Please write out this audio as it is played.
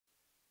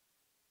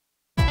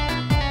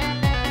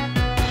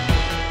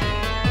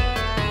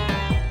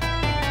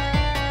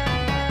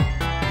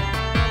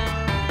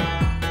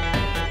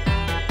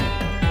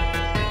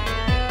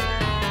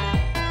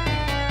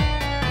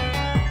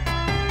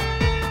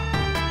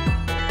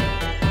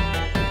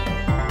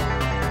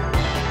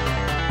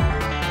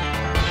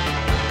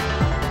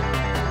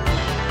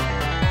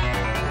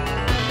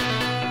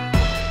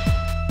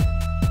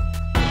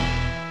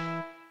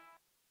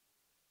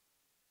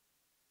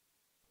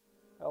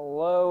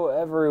Hello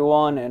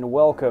everyone and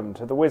welcome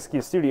to the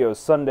Whisky Studios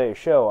Sunday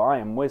show. I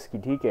am Whisky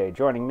TK.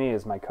 Joining me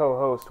is my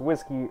co-host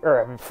Whisky,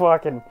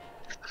 fucking,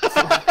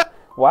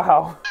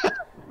 wow.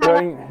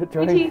 Joining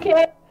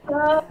TK.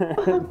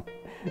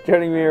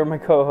 Joining me are my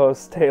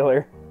co-hosts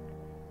Taylor.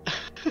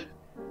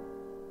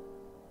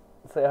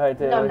 Say hi,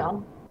 Taylor.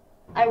 No.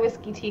 I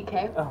Whisky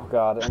TK. Oh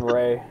god, and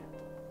Ray.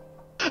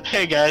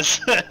 Hey guys.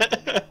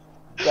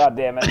 God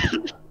damn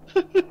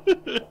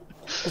it.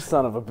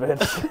 Son of a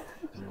bitch.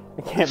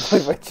 I can't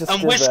believe I just did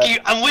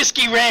that. I'm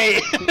Whisky Ray.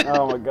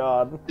 Oh my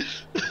god.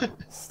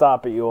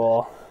 Stop it, you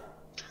all.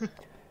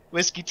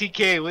 Whisky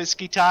TK,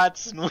 Whisky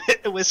Tots, and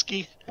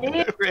Whisky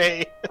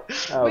Ray.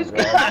 Oh Whisky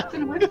god. Tots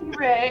and Whisky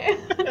Ray.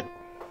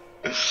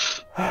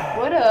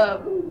 What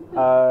up?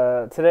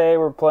 Today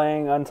we're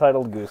playing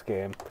Untitled Goose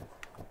Game.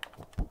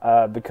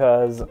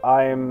 Because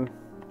I'm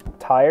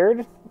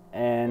tired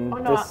and Oh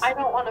no, I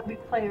don't want to be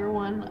player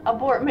one.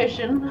 Abort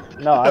mission.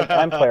 No,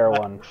 I'm player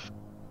one.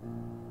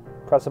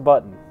 Press a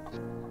button.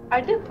 I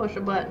did push a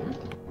button.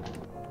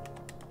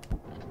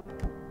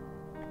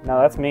 No,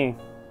 that's me.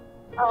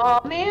 Oh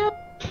man,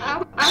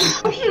 I'm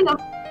pushing a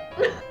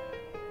button.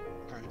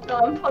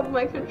 No, unplug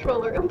my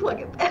controller and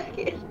plug it back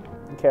in.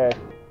 Okay.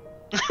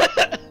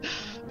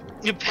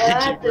 You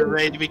bet you're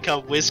ready to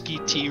become Whisky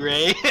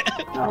T-Ray.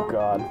 Oh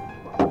god.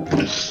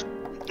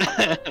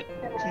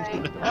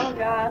 Alright. Oh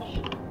gosh.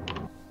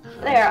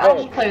 There, I'll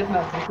just play with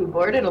mouse and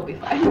keyboard. It'll be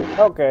fine.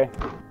 Okay.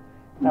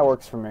 That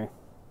works for me.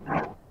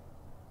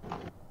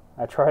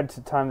 I tried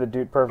to time the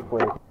dude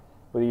perfectly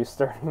with you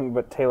starting,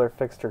 but Taylor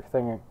fixed her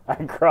thing. I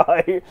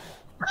cry.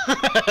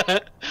 I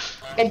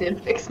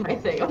did fix my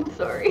thing, I'm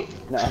sorry.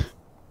 No.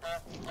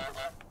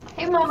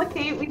 Hey Mama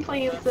Kate, we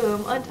playing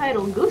some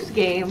Untitled Goose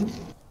Game.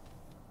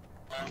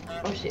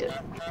 Oh shit,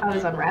 I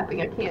was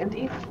unwrapping a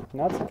candy.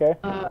 No, it's okay.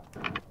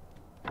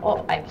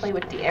 Oh, I play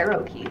with the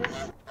arrow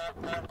keys.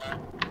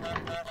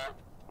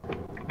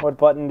 What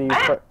button do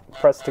you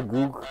press to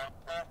goog?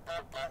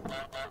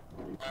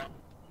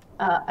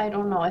 I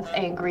don't know, it's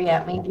angry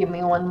at me. Give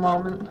me one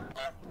moment.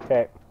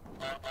 Okay.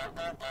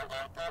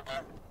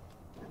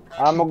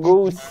 I'm a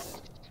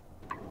goose.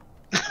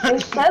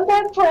 It says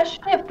I press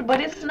shift, but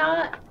it's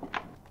not.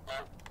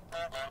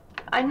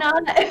 I know.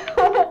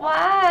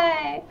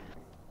 Why?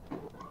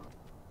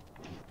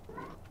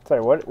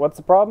 Sorry, what's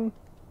the problem?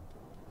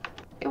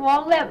 It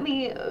won't let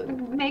me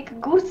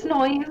make goose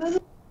noise.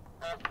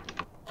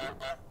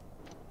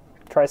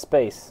 Try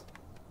space.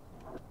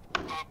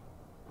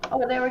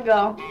 Oh, there we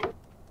go.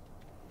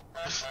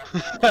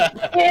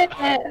 Hit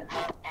it.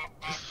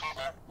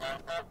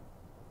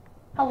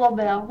 Hello,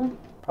 Belle.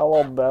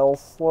 Hello,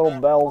 bells. Little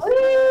bells.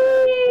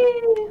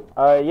 Whee!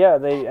 Yeah,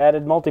 they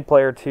added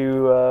multiplayer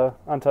to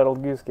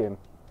Untitled Goose Game.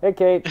 Hey,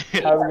 Kate.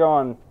 How's it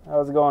going?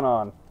 How's it going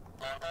on?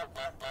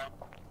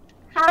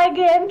 Hi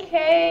again,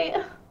 Kate.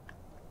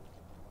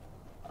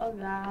 Oh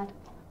God.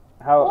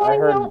 How Oh,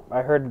 no.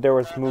 I heard there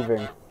was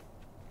moving.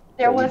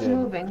 There you was did.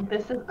 moving.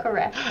 This is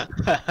correct.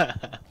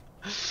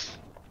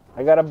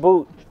 I got a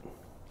boot.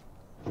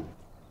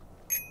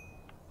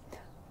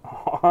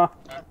 Aw.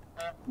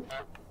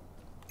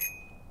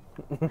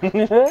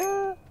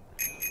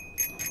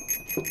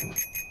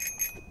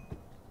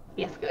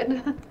 Yes,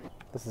 good.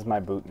 This is my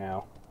boot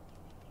now.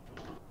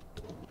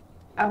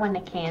 I want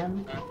a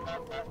can.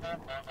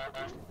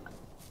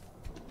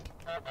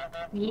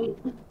 Yeet.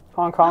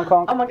 Honk, honk,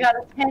 honk. Oh my God,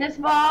 a tennis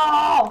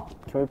ball!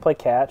 Can we play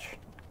catch?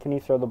 Can you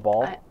throw the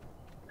ball? I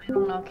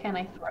don't know, can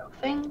I throw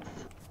things?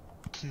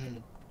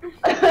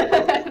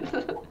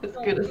 As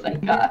good as I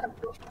got.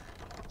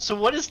 So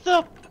what is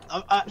the...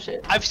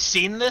 Shit. I've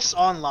seen this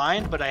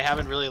online, but I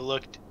haven't really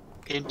looked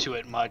into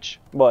it much.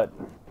 What?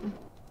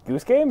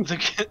 Goose Game?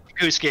 The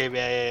Goose Game,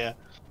 yeah.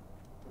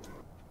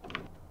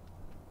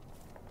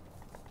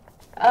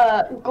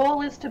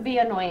 Goal is to be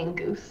annoying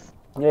goose.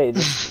 Yeah,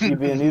 you'd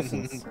be a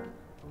nuisance.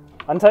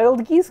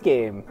 Untitled Geese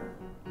Game.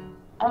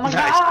 Oh my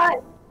Nice.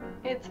 God!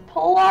 It's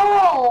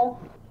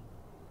plural!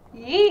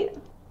 Yeet!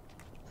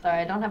 Sorry,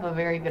 I don't have a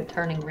very good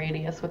turning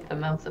radius with the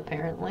mouse,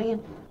 apparently.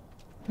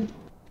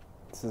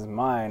 This is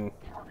mine.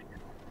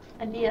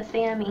 Idea,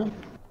 Sammy.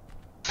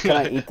 Can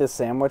I eat this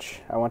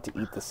sandwich? I want to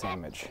eat the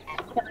sandwich.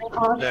 Can I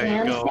call There you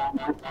Sam go.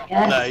 sandwich?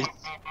 Yes. Nice.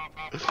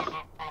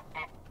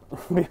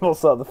 People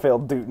saw the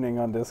failed dooting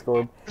on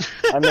Discord.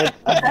 I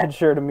made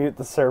sure to mute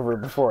the server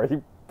before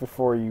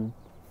you,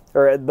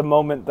 or at the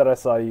moment that I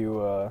saw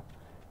you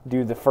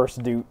do the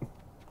first doot.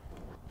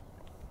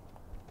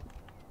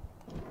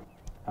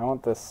 I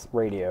want this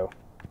radio.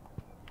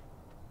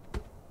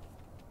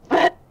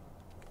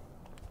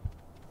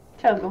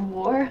 Tug of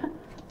war.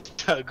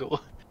 Tuggle.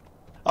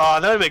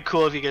 Oh, that would've been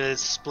cool if you could have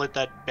split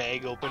that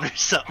bag open or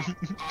something.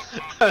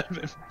 That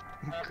would've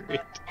been great.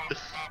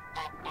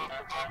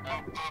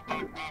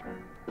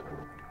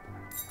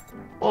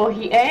 Oh,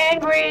 he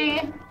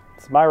angry!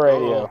 It's my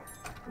radio.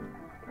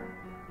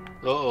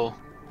 Uh-oh.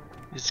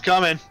 It's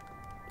coming.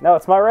 No,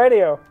 it's my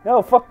radio.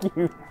 No, fuck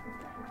you.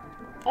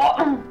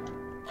 Oh.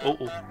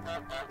 Uh-oh.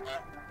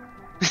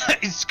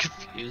 He's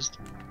confused.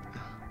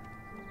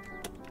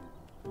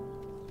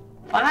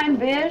 Fine,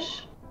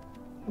 Bish.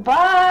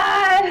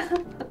 Bye!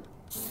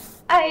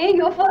 I ate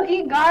your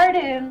fucking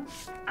garden.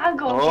 I'm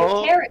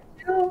gonna get carrot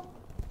too.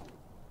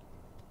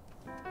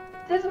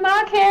 This is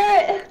my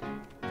carrot.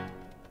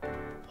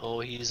 Oh,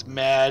 he's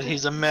mad.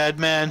 He's a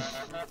madman.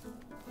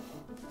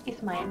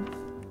 It's mine.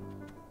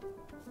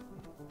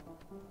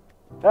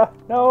 Ah,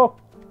 no!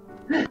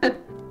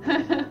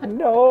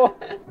 No!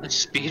 A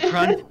speed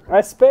run?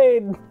 I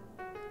spade!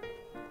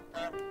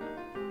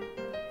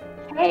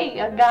 Hey,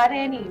 you got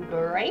any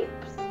grapes?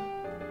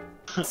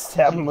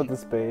 Stab him with the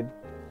spade.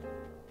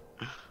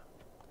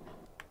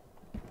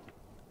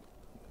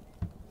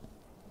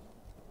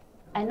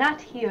 I'm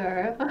not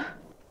here.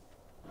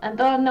 I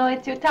don't know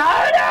what you're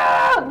tired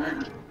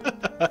of!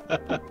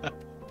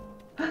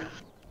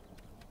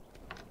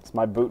 It's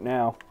my boot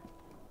now.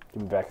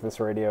 Give me back this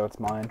radio, it's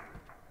mine.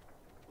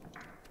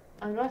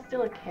 I'm gonna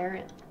steal a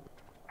carrot.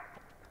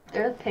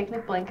 There's a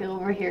picnic blanket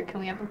over here. Can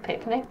we have a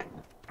picnic?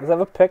 Let's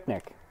have a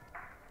picnic.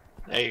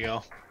 There you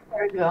go.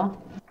 There we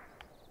go.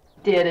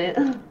 Did it.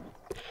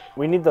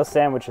 We need those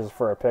sandwiches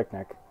for a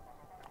picnic.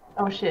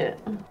 Oh shit.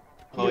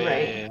 Oh, You're yeah,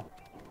 right. yeah, yeah.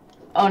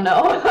 Oh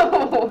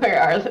no. Where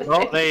are the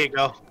Oh, there you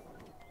go.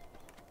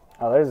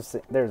 Oh, there's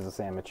the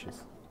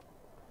sandwiches.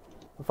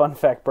 Fun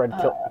fact, bread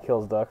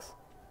kills ducks.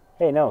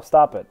 Hey, no,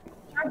 stop it.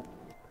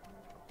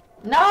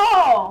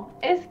 No!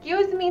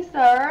 Excuse me,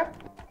 sir.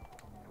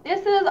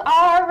 This is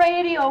our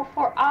radio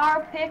for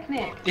our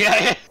picnic.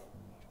 Yeah, yeah.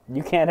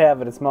 You can't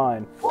have it, it's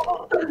mine.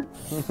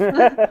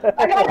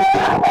 I got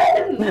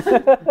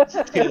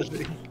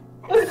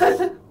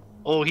it!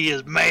 Oh, he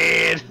is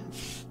mad.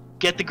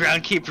 Get the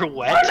groundkeeper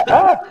wet.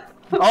 Ah!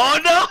 Oh,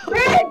 no!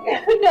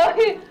 No,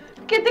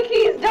 get the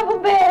keys, double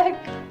back.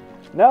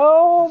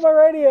 No, my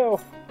radio!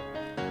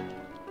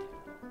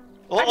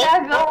 Oh, I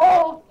gotta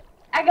go.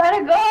 I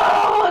gotta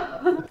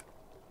go.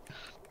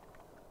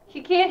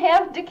 You can't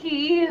have the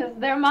keys.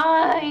 They're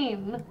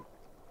mine.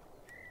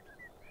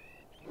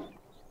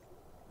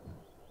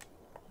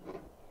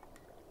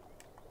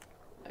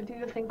 Do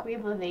you think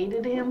we've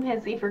evaded him?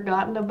 Has he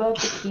forgotten about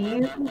the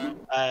keys?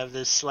 I have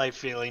this slight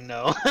feeling,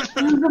 no.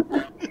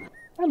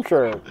 I'm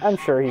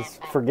sure he's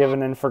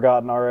forgiven and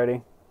forgotten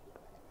already.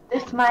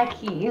 This is my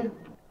key.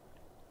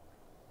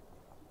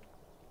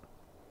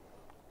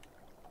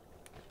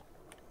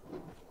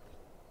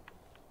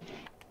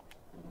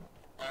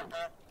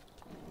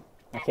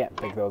 I can't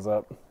pick those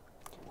up.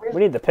 Where's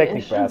We need the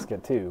picnic fish?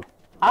 basket too.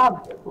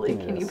 Obviously,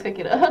 can you Yes. pick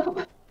it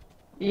up?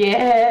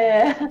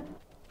 Yeah.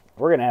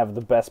 We're gonna have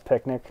the best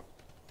picnic.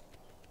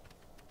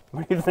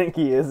 What do you think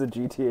he is, a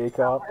GTA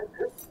cop?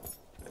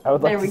 I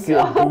would like There to we see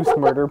a go. goose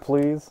murder,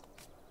 please.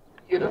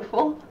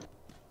 Beautiful.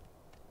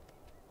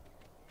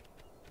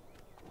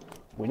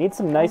 We need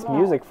some nice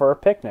music for our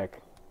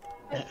picnic.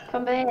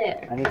 Come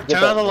back. I need to get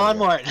Turn that on the radio.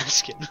 lawnmower. No,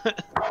 just kidding.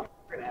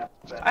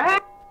 Ah!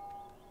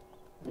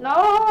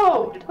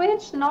 No!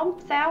 Twitch, no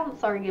sound.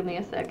 Sorry, give me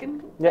a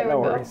second. Yeah, There no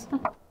we go. worries.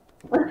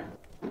 Okay.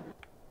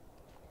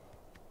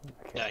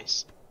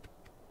 Nice.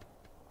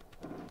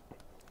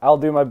 I'll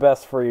do my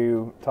best for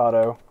you,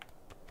 Tato.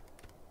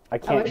 I I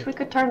can't. wish we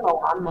could turn the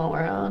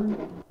lawnmower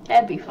on.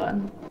 That'd be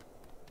fun.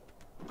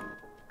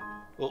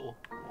 Uh-oh.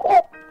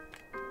 Oh!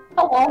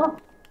 Hello!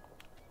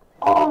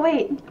 Oh,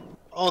 wait.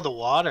 Oh, the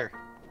water.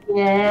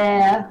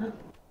 Yeah.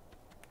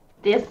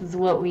 This is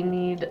what we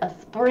need. A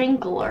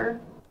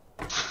sprinkler.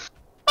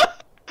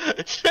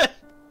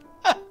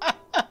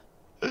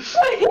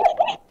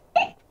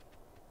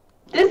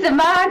 This is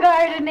my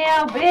garden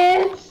now,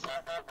 bitch!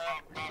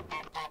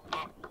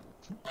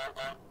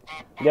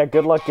 Yeah,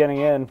 good luck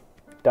getting in,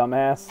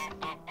 dumbass.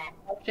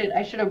 Oh, shit,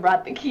 I should have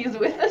brought the keys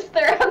with us.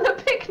 They're on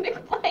the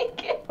picnic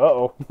blanket.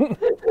 Uh-oh.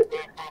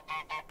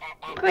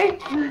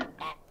 Quick!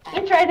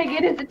 I'm trying to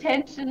get his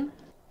attention.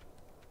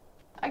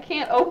 I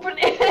can't open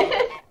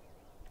it.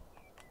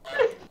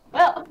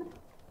 Well,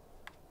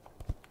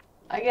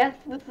 I guess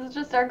this is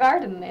just our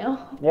garden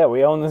now. Yeah,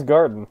 we own this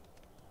garden.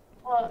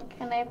 Well,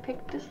 can I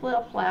pick this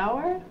little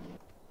flower?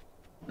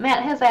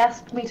 Matt has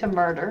asked me to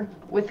murder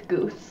with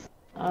Goose.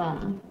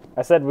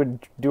 I said we'd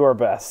do our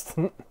best.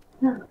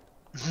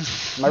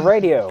 My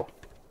radio.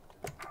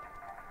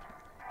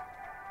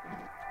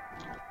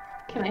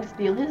 Can I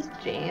steal his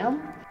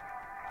jam?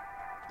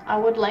 I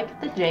would like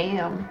the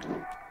jam.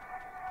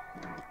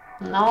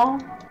 No?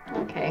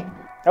 Okay.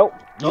 Oh,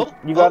 Nope.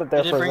 you got Oh, it there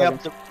I didn't for a bring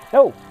second. up the...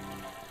 No,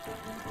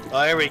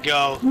 Oh, here we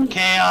go.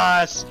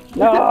 Chaos.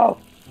 no.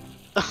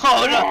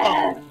 Oh,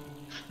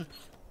 no.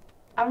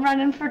 I'm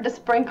running for the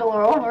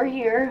sprinkler over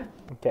here.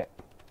 Okay.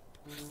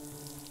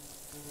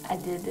 I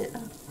did it.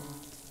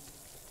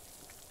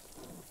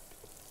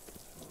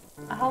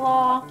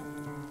 Hello?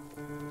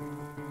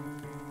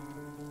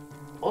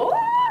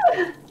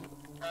 Oh!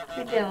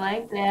 He didn't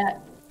like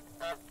that.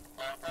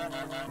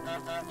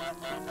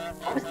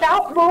 Oh,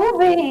 stop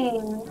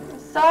moving!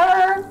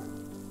 Sir!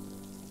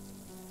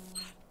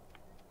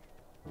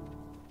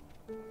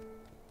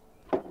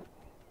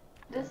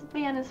 This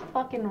man is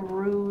fucking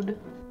rude.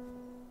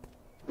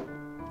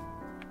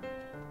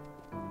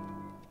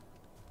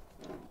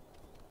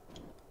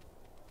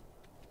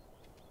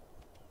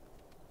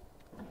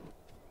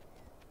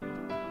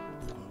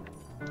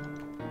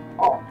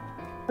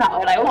 not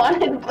what I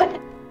wanted,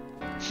 but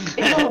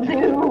it'll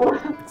do.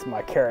 It's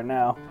my carrot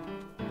now.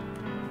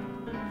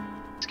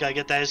 Just gotta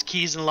get those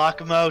keys and lock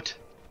him out.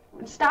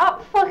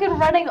 Stop fucking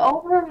running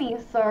over me,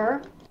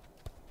 sir.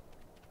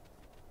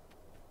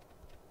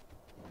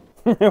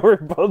 We're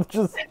both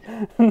just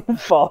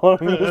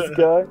following this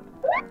guy.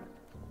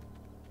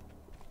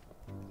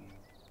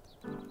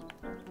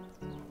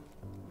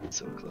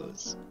 So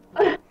close.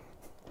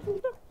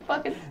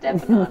 Fucking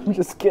stepping on me.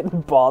 Just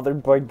getting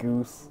bothered by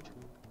Goose.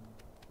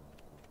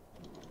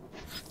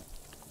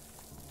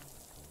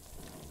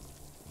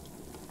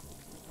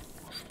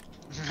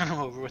 I'm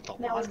over with the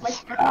That was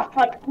lawnmower. my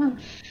fuck.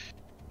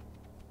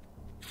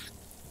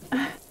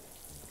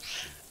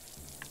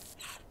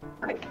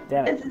 Quick,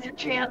 Damn it. this is your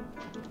chance.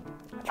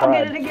 Tried.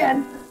 I'll get it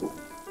again.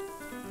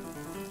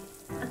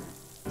 I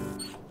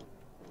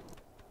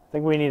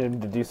think we need him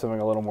to do something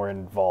a little more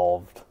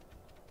involved.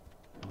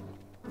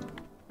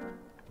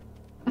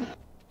 Yeah,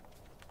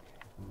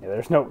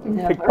 there's no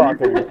Never.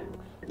 pickpocketing.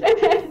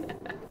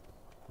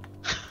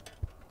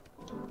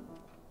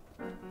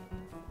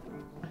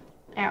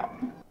 Ow.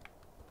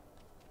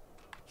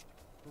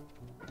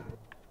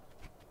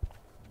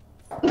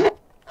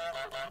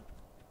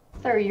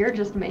 Sir, you're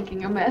just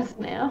making a mess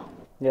now.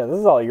 Yeah, this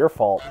is all your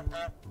fault.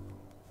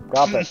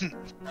 Drop it.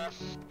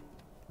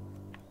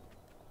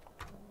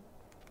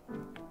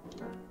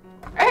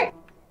 Alright,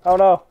 Oh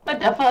no! what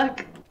the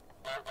fuck?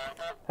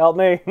 Help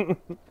me!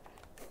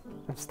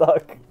 I'm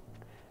stuck.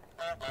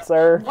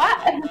 Sir.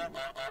 What?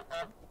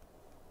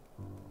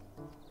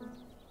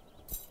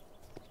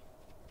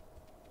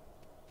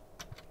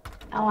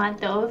 I want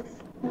those.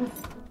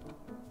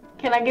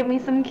 Can I give me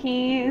some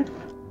keys?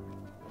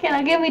 Can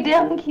I give me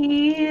them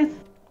keys?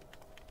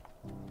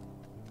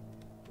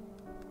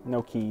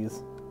 No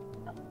keys.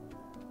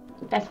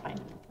 That's fine.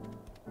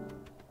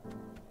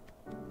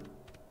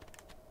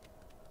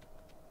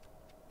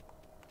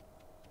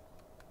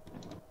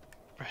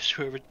 Press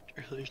whoever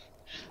earlier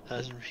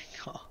doesn't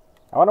recall.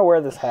 I want to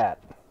wear this hat.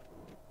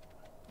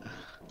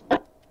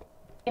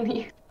 Can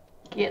you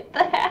get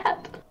the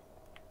hat?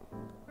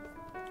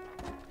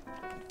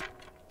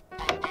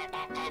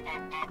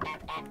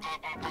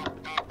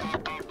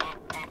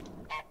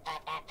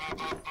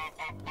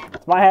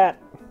 It's my hat!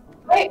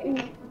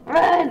 Wait,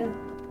 run!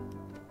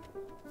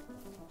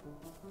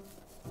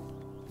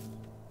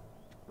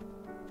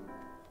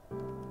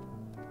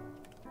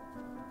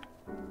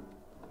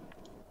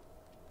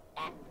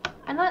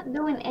 I'm not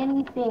doing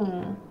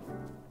anything.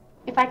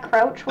 If I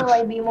crouch, will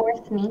I be more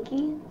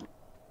sneaky?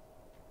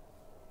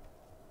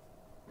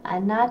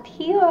 I'm not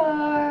here.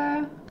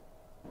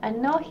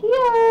 I'm not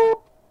here.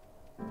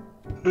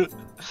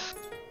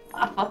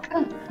 Ah, fuck.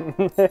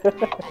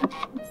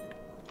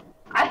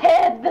 I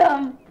had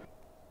them.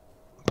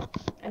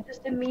 I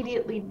just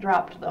immediately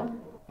dropped them.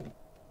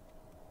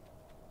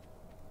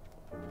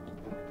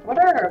 What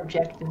are our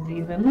objectives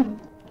even?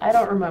 I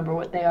don't remember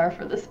what they are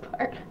for this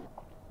part.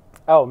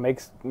 Oh, make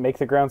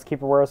the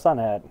groundskeeper wear a sun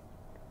hat.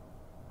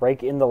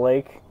 Break in the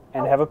lake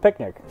and have a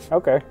picnic.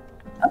 Okay.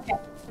 Okay.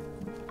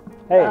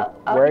 Hey,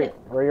 I'll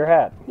wear your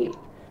hat. He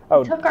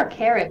Oh, took our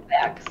carrot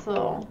back,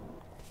 so...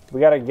 we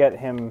gotta get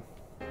him.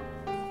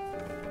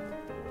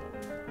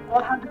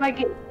 Well, how do I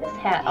get this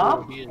hat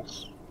off? He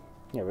is.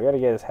 Yeah, we gotta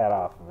get his hat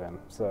off of him.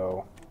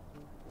 So.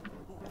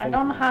 I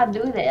don't know how to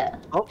do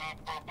that. Oh,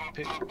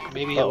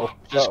 maybe he'll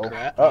just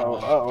grab.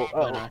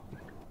 Uh-oh.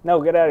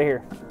 No, get out of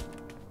here.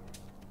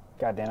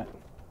 God damn it.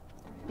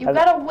 You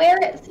gotta wear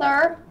it,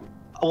 sir.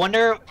 I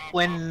wonder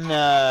when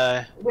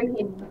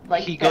When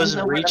like he goes bends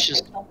and over to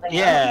reaches. pick something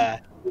Yeah,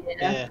 up.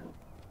 yeah.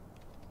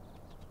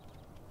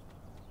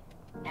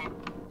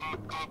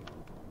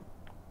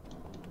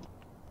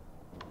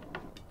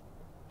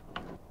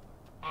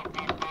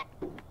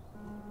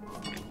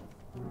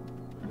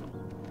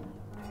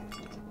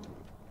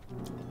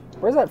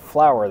 Where's that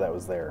flower that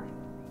was there?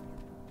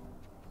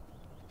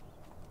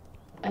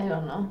 I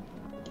don't know.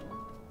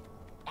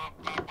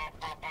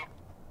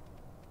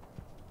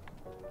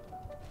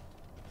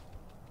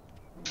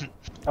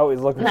 Oh,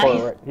 he's looking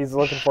for it. He's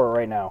looking for it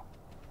right now.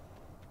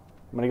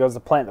 When he goes to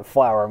plant the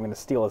flower, I'm gonna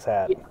steal his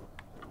hat.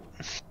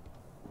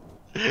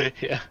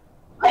 Yeah.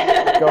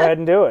 Go ahead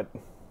and do it.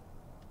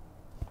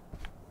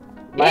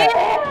 My hat.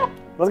 Yeah!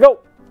 Let's go.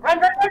 Run,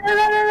 run, run, run,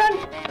 run, run,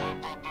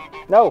 run!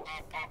 No.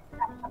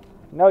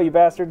 No, you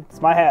bastard.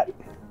 It's my hat.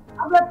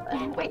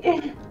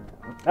 Wait.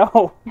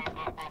 No.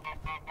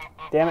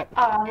 Damn it.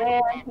 Aw,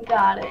 man, he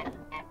got it.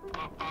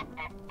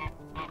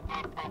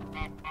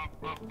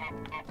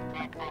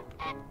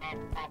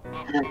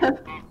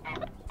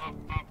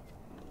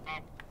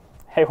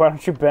 Hey, why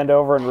don't you bend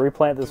over and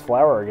replant this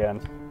flower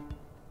again?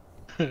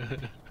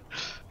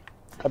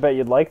 I bet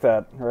you'd like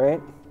that,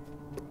 right?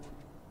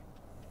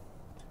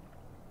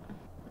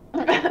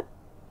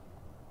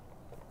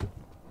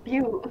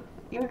 You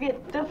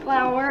get the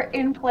flower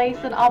in place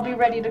and I'll be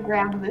ready to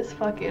grab this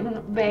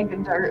fucking bag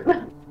of dirt.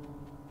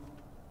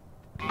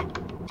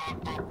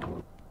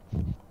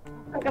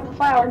 Pick up the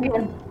flower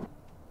again.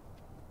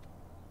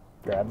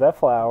 Grab that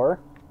flower.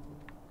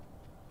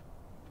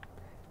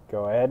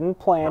 Go ahead and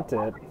plant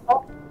it.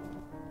 Oh.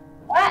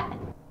 What?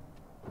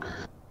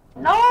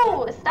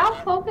 No!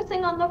 Stop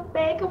focusing on the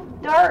bag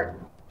of dirt!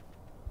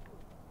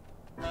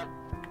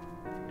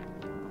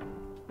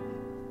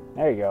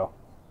 There you go.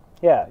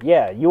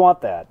 Yeah, you want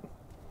that.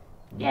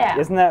 Yeah.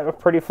 Isn't that a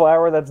pretty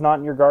flower that's not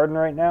in your garden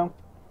right now?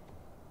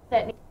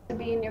 That needs to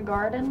be in your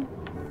garden.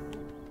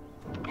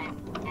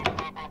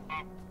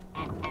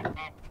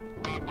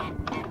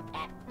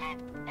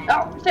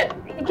 Oh, shit!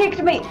 He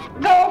kicked me!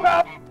 Go,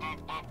 go!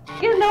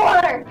 Get in the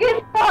water! Get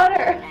in the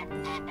water!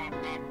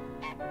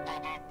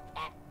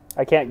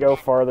 I can't go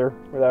farther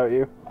without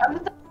you.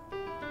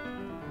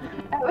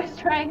 I was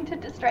trying to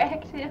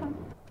distract him.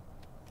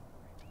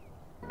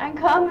 I'm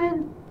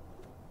coming.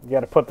 You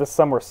gotta put this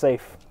somewhere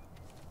safe.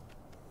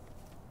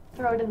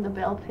 Throw it in the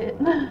bell pit.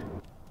 I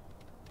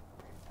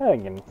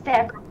think in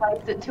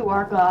Sacrifice it to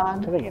our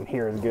god. in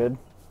here is good.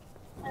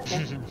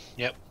 Okay.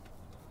 Yep.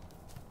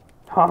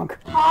 Honk.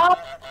 Oh,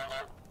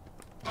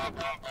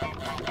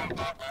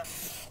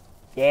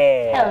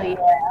 Yeah. hell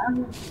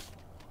yeah.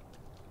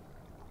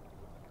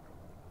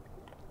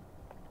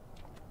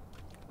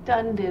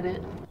 Done did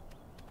it.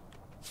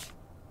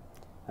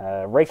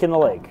 Rake in the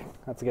lake.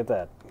 Let's get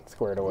that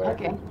squared away.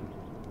 Okay.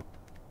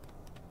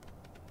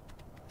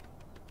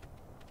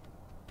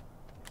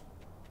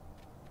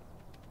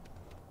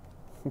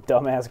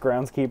 Dumbass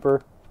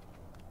groundskeeper.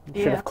 Should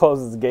Yeah. have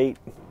closed his gate.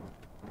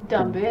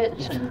 Dumb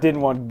bitch.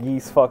 Didn't want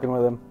geese fucking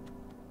with him.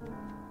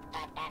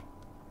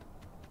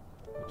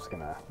 I'm just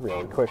gonna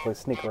really quickly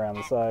sneak around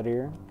the side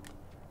here.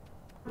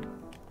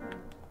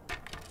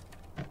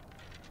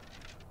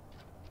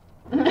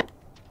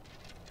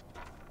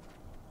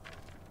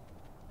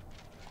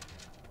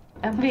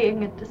 I'm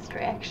being a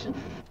distraction.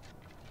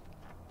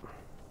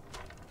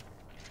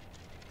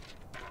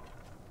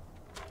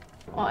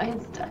 Oh, I'm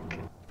stuck.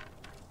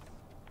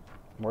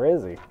 Where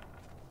is he?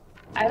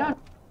 I don't.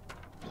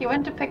 He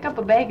went to pick up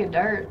a bag of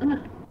dirt.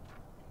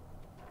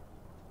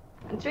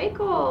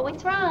 Draco,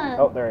 what's wrong?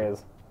 Oh, there he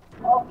is.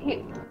 Oh,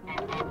 he.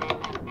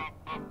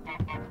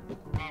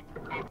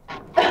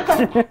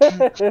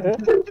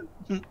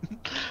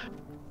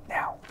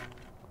 Now.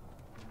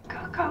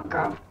 Go, go,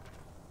 go.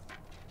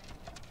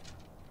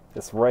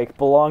 This rake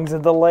belongs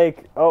in the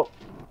lake. Oh.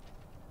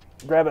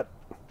 Grab it.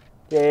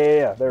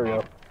 Yeah. There we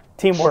go.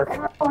 Teamwork.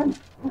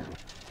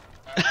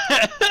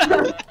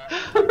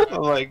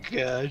 Oh my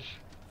gosh.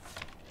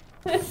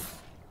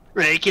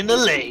 Rake in the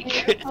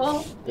lake.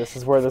 Oh, This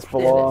is where this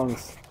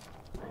belongs.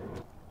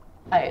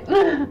 alright.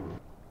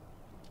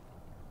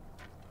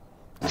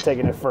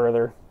 Taking it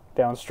further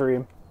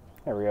downstream.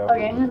 There we go.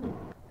 Okay.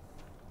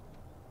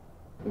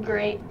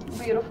 Great.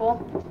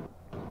 Beautiful.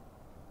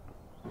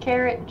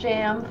 Carrot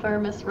jam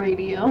thermos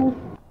radio.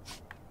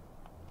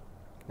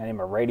 I need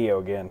my radio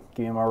again.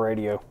 Give me my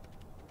radio.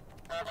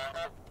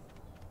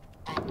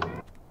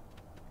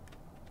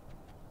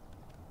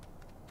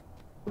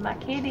 My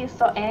kitty is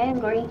so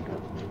angry.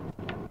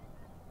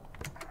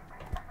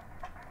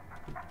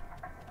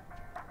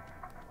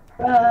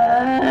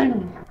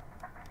 Run!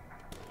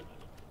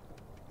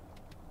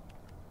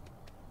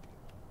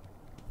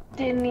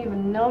 Didn't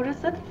even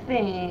notice a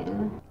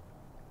thing.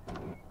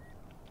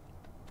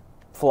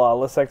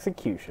 Flawless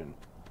execution.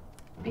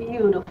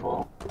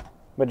 Beautiful.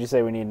 What'd you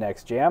say we need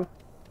next? Jam?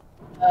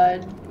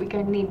 We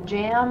can need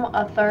jam,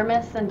 a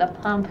thermos, and a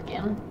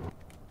pumpkin.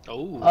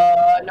 Oh.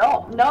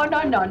 No.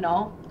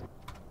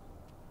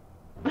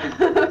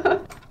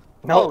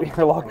 No, Oh.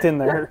 you're locked in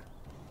there.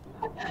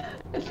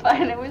 It's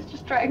fine, I was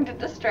just trying to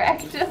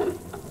distract him.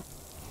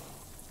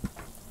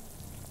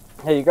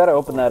 Hey, you gotta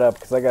open that up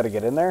because I gotta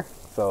get in there.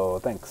 So,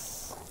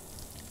 thanks.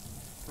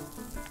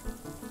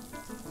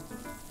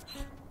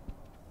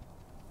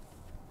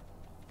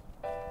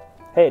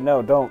 Hey,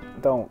 no, don't,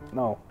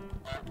 no.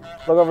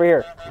 Look over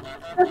here.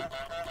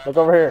 Look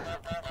over here.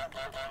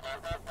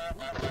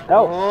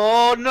 No.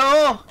 Oh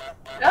no!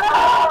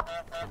 Ah!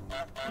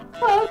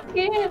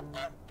 Pumpkin!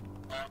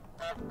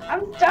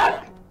 I'm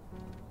stuck!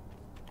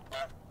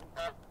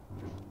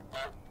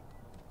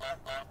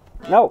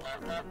 No.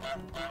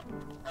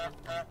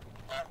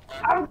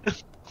 I'm...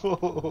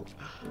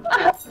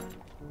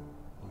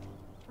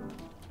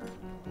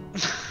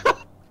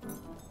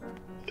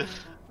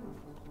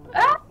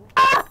 Ah!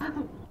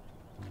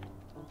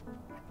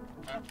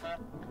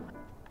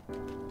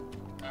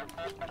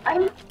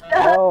 I'm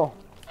stuck! No.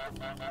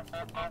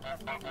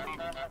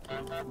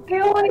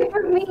 Get away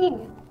from me!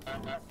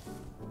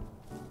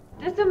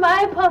 This is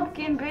my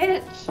pumpkin,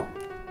 bitch!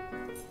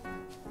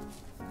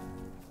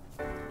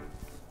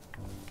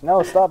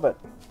 No, stop it.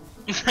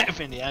 If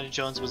Indiana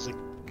Jones was a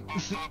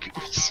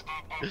goose.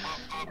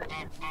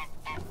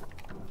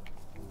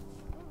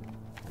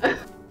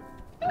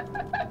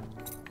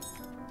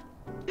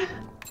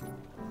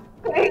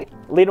 Wait,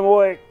 Lead him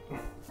away.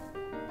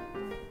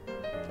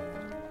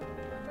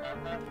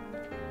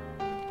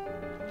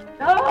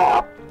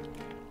 no!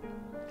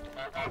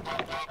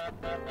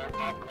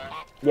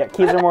 Yeah,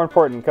 keys are more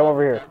important. Come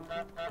over here.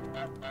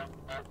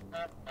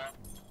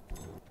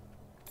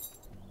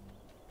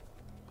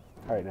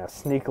 Alright, now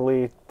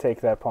sneakily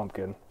take that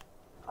pumpkin.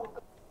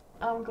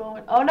 I'm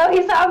going. Oh no,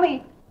 he saw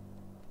me!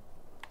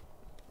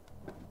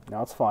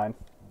 No, it's fine.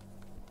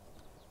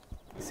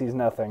 He sees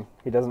nothing.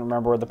 He doesn't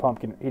remember where the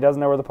pumpkin... He doesn't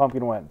know where the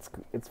pumpkin went.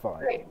 It's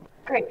fine.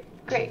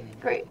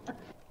 Great.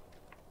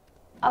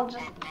 I'll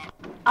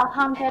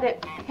honk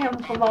at him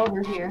from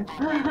over here.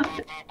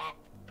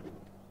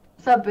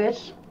 Sup,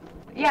 bitch?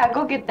 Yeah,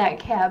 go get that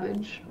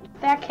cabbage.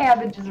 That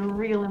cabbage is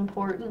real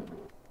important.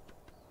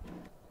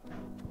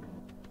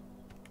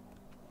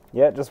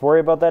 Yeah, just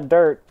worry about that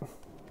dirt.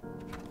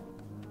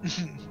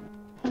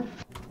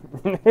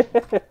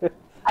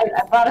 I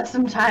bought us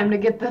some time to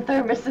get the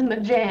thermos and the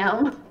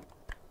jam.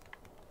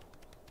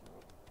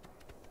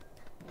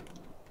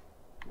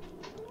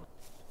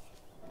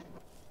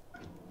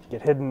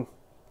 Get hidden.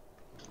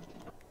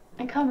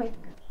 I'm coming.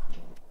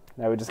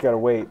 Now we just gotta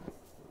wait.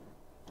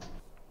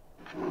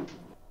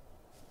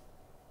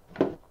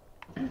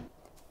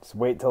 Just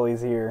wait till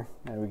he's here,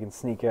 and we can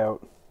sneak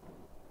out.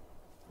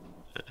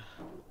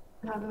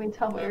 How do we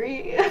tell where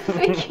he is?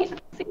 We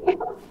can't see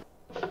him.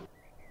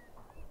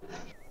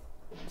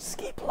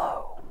 Ski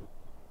blow.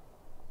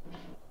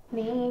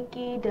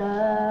 Sneaky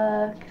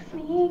duck,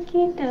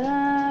 sneaky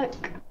duck.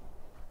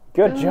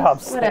 Good Goose,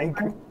 job, Snake.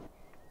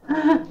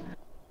 whatever.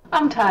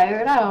 I'm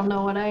tired. I don't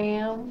know what I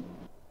am.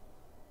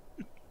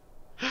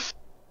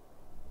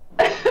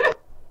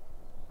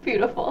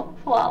 Beautiful.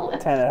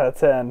 Flawless. 10 out of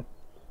 10.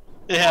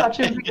 Yeah. Watch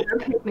him get a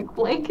picnic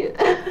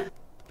blanket.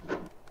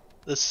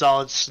 The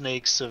solid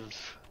snakes of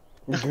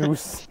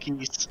Goose.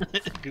 geese.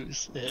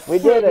 Goose. Yeah. We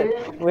did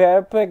it. We had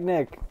a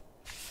picnic.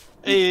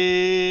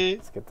 Hey.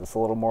 Let's get this a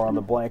little more on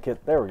the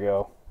blanket. There we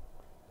go.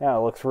 Now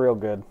it looks real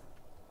good.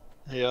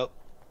 Yep.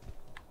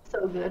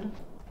 So good.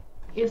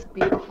 It's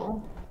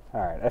beautiful.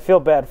 Alright, I feel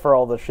bad for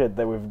all the shit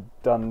that we've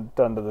done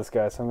to this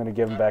guy, so I'm gonna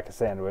give him back a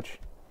sandwich.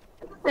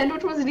 The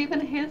sandwich wasn't even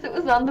his, it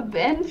was on the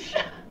bench.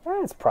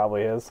 It's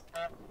probably his.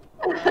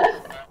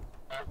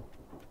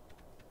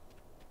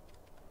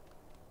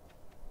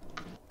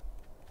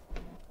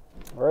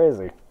 Where is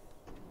he?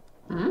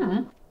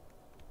 Mm.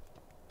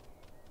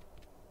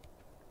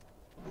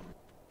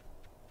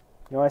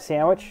 You want a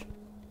sandwich?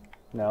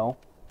 No.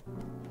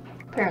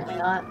 Apparently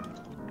not.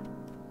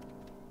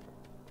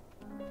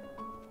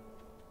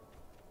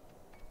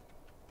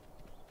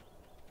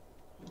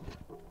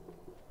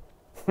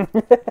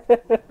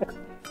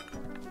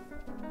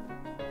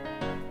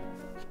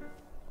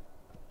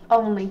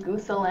 Only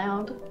goose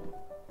allowed.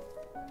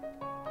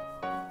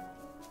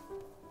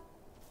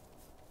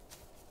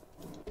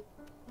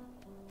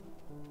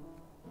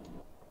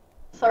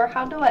 Sir,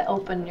 how do I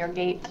open your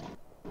gate?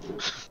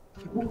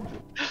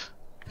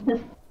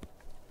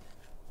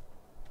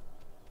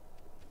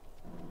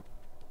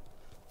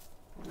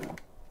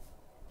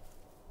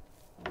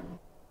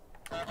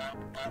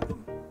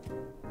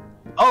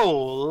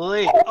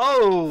 Holy!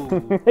 Oh!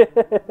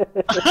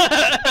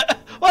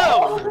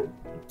 Whoa!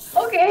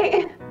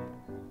 Okay.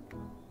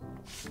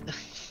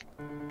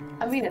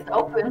 I mean, it's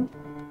open.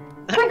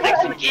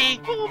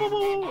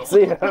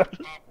 See ya.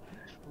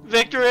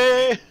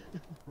 Victory!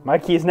 My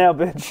keys now,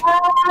 bitch.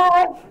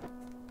 Ah!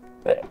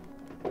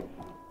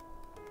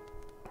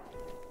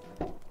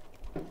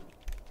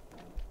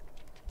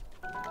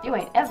 You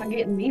ain't ever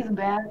getting these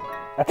back.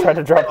 I tried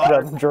to drop it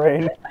down the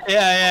drain.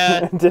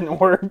 Yeah, It didn't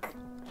work.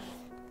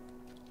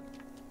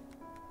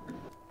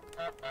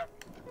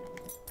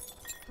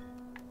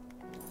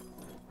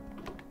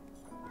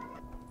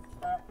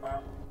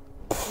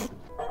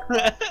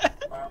 yeah.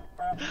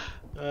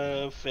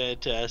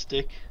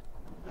 Fantastic.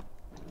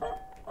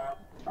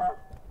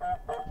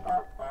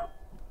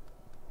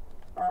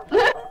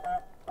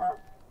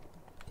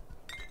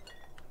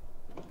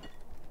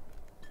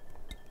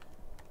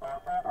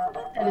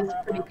 That is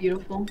pretty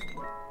beautiful.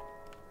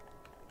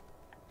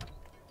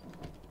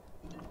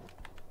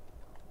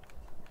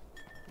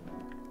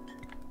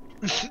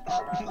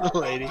 The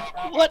lady.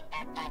 What?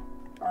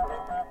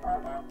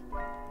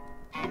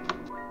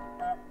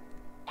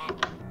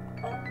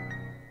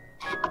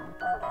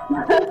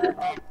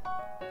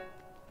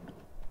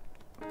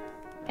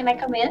 Can I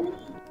come in?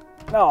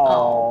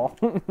 No.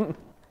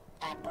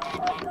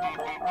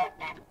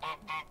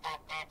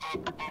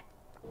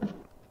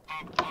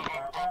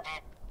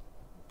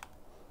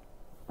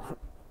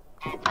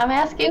 I'm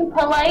asking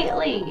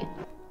politely.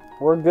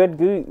 We're good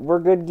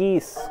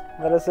geese.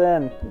 Let us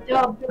in.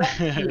 Don't bless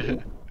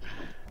me.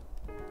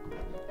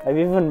 I've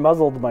even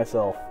muzzled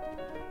myself.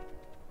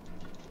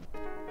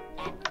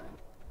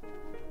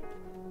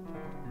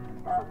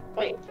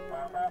 Wait.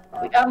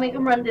 We gotta make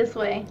him run this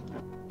way.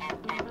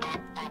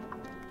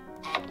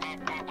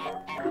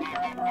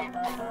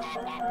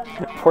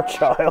 Poor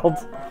child.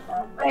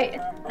 Wait.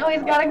 No,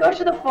 he's gotta go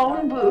to the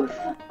phone booth.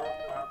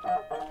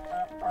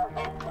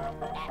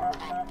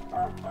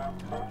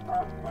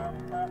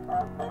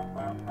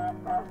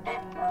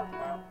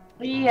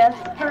 Yes,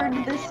 heard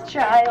this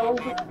child.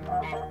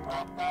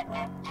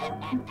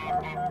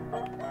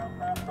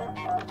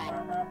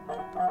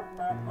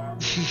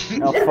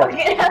 Oh fuck.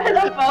 Get out of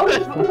the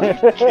phone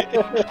booth.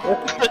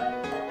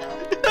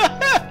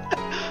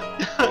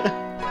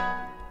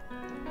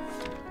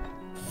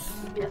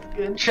 Yes,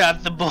 good.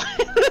 Trap the boy.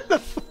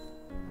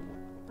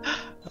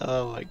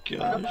 Oh my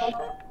gosh.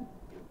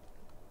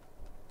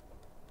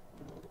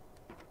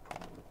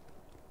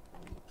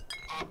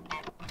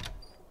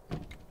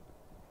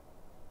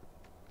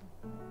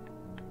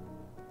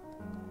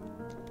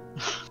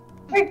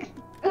 Frick.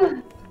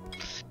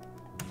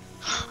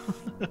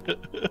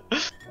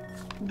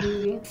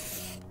 Booty.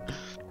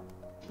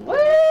 Woo!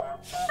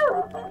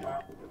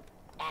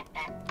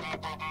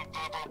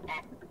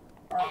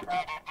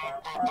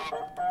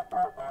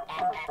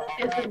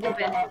 This is the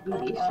best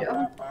booty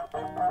show.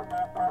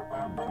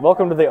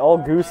 Welcome to the All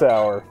Goose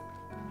Hour.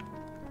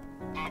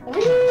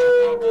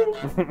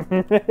 Woo!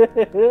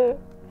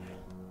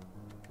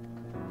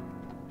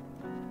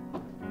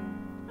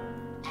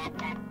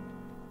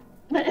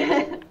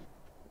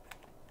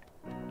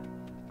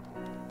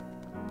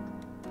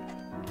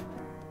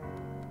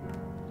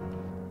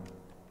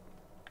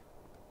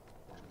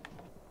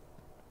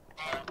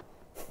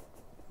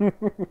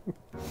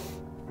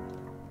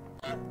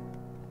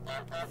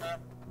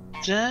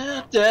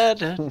 Da, da,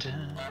 da, da.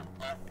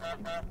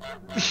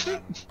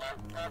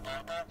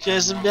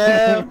 Chase him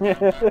down!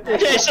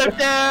 Chase him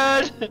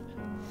down!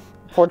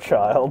 Poor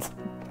child.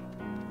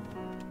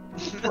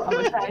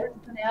 Traumatized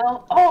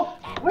now. Oh,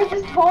 where's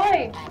his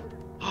toy?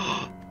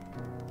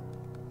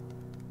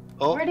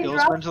 Oh, Where'd it he goes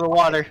drop into the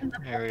water.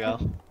 There we go.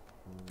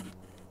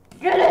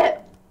 Get it!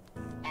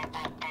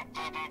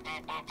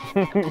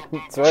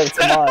 It's right, it's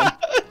mine.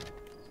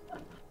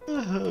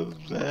 Oh,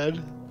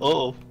 man.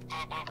 Oh.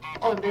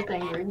 Oh, this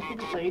angry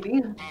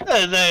lady.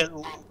 And then,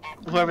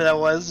 whoever that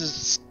was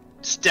just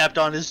stepped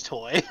on his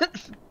toy.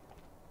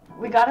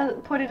 We gotta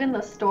put it in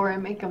the store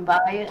and make him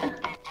buy it.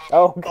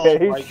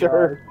 Okay, Oh my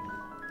sure.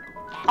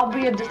 I'll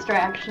be a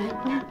distraction.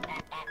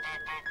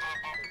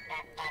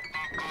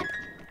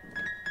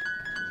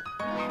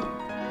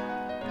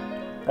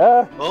 Ah,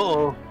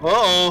 Uh-oh.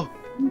 Uh-oh.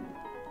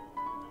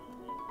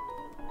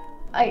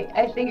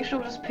 I think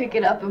she'll just pick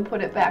it up and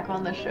put it back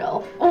on the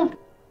shelf.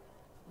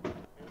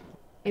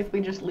 If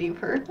we just leave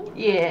her.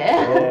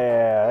 Yeah.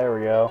 yeah, there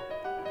we go.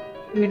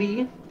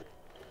 Booty.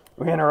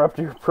 We interrupt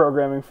your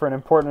programming for an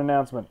important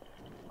announcement.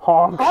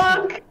 Honk!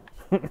 Honk!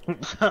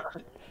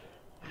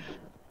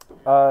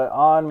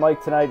 On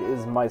mic tonight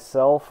is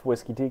myself,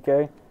 Whisky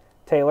TK,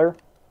 Taylor,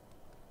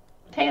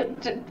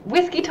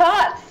 Whiskey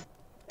Tots!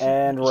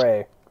 and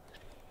Ray.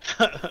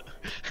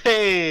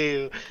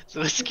 Hey, it's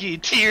Whiskey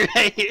Tea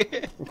right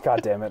here.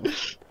 God damn it.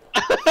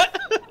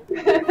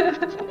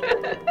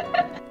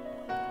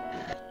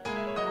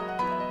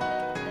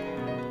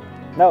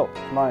 No,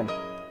 mine.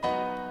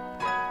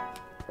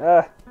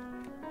 Ah.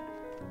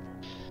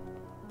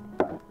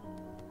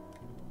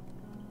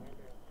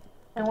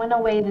 I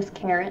wanna weigh this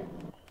carrot.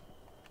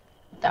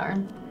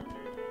 Darn.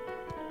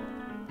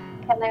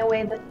 Can I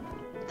weigh the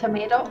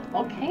tomato?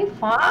 Okay,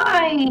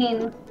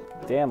 fine.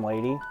 Damn,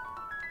 lady.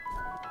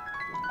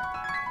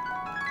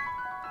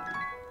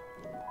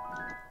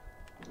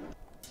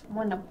 I'm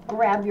gonna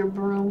grab your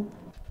broom.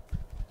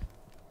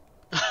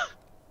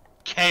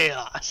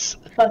 Chaos.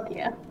 Fuck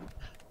yeah.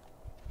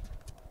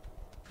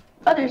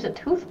 Oh, there's a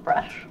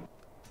toothbrush.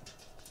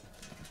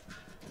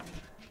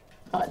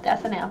 Oh,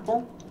 that's an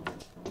apple.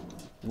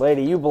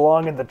 Lady, you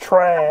belong in the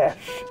trash.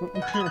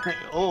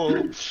 Oh.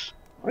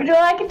 Would you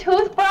like a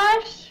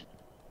toothbrush?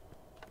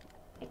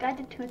 I got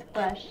the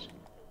toothbrush.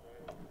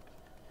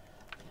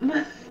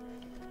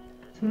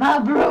 It's my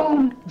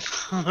broom.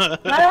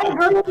 My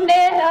broom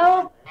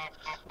now.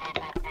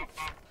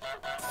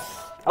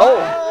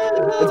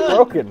 Oh, it's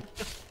broken.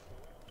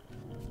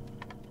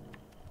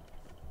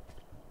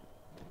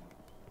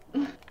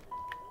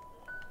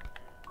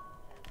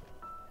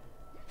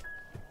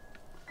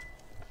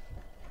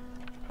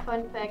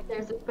 Fun fact,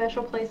 there's a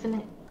special place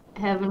in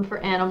heaven for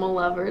animal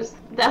lovers.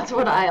 That's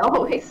what I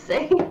always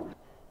say.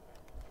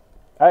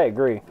 I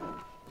agree.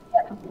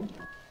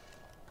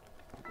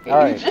 You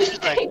Alright.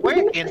 just Like, take where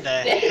the in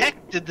the stick.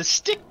 heck did the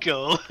stick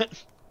go?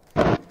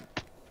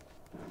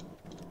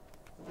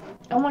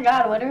 Oh my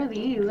god, what are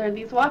these? Are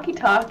these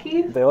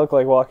walkie-talkies? They look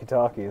like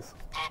walkie-talkies.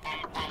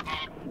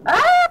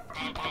 Ah!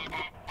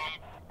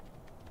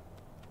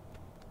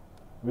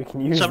 We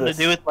can use Something this.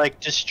 to do with, like,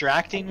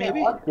 distracting,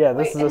 maybe? Yeah,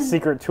 this is a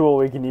secret tool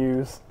we can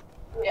use.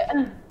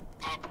 Yeah.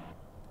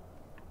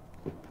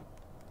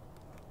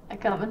 I'm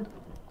coming.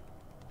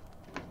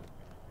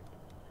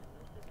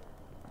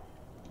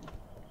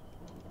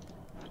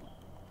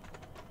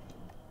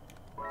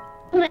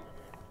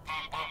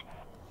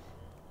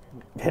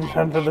 Hidden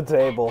under the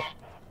table.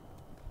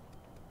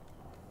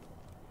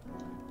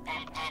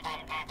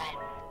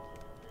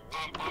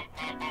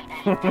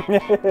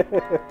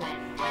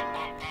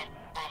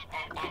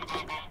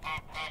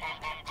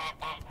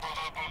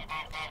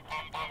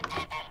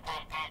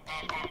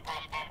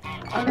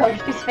 Oh no,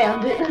 she's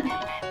found it.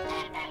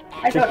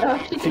 I don't know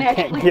if she can can't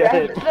actually get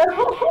grab it. it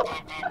though.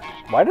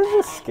 Why does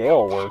this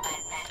scale work?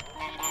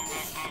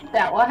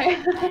 That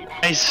why.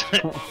 Nice.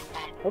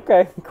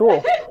 Okay,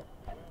 cool.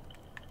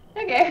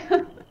 Okay.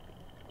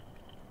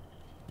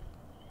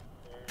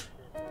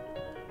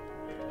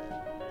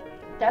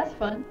 That's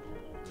fun.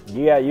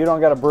 Yeah, you don't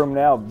got a broom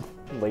now,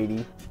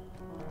 lady.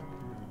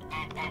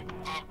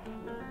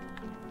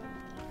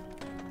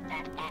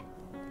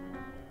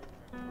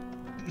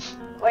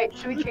 Wait,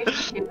 should we chase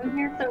the kid in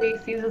here so he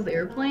sees his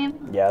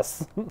airplane?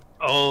 Yes.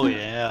 Oh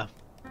yeah.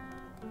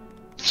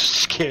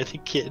 Scare the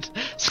kid.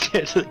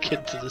 Scare the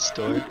kid to the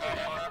store.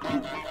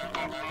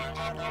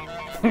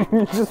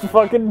 Just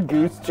fucking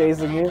Goose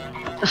chasing you.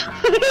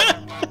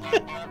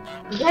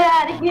 Get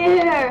out of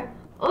here!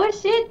 Oh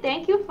shit,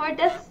 thank you for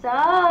the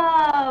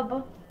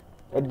sub!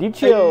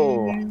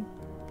 Adicio.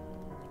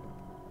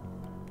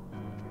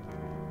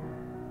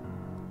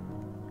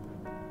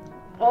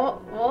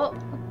 Oh, oh.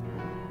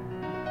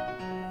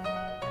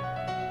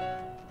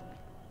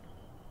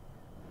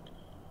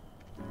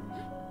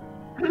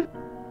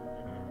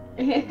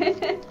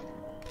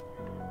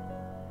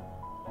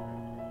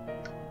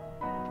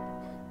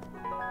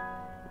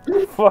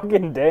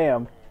 Fucking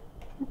damn.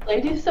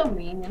 Lady's so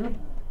mean.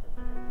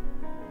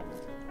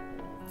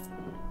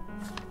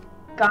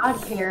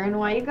 God, Karen,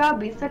 why you gotta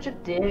be such a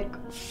dick?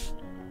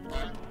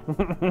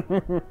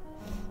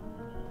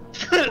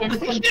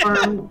 And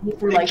confirm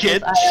these are like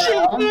this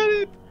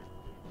IRL.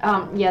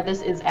 Yeah,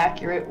 this is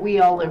accurate. We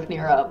all live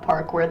near a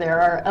park where there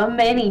are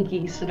many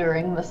geese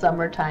during the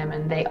summertime,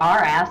 and they are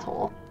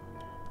assholes.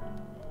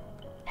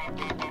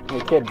 Hey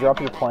kid, drop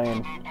your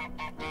plane.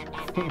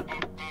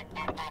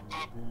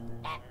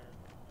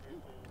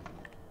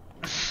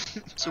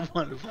 It's a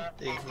wonderful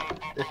thing.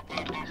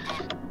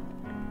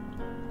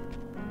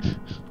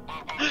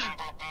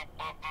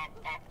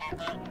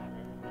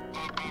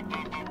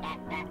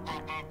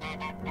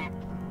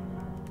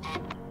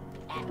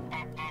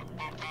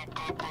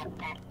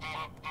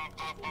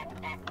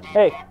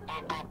 Hey.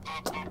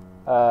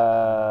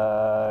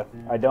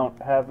 I don't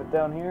have it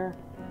down here.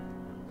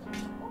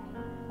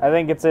 I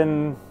think it's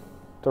in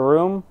the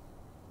room.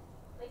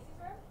 Lacey's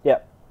room?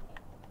 Yep.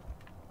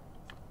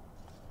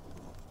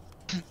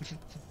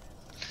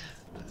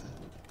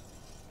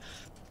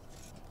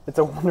 It's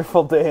a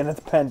wonderful day and it's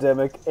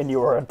pandemic, and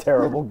you are a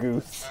terrible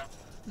goose.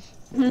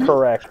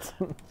 Correct.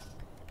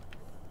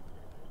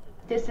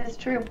 This is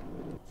true.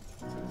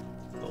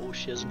 Oh,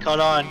 she hasn't caught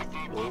on.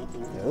 Oh,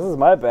 Yeah, this is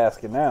my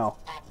basket now.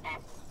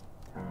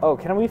 Oh,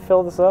 can we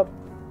fill this up?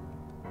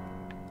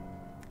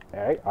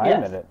 Alright, I'm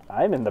Yes. in it.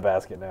 I'm in the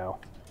basket now.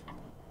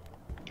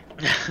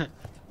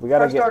 We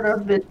gotta First get. order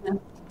of business,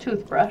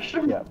 toothbrush.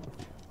 Yep.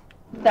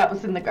 That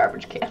was in the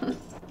garbage can.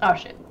 Oh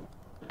shit.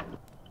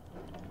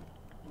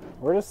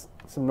 We're just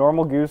some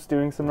normal goose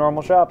doing some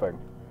normal shopping.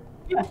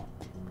 Yeah.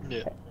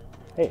 yeah.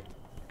 Hey.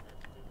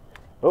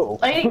 Uh-oh.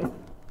 Like,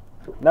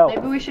 No.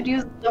 maybe we should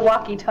use the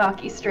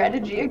walkie-talkie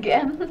strategy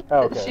again.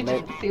 Oh, okay, She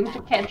maybe- didn't seem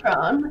to catch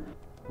on.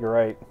 You're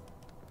right.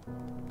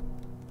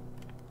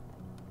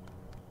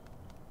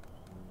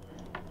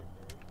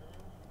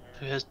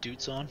 Who has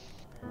doots on?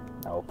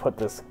 I will put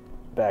this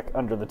back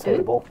under the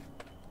table.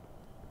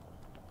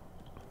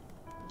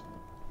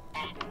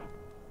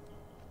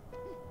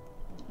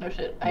 No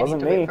shit. I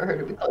Wasn't need to me. wait for her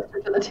to be closer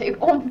to the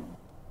table.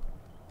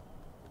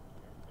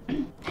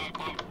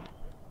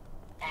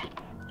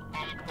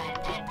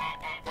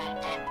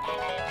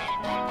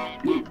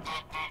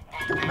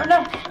 Oh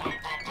no!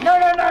 No,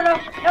 no, no, no,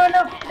 no,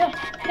 no, no,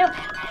 no,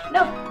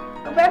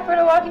 no! Go back for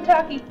the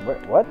walkie-talkie.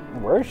 What?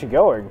 Where is she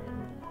going?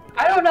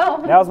 I don't know.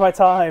 Now's my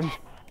time.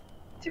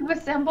 To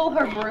assemble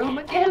her broom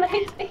again,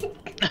 I think.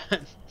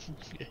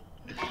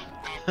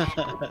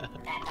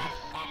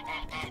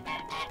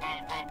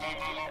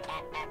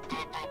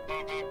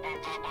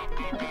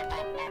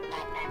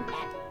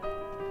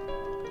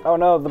 Oh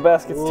no, the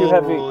basket's too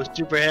heavy. Oh,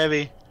 super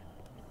heavy.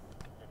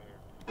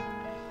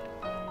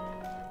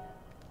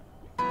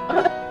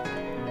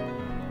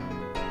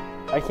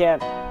 I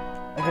can't.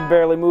 I can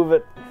barely move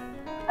it.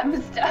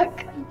 I'm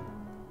stuck.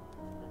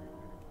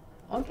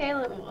 Okay,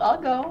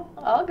 I'll go.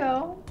 I'll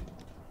go.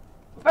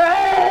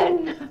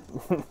 Run!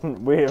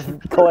 We have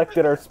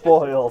collected our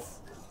spoils.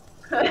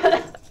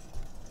 Should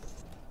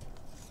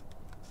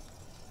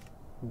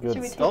Good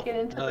we stuff. take it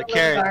into the another little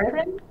carrot.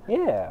 garden?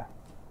 Yeah.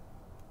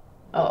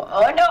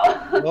 Oh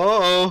no!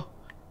 Oh,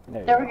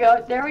 There we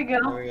go. There we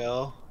there go. we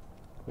go.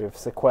 We have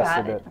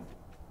sequestered Got it. it.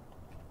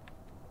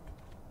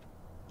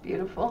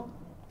 Beautiful.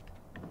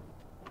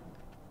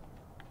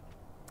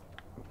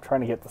 I'm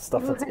trying to get the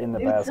stuff that's in the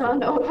Oh basket.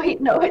 no!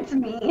 Wait, no, it's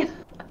me.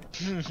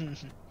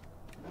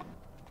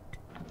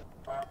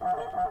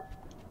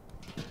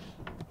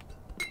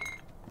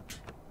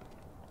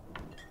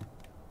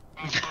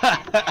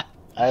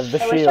 I have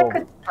the I wish I shield.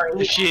 could spray.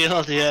 The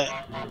shield,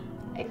 yeah.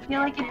 I feel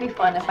like it'd be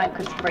fun if I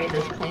could spray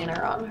this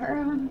cleaner on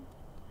her.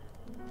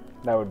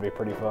 That would be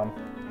pretty fun.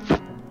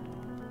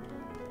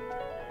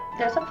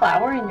 There's a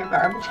flower in your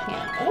garbage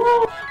can.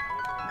 Ooh!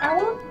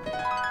 Ow.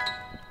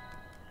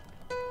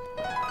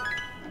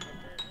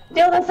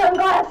 Steal the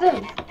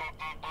sunglasses!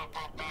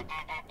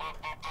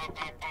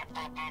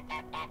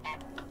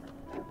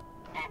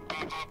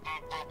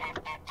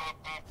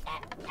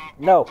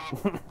 No!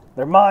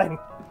 They're mine!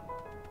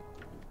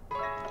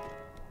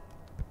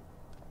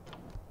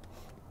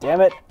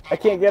 Damn it! I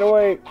can't get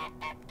away!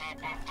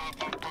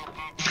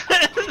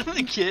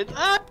 The kid.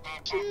 Ah,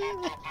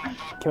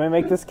 Can we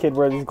make this kid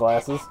wear these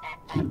glasses?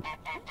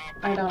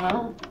 I don't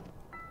know.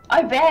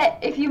 I bet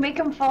if you make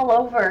him fall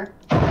over,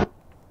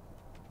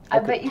 I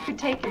bet you could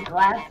take his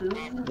glasses.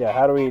 Yeah,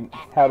 how do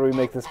we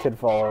make this kid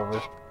fall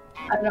over?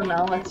 I don't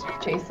know. Let's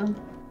just chase him.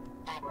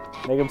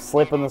 Make him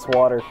slip in this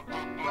water.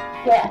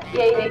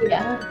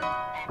 Yeah.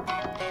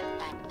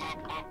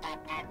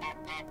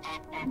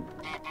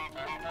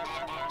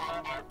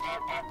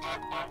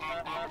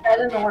 That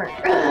doesn't work.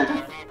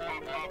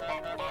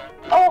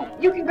 Oh,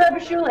 you can grab a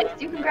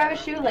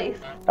shoelace.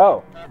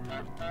 Oh.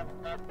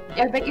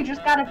 I bet you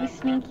just gotta be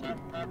sneaky.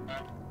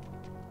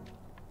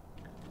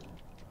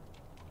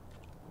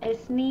 A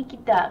sneaky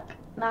duck,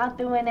 not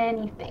doing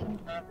anything.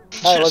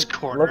 Hey, just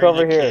look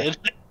over the here. kid.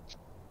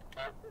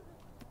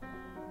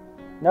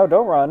 No,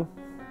 don't run.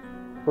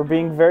 We're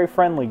being very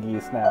friendly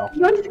geese now.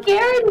 You're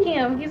scaring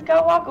him. He's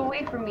gotta walk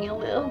away from me a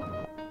little.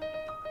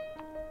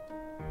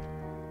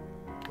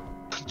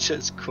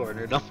 Just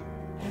cornered him.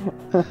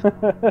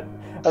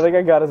 I think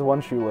I got his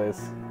one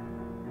shoelace.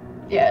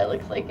 Yeah, it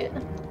looks like it.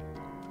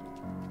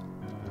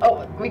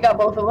 Oh, we got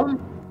both of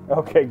them.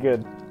 Okay,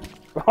 good.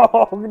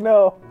 Oh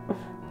no,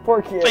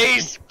 poor kid.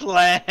 Face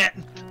plant.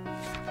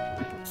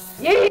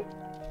 Yeah.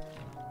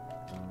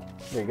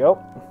 There you go.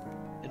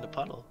 In the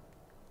puddle.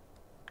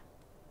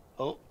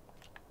 Oh.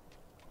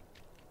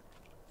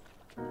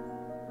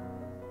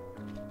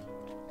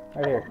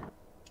 Right here.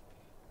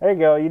 There you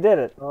go. You did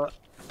it.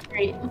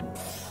 Great.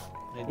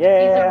 These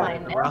Yeah. are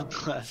mine now. Wrong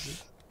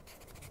glasses.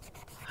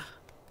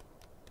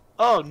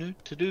 Oh, new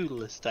to-do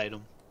list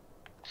item.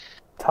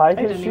 Tie I his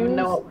didn't shoes. even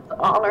know what was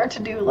on our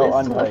to-do list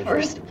in the untied.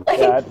 first place.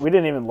 Yeah, we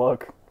didn't even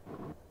look.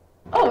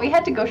 Oh, we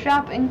had to go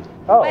shopping.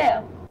 Oh.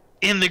 Wow.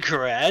 In the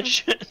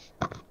garage.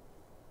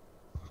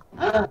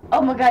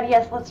 Oh my god,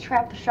 yes, let's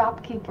trap the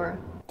shopkeeper.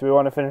 Do we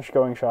want to finish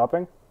going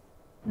shopping?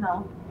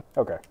 No.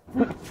 Okay.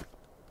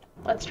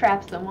 Let's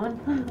trap someone.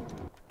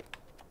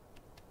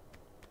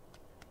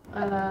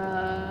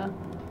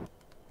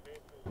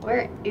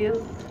 Where is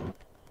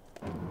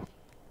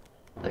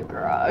the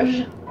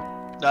garage?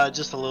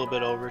 Just a little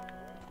bit over.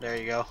 There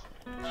you go.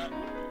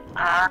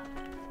 Ah.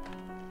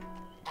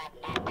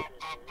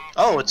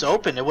 Oh, it's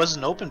open. It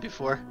wasn't open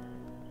before.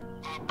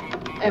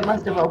 It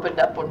must have opened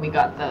up when we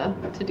got the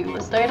to-do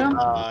list item.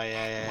 Oh,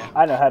 yeah.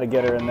 I know how to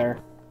get her in there.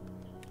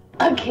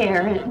 A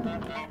carrot.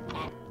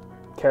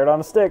 Carrot on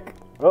a stick.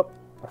 Oh,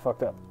 I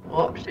fucked up.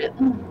 Oh shit.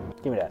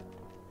 Give me that.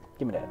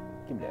 Give me that.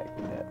 Give me that.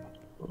 Give me that.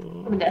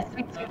 Give me that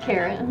sweet, sweet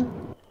carrot.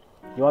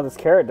 You want this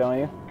carrot, don't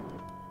you?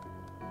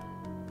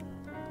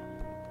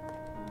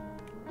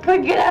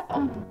 Quick, get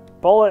out!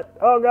 Pull it.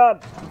 Oh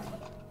god.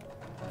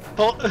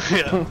 Oh,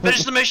 yeah.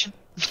 Finish the mission.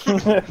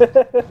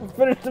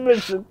 Finish the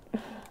mission.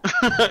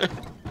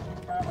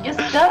 You're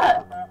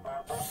stuck!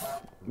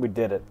 We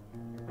did it.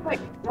 Wait,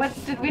 what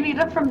did we need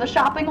up from the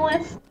shopping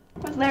list?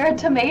 Was there a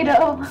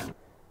tomato?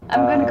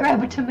 I'm gonna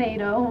grab a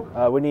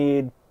tomato. We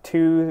need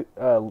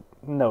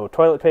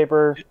toilet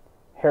paper,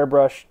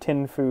 hairbrush,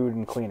 tin food,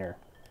 and cleaner.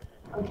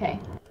 Okay.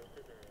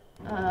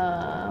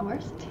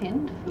 Where's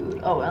tinned food?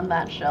 Oh, on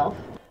that shelf.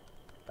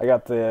 I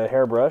got the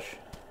hairbrush.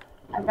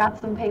 I got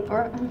some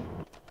paper.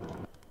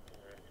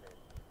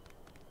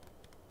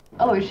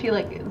 Oh, is she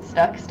like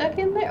stuck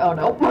in there? Oh,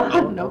 nope.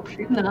 Nope,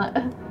 she's not.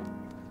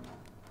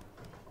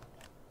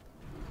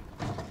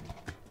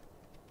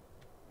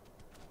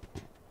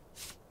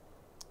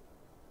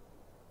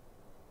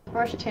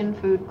 Brush, tin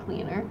food,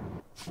 cleaner.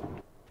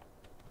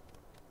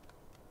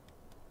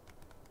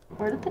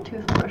 Where did the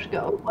toothbrush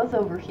go? It was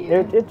over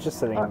here. It's just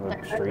sitting on the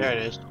there. street. There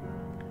it is.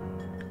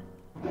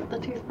 The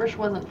toothbrush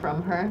wasn't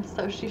from her,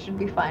 so she should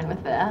be fine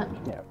with that.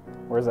 Yeah.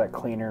 Where's that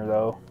cleaner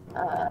though?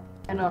 I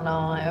don't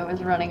know. I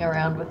was running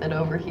around with it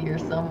over here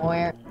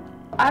somewhere.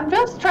 I'm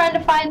just trying to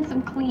find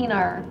some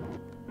cleaner.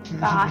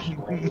 Gosh,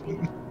 lady.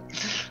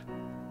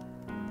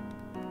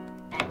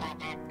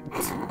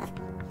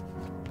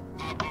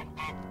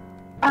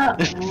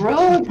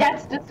 Rude.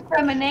 That's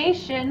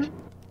discrimination.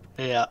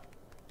 Yeah.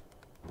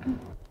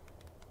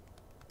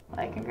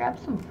 I can grab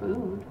some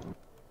food.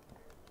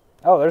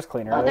 Oh, there's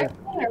cleaner. Oh, Right there's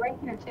cleaner right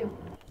here too.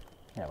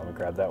 Yeah, let me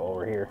grab that while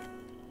we're here.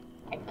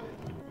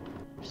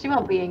 She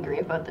won't be angry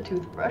about the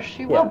toothbrush.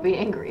 She won't be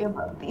angry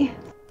about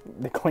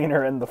the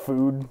cleaner and the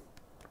food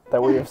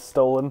that we have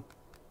stolen.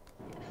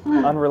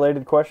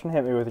 Unrelated question?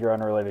 Hit me with your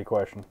unrelated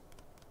question.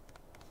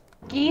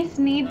 geese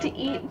need to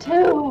eat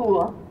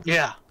too.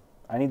 Yeah.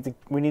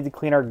 We need to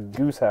clean our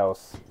goose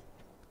house.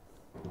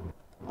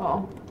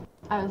 Oh,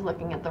 I was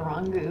looking at the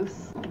wrong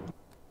goose.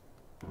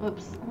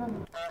 Whoops.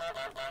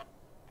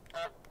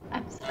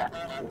 I'm stuck.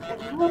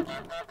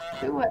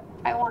 Do what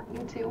I want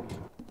you to.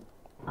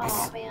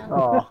 Oh man.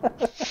 Oh.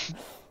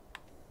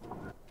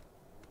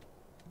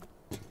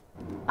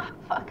 Ah,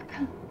 fuck.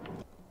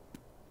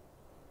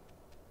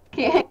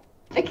 Can't.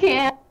 I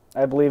can't.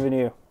 I believe in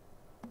you.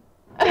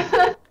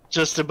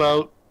 Just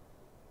about.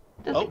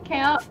 Does Oh. it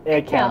count?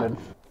 It counted.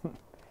 counts.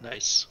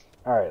 Nice.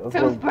 Alright, let's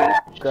go Toothbrush.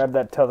 grab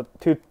that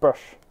toothbrush.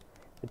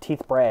 The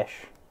teeth brush.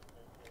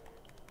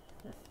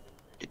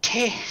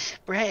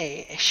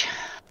 Toothbrush.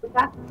 We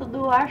got to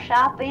do our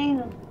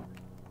shopping.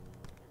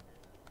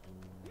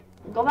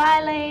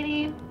 Goodbye,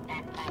 lady.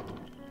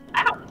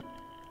 Ow.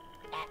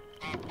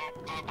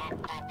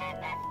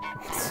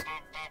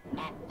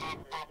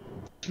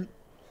 Go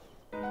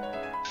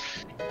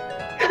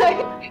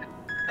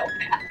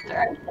faster,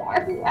 I'm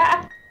sorry.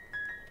 Ah.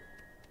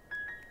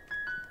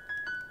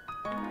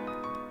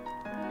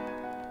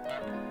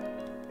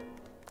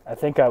 I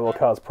think I will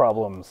cause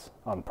problems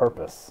on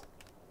purpose.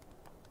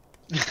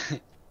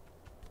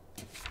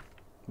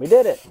 We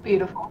did it!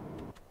 Beautiful.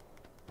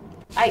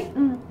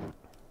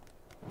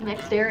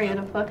 Next area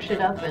to fuck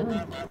shit up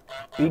in.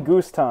 Be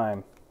goose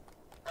time.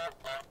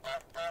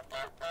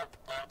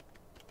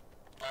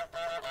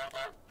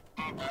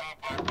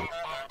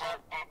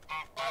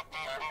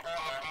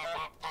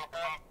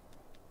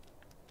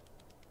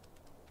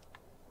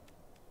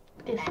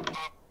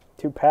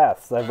 Two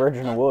paths diverge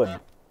in a wood.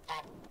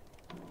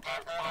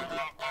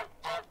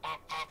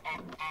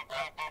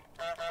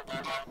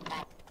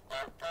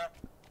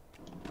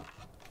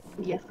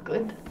 Yes,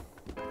 good.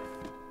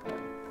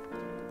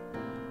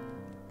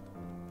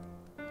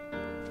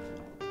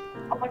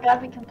 Oh my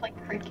god, we can play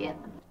cricket.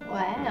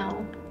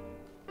 Wow.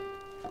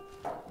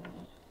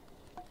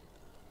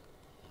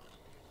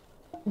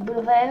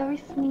 Very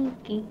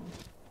sneaky.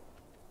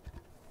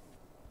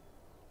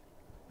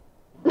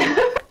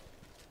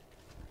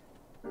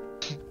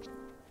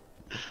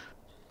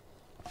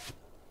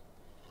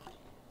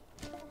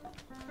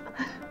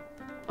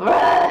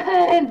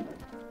 Run!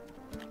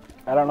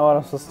 I don't know what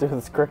I'm supposed to do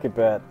with this cricket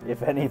bat,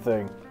 if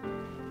anything.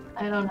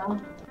 I don't know.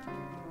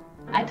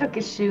 I took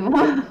his shoe.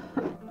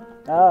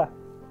 Ah.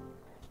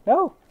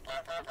 No!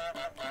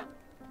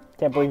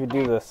 Can't believe you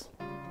do this.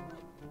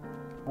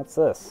 What's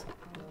this?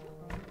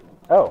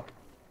 Oh.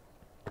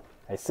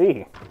 I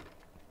see.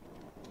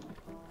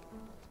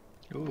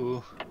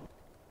 Ooh.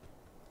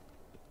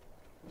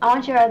 I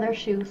want your other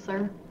shoe,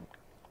 sir.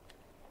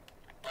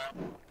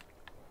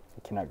 I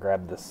cannot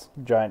grab this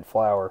giant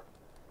flower.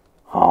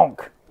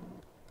 Honk!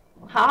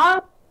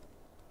 Huh?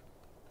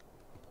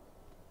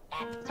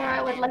 Sir,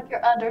 I would like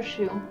your other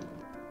shoe.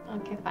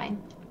 Okay, fine.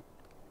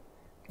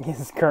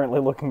 He's currently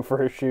looking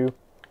for his shoe.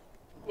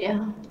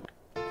 Yeah.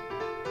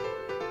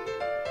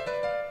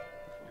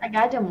 I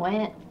got him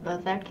wet.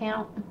 Does that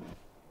count?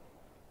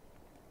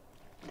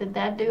 Did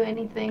that do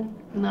anything?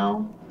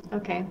 No?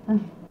 Okay.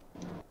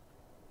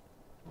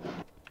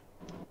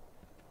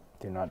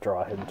 Do not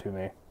draw him to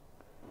me.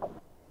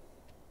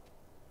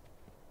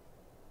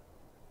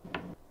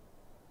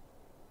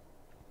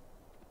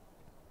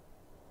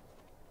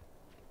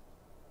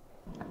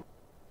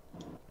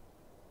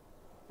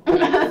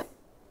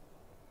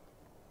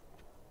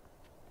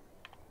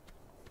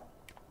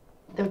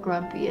 The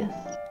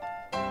grumpiest.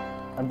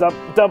 I'm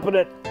dumping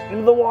it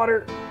into the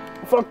water.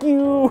 Fuck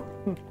you!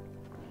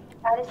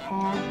 Got his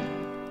hat.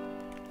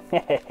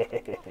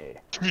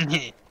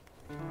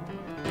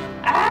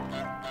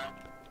 Ah!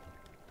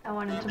 I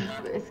wanted to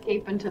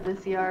escape into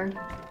this yard.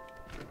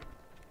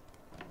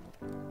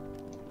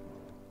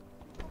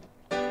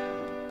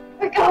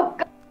 Go!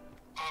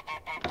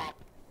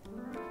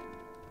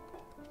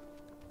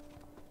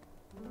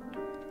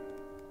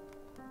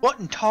 What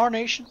in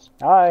tarnations?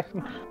 Hi.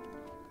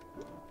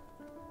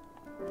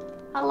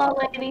 Hello,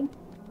 lady.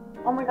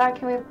 Oh my god,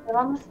 can we put it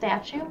on the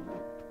statue?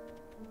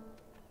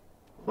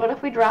 What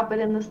if we drop it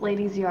in this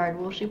lady's yard?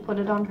 Will she put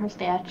it on her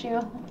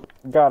statue?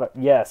 Got it.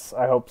 Yes,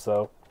 I hope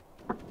so.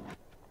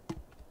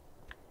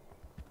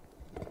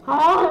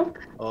 Honk!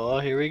 Oh,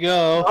 here we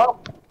go.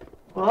 Whoop!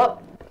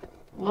 Whoop!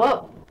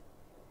 Whoop!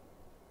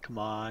 Come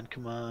on,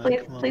 come on,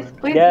 Please, come please, on.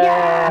 please!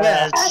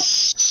 Yes!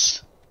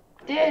 Yes!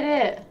 Did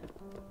it!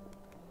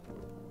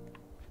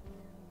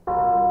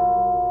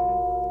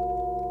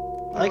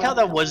 I like how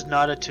that was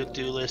not a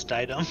to-do list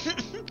item.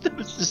 That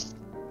was just...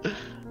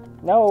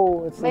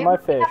 No, it's Maybe my we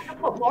fish. have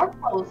to put more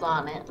clothes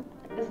on it.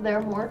 Is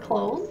there more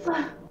clothes?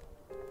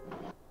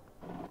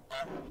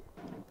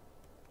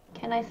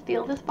 Can I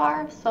steal this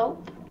bar of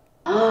soap?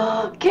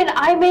 Can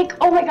I make...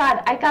 Oh my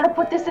god, I gotta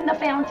put this in the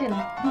fountain.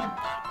 I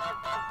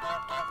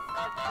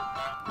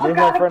Leave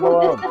my gotta friend put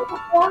alone. this in the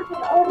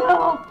fountain. Oh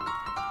no.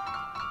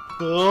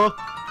 Oh,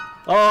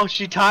 oh,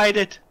 she tied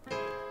it.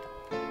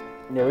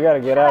 Yeah, we gotta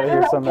get out of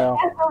here somehow.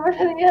 Get back over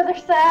to the other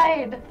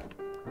side.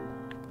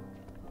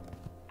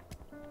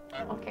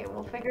 Okay,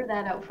 we'll figure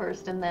that out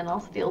first, and then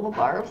I'll steal the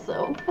bar of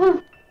soap.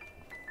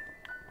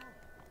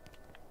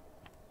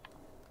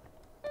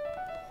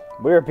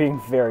 We're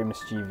being very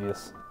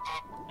mischievous.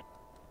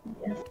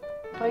 Yes.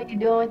 What are you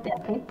doing with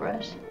that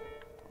paintbrush?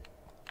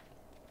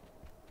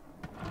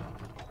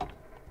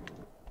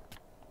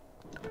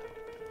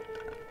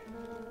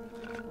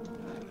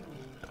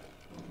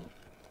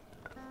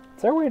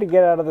 Is there a way to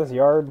get out of this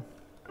yard?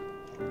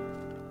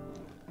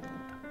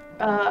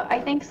 I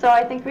think so.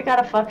 I think we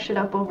gotta fuck shit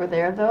up over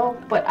there, though.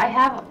 But I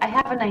have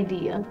an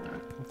idea.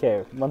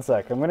 Okay, one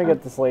sec. I'm gonna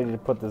get this lady to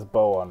put this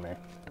bow on me.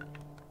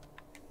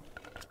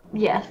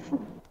 Yes.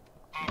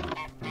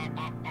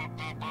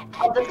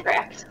 I'll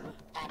distract.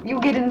 You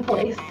get in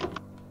place.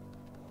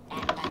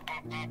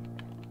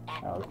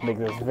 I'll make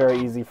this very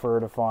easy for her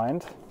to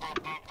find.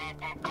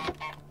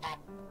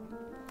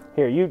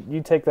 Here,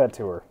 you take that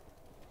to her.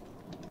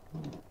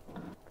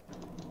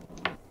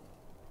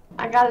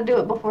 I gotta do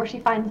it before she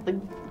finds the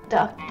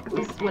duck,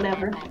 goose,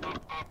 whatever.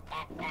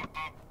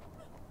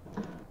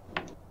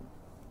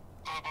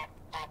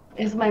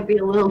 This might be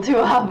a little too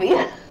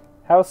obvious.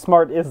 How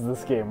smart is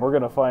this game? We're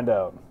gonna find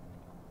out.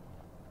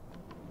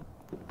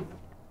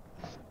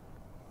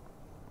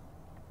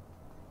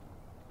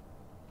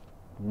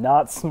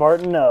 Not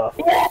smart enough.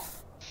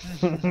 Yes!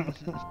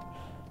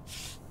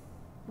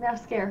 Now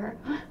scare her.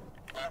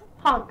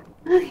 Honk.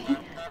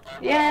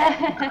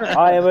 Yeah!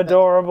 I am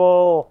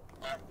adorable.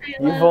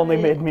 You've only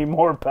made me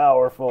more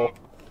powerful.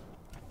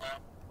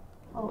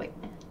 Oh wait,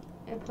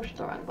 I pushed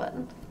the wrong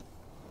button.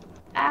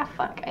 Ah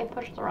fuck, I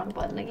pushed the wrong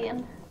button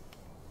again.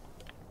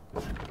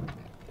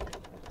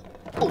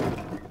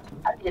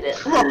 I did it.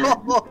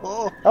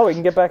 Oh, we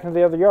can get back into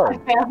the other yard.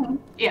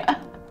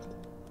 Yeah.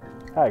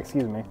 Hi,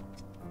 excuse me.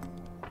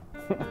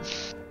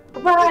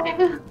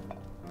 Bye!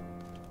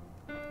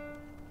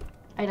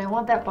 I don't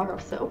want that bar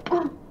of soap.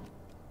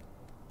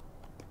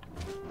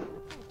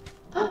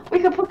 We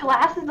could put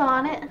glasses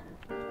on it.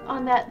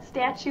 On that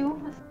statue.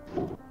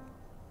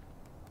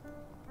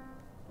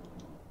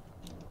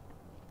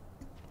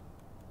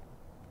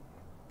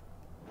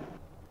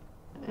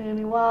 And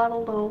he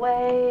waddled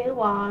away,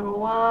 waddle,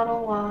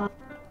 waddle, waddle.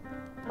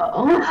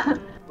 Uh-oh.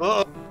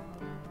 Uh-oh.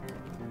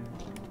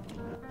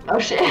 Oh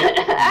shit.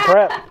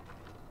 Crap.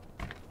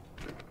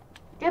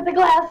 Get the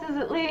glasses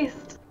at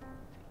least.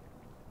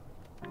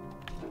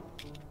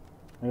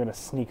 I'm gonna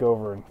sneak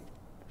over and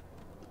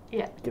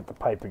Yeah, get the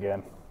pipe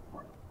again.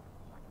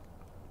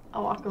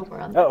 I'll walk over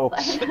on Uh-oh.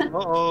 that side.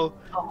 Uh-oh.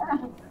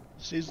 Oh.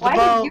 She's the Why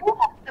bow. did you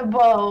have the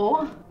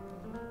bow?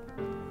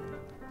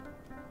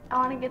 I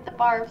want to get the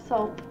bar of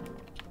soap.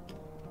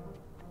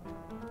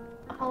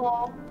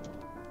 Hello?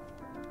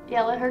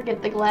 Yeah, let her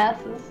get the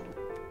glasses.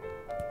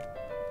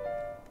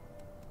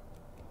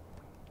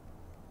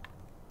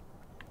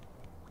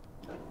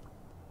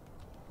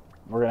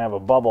 We're gonna have a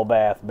bubble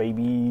bath,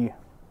 baby.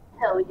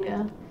 Hell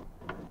yeah.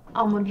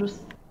 I'm gonna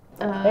just,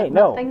 Hey,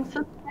 no. nothing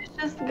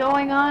suspicious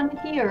going on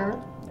here.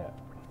 Yeah.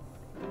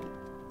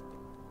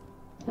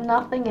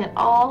 Nothing at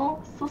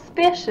all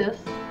suspicious.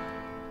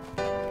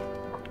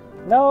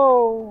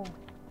 No.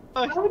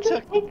 Oh, Why would you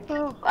took take... the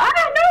bow.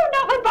 Ah, no,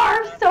 not my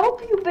bar of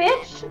soap, you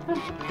bitch!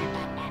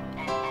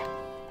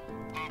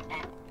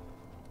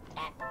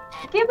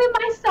 Give me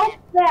my soap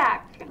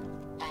back!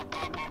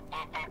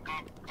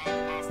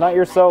 It's not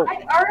your soap. I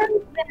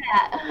earned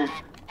that!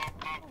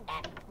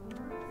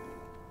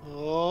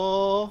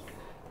 Oh.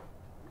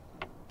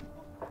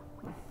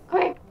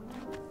 Quick!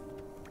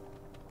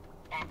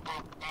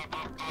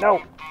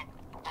 No.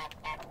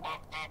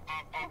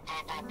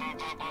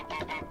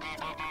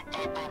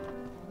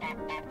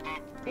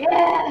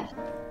 Yes!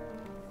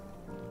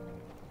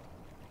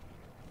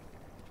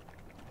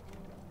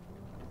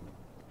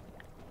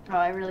 Oh,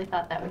 I really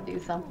thought that would do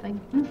something.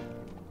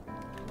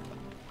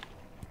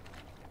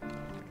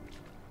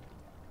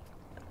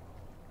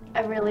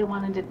 I really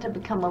wanted it to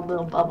become a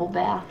little bubble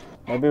bath.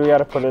 Maybe we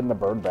gotta put it in the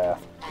bird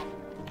bath.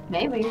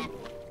 Maybe.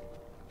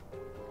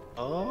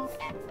 Oh.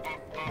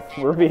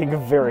 We're being a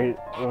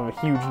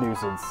huge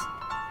nuisance.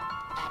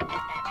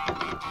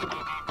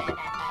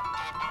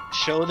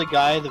 Show the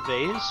guy the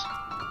vase.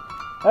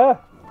 Ah.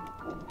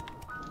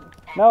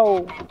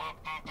 No.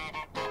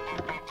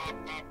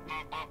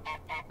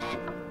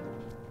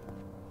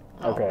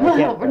 Okay, I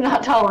can't. We're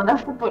not tall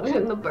enough to put it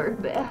in the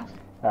bird bath.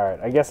 All right,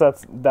 I guess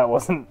that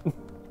wasn't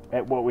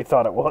at what we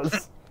thought it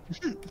was.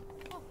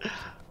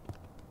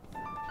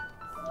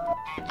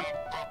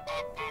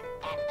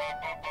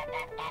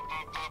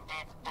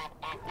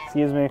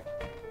 Excuse me.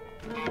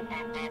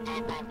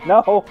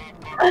 No,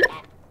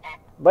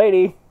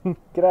 lady,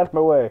 get out of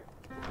my way.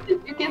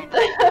 Did you get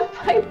the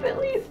pipe at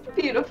least?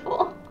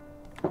 Beautiful.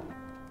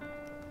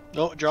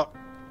 No, drop.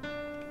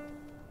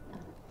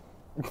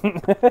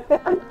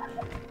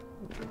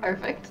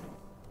 Perfect.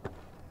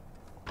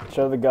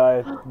 Show the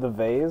guy the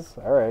vase.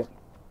 All right.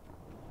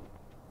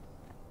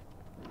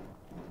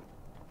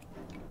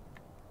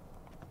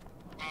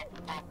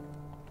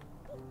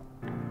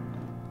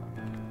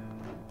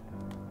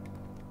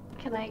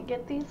 Can I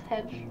get these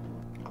hedge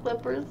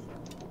clippers?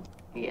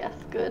 Yes,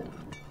 good.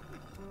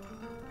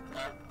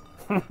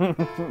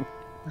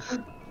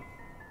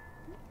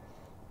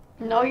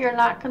 No, you're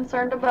not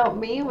concerned about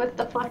me with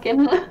the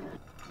fucking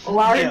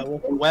large Yeah,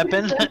 with a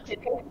weapon.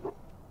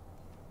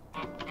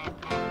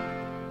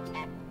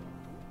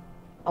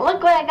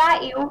 Look what I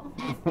got you.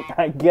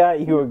 I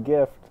got you a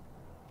gift.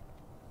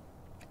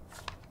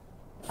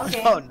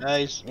 Okay. Oh,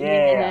 nice.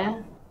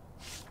 Yeah.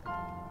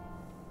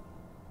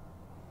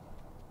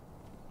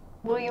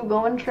 Will you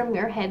go and trim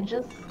your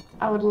hedges?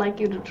 I would like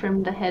you to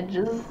trim the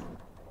hedges.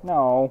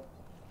 No.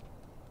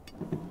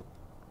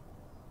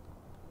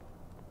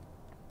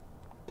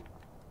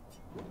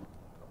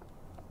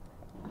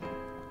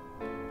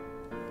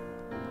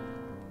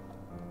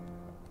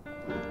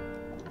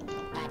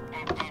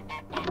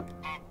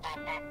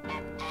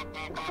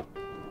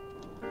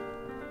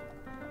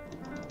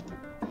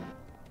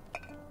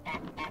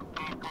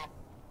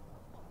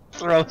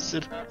 Throws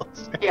it.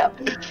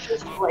 Yep.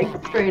 Just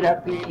like straight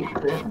up eats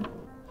it.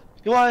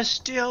 You want to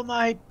steal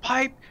my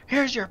pipe?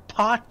 Here's your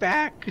pot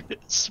back.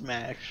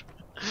 Smash.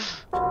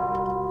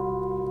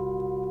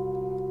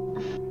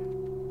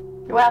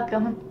 You're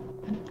welcome.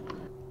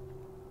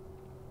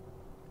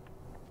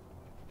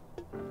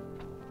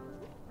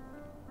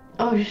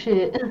 Oh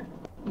shit.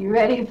 You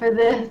ready for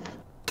this?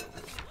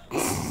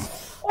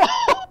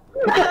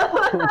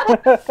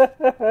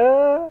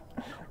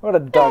 What a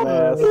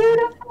dumbass.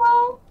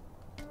 Beautiful.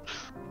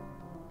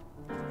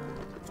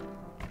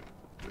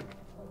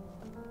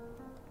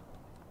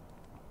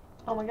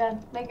 Oh my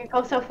god, make it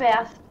go so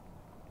fast.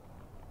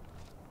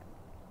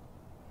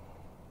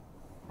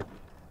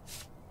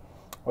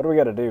 What do we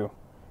gotta do?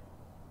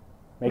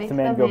 Make the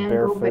man go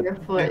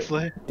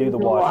barefoot. Do the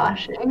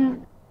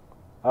washing.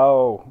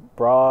 Oh,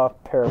 bra,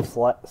 pair of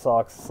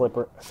socks,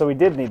 slipper. So we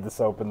did need the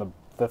soap in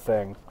the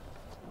thing.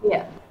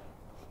 Yeah.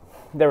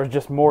 There was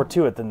just more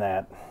to it than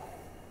that.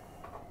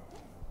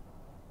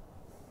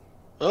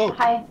 Oh.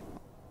 Hi.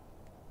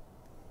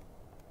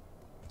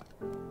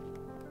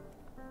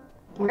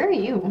 Where are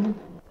you?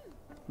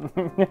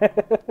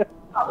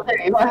 Oh,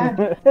 there you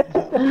are.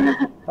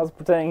 I was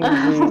pretending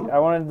to be... I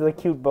wanted the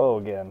cute bow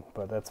again,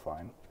 but that's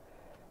fine.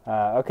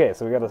 Okay,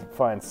 so we gotta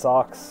find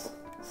socks,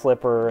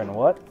 slipper, and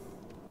what?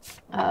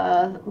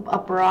 A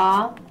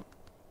bra.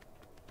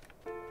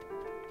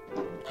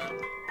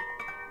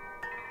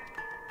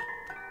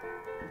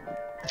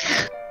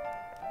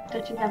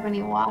 Did you have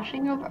any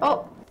washing over?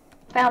 Oh,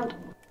 found.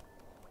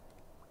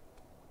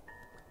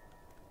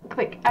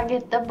 Quick, I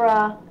get the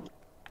bra.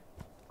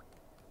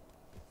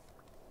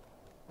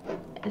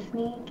 It's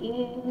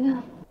sneaky.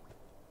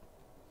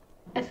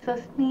 It's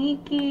so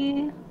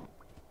sneaky.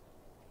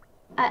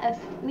 A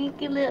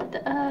sneaky little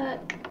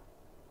duck.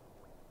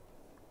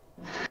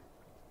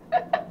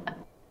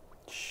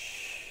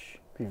 Shh.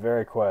 Be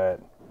very quiet.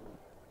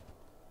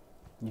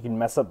 You can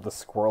mess up the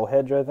squirrel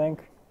hedge, I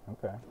think.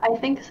 Okay. I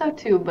think so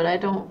too, but I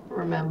don't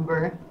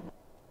remember.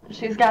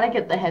 She's got to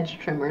get the hedge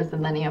trimmers,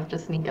 and then you have to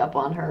sneak up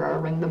on her or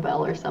ring the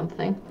bell or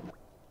something.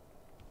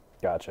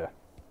 Gotcha.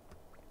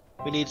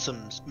 We need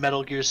some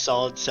Metal Gear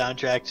Solid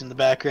soundtracks in the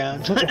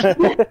background.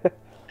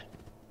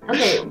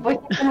 Okay,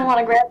 but he's gonna want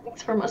to grab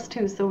things from us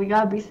too, so we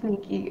gotta be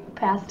sneaky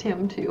past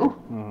him too.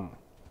 Mm-hmm.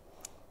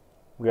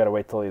 We gotta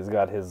wait till he's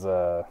got his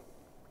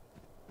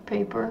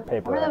Paper.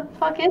 Paper. Where the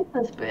fuck is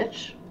this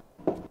bitch?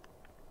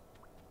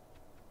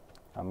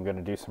 I'm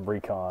gonna do some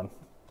recon.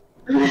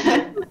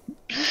 Hey,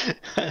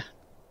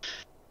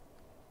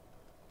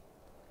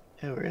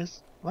 where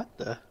is... What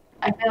the...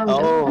 I found him.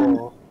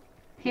 Oh.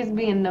 He's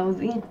being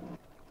nosy.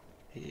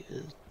 He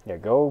is. Yeah,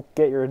 go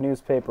get your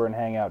newspaper and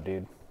hang out,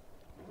 dude.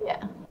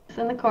 Yeah. It's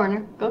in the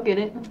corner. Go get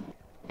it.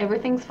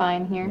 Everything's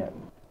fine here. Yeah.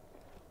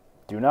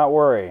 Do not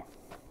worry.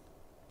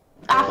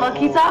 Ah, fuck,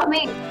 he saw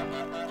me!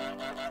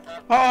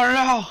 Oh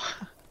no!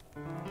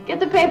 Get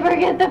the paper,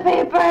 get the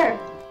paper!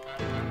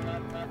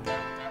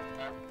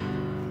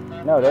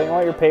 No, don't you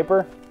want your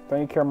paper?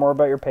 Don't you care more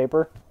about your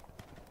paper?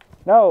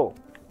 No!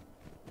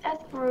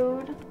 That's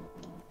rude.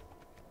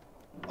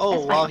 Oh,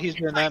 That's while fine. he's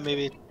doing that,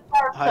 maybe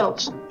Bar hide.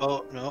 soap.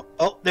 Oh no!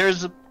 Oh,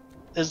 there's the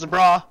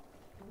bra.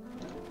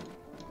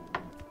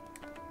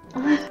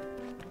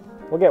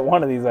 We'll get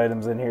one of these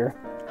items in here.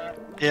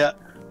 Yeah.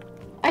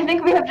 I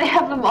think we have to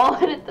have them all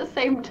in at the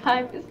same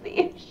time is the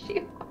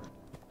issue.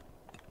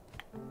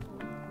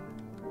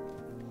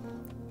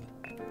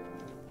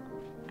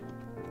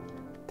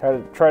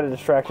 Try to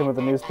distract him with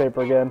the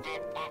newspaper again.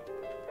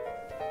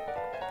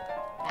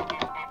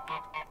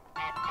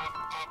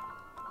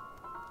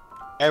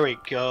 There we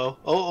go.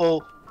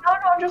 Oh. No,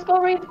 just go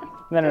read.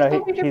 No, Just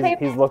go read your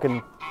paper. he's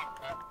looking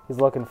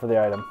for the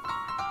item.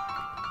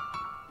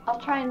 I'll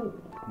try and...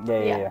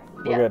 Yeah.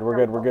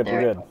 We're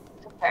good.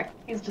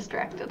 He's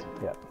distracted.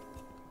 Yeah.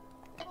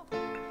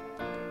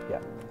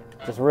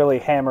 Just really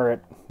hammer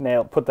it,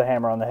 put the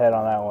hammer on the head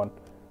on that one.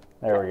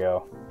 There we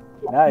go.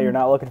 Now you're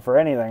not looking for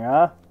anything,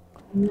 huh?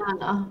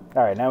 No.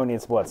 Alright, now we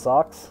need what,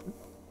 socks?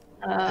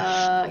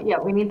 Yeah,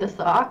 we need the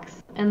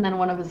socks, and then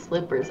one of his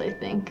slippers, I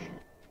think.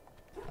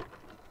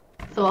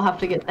 So we'll have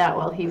to get that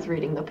while he's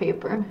reading the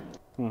paper.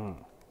 Hmm.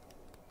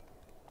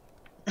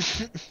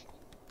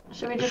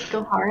 Should we just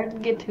go hard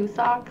and get 2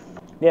 socks?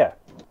 Yeah.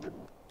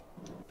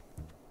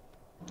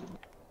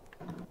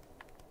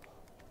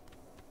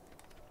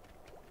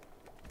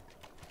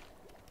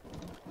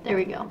 There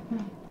we go.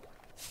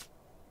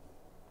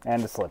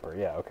 And a slipper,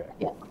 yeah, okay.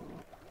 Yeah.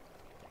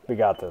 We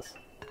got this.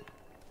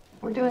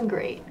 We're doing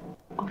great.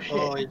 Oh shit.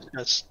 Oh, he's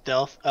got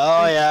stealth.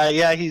 Oh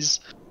yeah,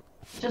 he's...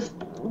 Just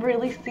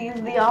really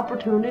seized the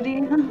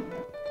opportunity.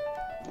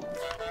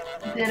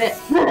 Did it.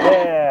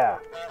 Yeah!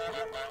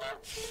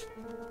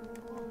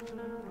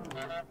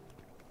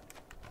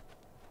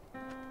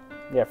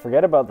 Yeah,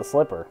 forget about the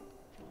slipper.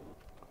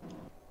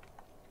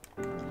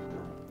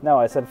 No,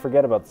 I said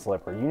forget about the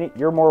slipper.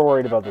 You're more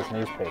worried about this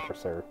newspaper,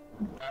 sir.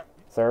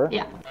 Sir?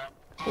 Yeah.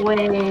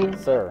 Way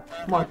Sir.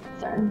 more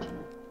concerned.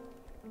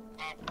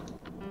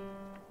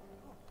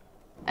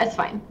 That's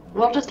fine.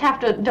 We'll just have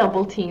to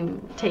double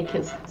team take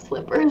his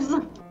slippers.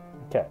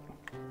 Okay.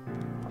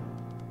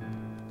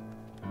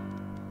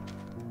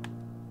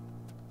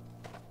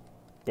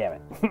 Damn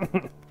it.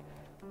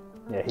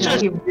 Yeah,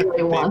 he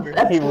really wants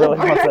that He slipper. really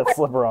wants that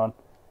slipper on.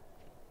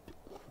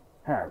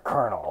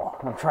 Colonel,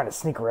 I'm trying to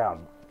sneak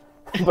around,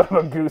 but I'm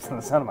a goose and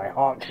the sound of my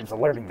honk keeps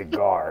alerting the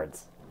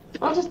guards.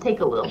 I'll just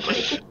take a little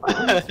break.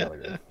 That's really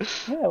good.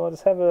 Yeah, we'll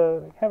just have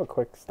a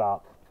quick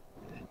stop.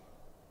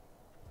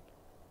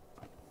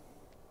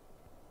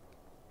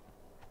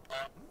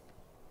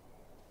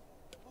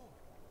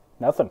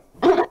 Nothing.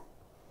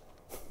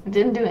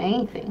 Didn't do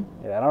anything.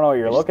 Yeah, I don't know what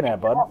you're looking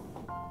at, bud.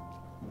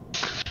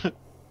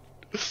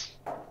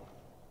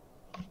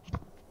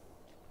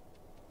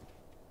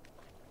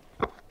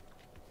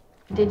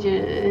 Did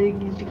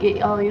you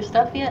get all your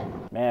stuff yet?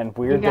 Man,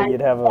 weird that you'd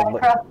have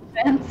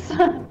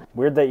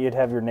weird that you'd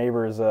have your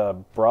neighbor's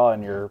bra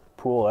in your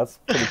pool. That's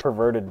pretty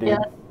perverted, dude. Yeah,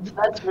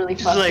 that's really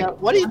fucked up.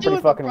 What are you doing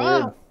with the fucking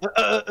bra?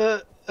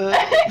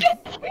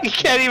 weird. You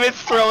can't even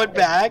throw it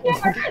back.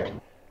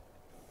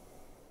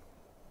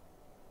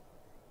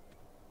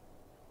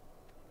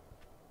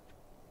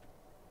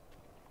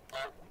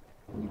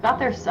 You got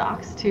their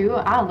socks too?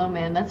 I don't know,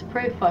 man. That's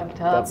pretty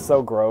fucked up. That's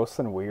so gross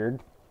and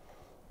weird.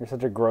 You're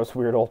such a gross,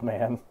 weird old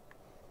man.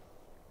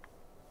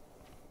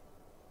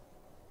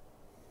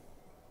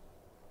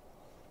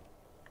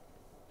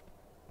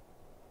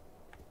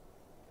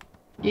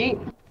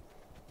 Yeet.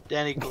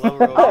 Danny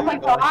Glover. Oh my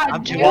god,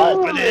 I'm too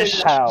old for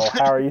this. How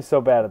are you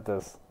so bad at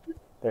this?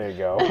 There you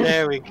go.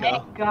 There we go.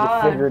 Thank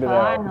God, You figured it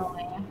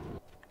finally. out.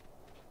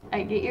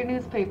 I get your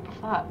newspaper.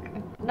 Fuck.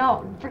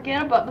 No,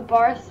 forget about the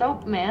bar of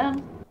soap,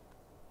 man.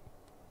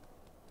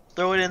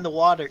 Throw it in the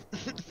water.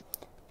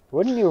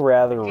 Wouldn't you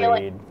rather I feel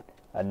read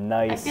a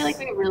nice... I feel like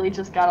we really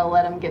just gotta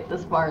let him get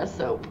this bar of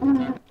soap.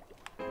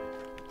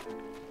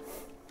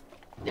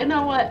 You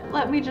know what?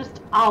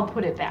 I'll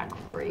put it back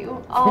for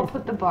you. I'll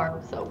put the bar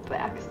of soap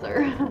back,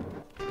 sir.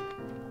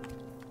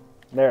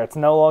 There, it's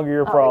no longer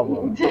your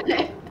problem. You did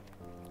it.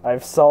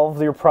 I've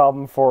solved your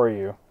problem for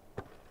you.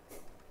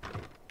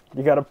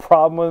 You got a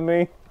problem with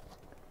me?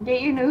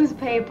 Get your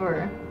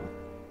newspaper.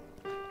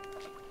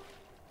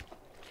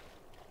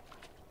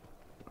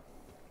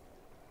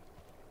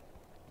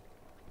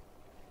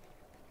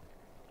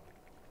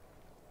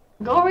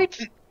 Go read.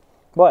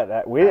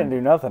 What? We didn't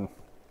do nothing.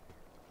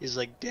 He's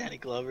like Danny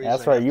Glover. That's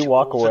like, right, I'm you too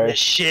walk old for away. this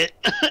shit.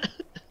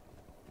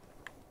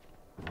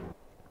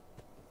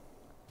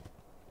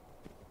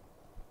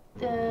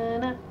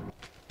 Dun-na.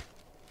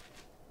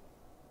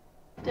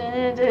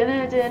 Dun-na,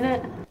 dun-na, dun-na.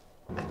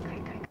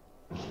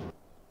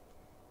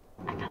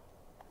 I got...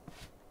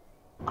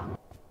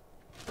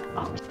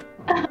 Oh.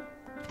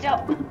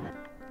 Jump.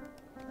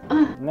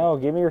 No,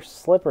 give me your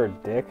slipper,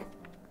 dick.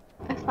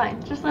 That's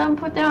fine. Just let him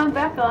put that one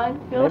back on.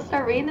 He'll Yep.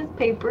 start reading his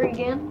paper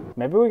again.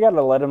 Maybe we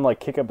gotta let him, like,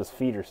 kick up his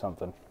feet or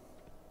something.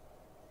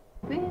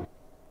 Yeah.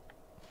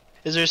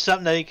 Is there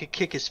something that he could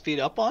kick his feet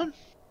up on?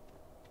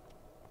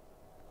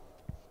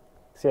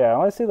 So yeah, I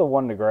only see the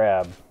one to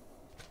grab.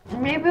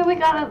 Maybe we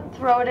gotta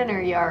throw it in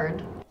her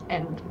yard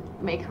and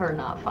make her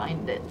not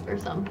find it or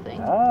something.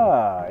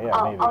 Ah,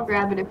 yeah, maybe. I'll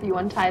grab it if you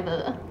untie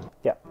the...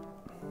 Yeah.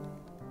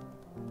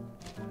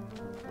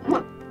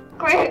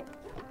 Great!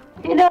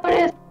 You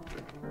noticed!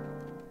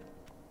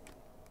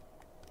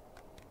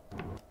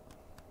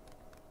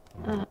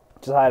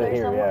 Just hide it There's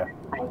here, yeah. somewhere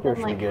I Here can, should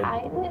be like, good.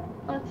 hide it?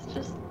 Let's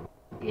just...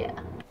 Yeah.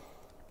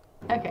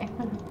 Okay.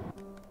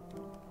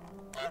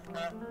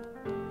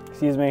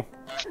 Excuse me.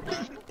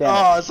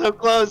 Damn Oh, so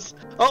close.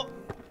 Oh,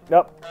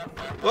 Nope.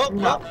 oh,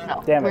 No, oh,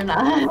 no, Damn we're it.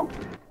 not.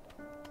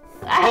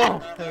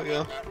 oh, there we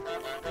go.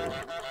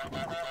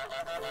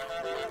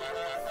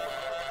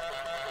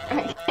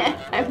 I can't.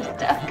 I'm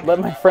stuck. Let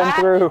my friend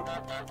through.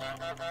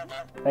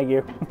 Thank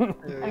you. There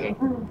we Okay.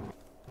 go.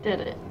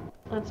 Did it.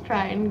 Let's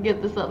try and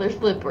get this other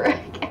slipper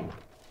again.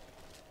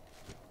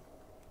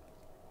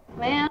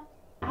 Man,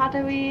 how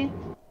do we...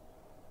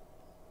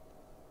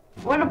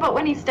 What about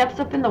when he steps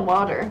up in the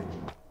water?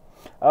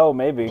 Oh, Do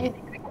maybe. you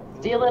think we can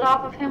steal it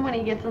off of him when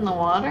he gets in the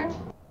water?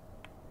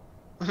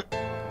 To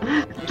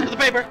the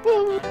paper.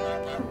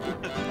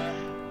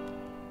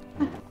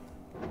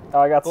 Oh,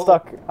 I got Oh.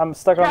 stuck. I'm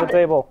stuck on Grab the it.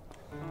 table.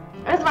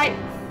 That's right.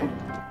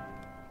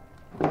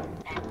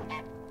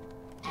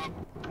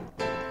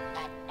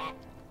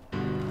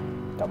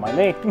 Don't mind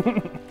me.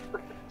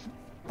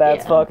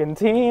 That's Yeah. fucking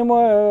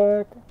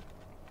teamwork.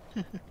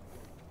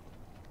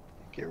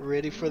 Get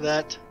ready for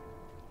that.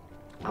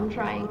 I'm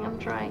trying.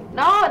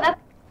 No, that's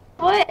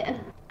foot.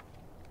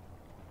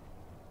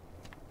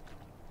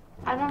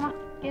 I don't know how to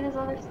get his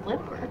other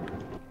slipper.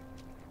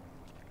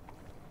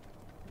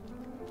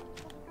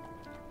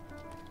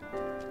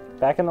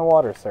 Back in the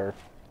water, sir.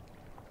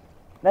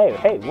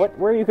 Hey,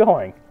 where are you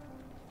going?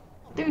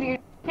 Dude, your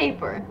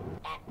paper.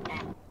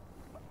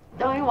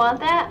 Don't you want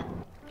that?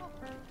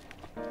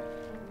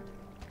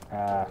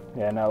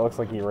 Yeah, no, it looks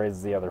like he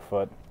raises the other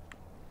foot.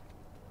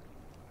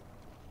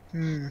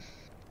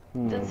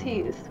 Does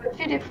he switch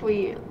it if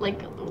we,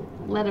 like,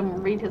 let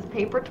him read his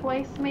paper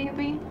twice,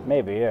 maybe?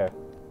 Maybe, yeah.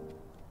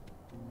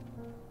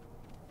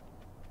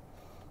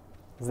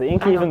 Is the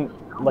ink even,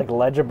 like,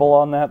 legible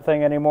on that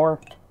thing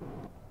anymore?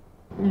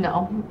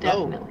 No,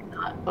 definitely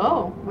not.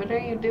 Oh, what are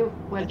you doing?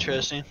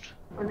 Interesting.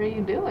 What are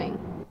you doing?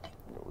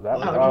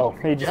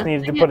 He just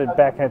needed to put it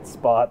back in its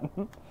spot.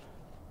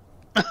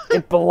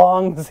 It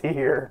belongs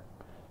here.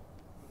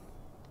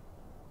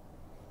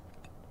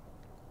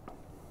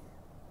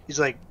 He's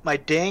like, my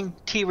dang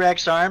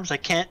T-Rex arms, I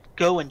can't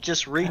go and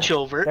just reach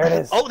over. There it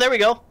is. Oh, there we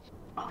go.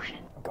 Oh, shit.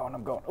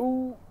 I'm going.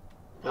 Ooh.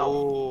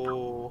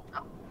 Oh.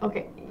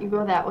 Okay, you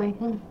go that way.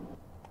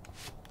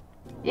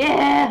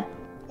 Yeah!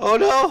 Oh,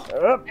 no.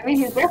 I mean,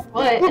 he's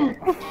barefoot.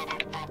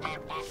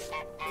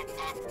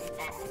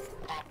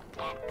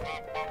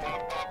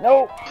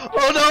 No.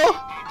 Oh,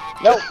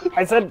 no. No.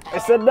 I said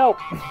no.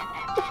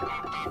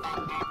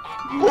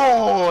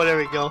 Oh, there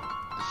we go.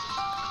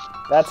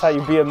 That's how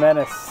you be a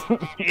menace.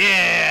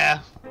 Yeah.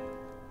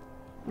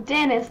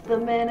 Dennis the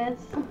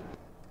Menace.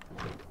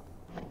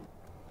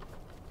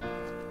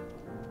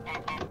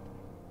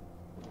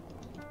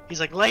 He's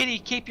like, lady,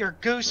 keep your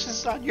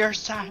gooses on your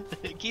side.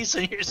 Geese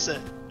on your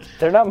side.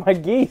 They're not my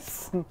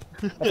geese.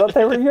 I thought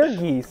they were your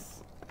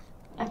geese.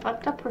 I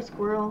fucked up her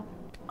squirrel.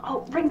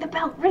 Oh, ring the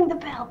bell, ring the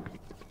bell.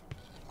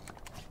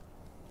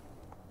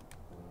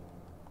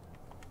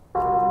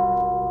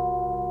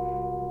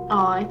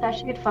 Oh, I thought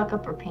she could fuck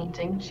up her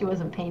painting. She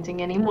wasn't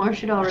painting anymore.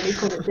 She'd already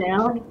put it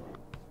down.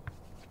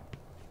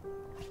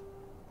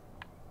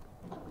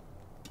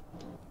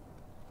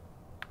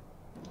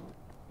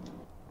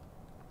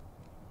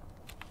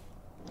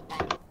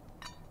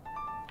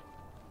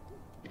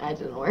 That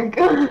didn't work.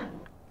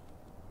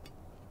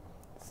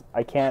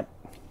 I can't.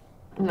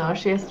 No,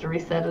 she has to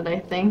reset it, I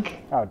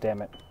think. Oh,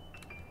 damn it.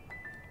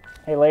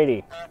 Hey,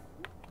 lady.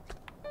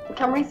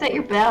 Come reset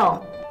your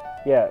bell.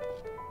 Yeah.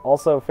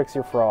 Also, fix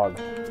your frog.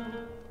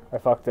 I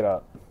fucked it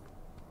up.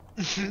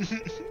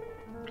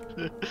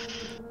 You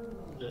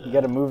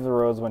gotta move the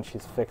rose when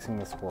she's fixing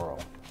the squirrel.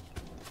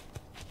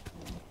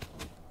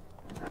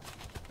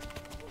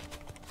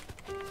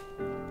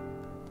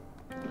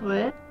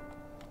 What?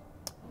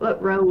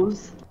 What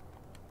rose?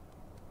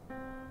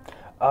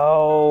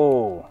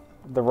 Oh,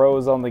 the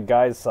rose on the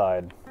guy's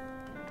side.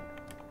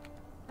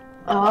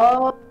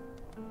 Oh.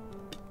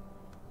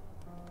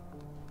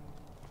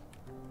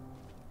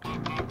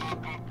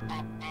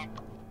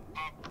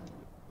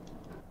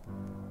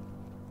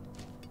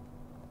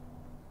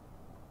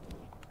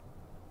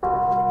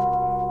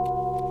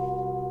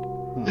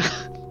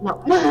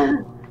 No.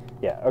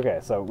 Yeah, okay,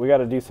 so we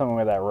gotta do something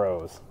with that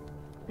rose.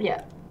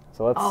 Yeah.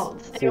 So let's I'll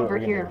stay over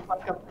here and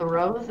fuck up the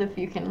rose if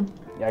you can.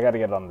 Yeah, I gotta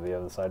get onto the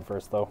other side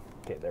first, though.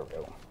 Okay, there we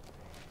go.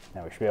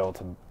 Now we should be able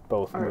to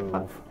both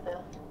move.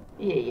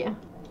 Yeah.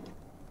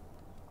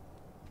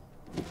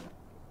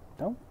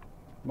 No?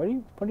 What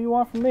do you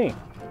want from me?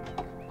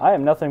 I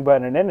am nothing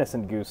but an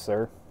innocent goose,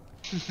 sir.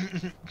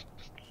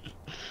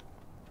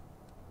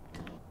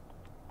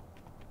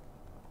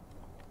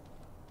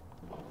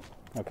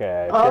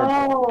 Okay.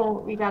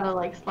 Oh, we gotta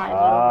like slide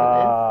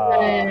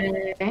over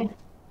this. Okay.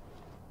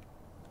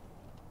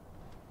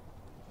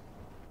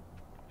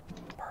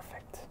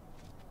 Perfect.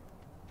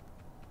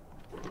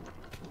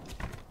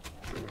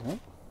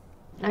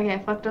 Okay, I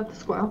fucked up the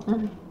squirrel.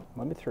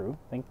 Let me through.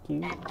 Thank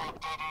you.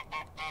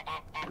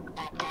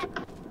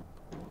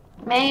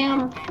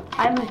 Ma'am,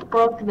 I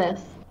broke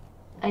this.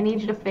 I need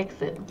you to fix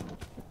it.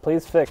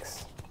 Please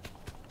fix.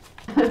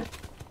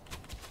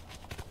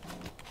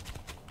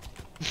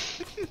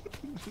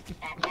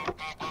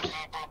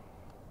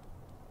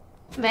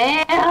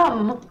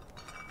 Ma'am!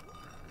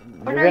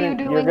 What are you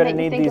doing? You're gonna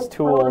need these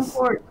tools.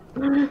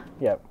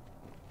 Yep.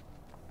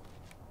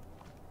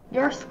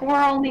 Your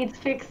squirrel needs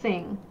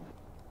fixing.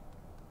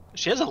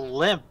 She has a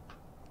limp.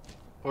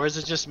 Or is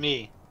it just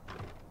me?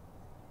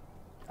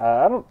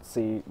 I don't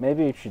see.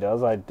 Maybe she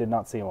does. I did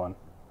not see one.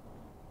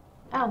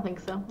 I don't think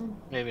so.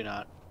 Maybe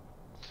not.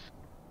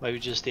 Maybe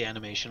just the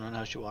animation on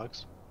how she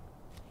walks.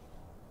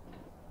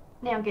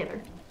 Now get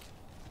her.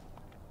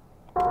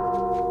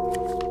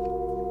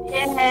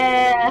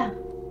 Yeah!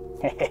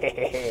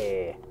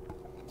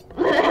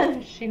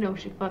 She knows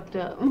she fucked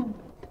up.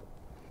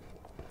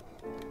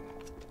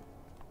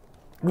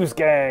 Goose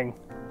gang!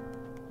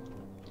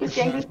 Goose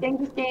gang, goose gang,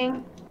 goose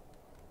gang.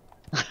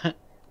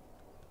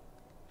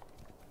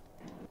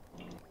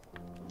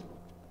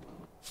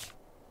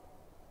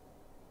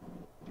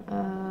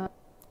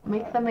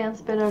 Make the man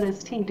spit out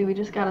his tea. Do we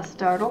just gotta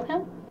startle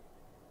him?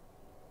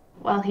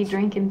 While he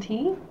drinking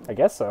tea? I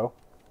guess so.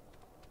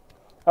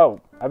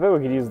 Oh, I bet we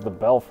could use the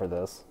bell for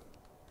this.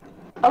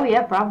 Oh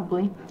yeah,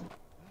 probably.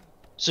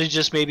 So you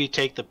just maybe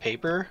take the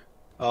paper?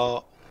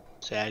 Oh,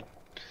 sad.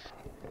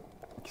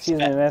 Excuse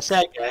me, miss.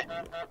 Sad guy.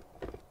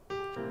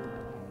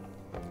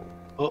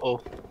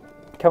 Uh-oh.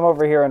 Come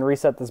over here and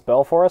reset this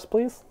bell for us,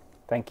 please.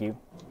 Thank you.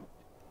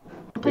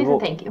 Please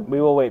and thank you. We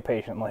will wait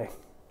patiently.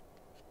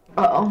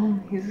 Uh-oh,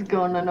 he's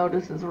going to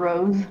notice his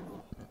rose.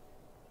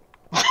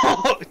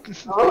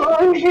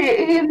 Oh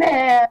shit, he's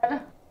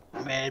mad.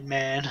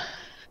 Madman.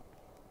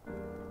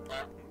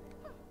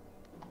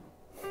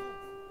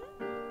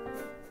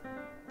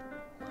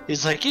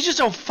 He's like, you just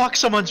don't fuck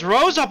someone's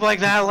rose up like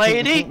that,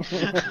 lady.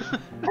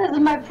 This is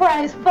my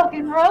prize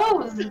fucking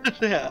rose.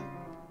 Yeah.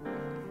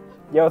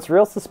 Yo, it's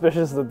real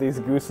suspicious that these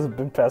gooses have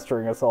been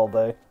pestering us all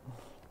day.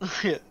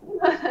 Yeah.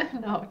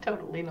 No,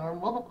 totally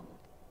normal.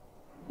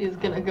 He's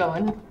gonna go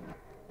and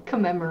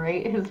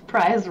commemorate his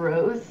prize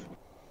rose.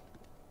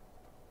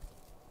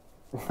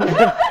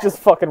 Just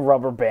fucking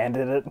rubber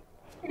banded it.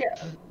 Yeah,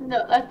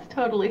 no, that's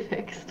totally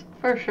fixed,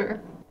 for sure.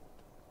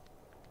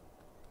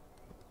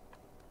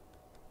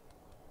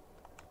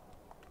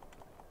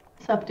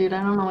 Sup, dude?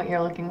 I don't know what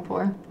you're looking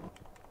for.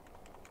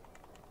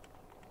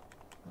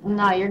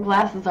 Nah, your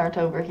glasses aren't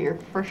over here,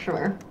 for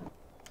sure.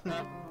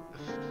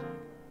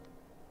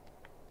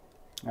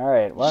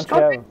 Alright, why Just don't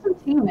go you drink some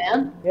tea,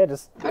 man. Yeah,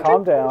 just Go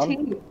calm drink some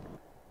down. tea.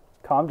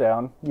 Calm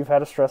down. You've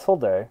had a stressful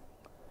day.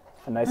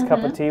 A nice cup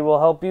of tea will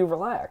help you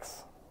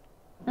relax.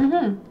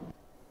 Do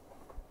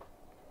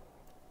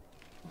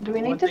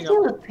we need to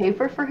steal his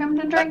paper for him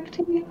to drink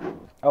tea?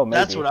 Oh, maybe.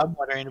 That's what I'm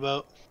wondering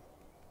about.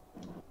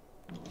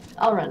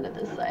 I'll run to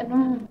this side.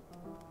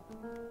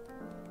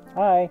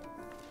 Hi.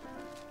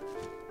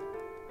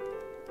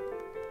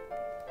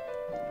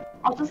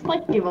 I'll just,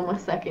 like, give him a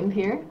second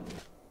here.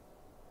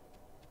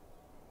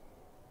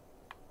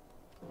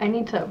 I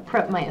need to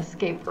prep my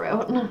escape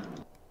route.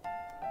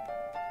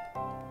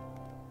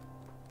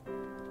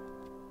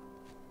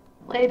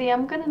 Lady,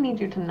 I'm gonna need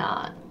you to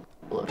not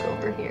look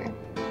over here.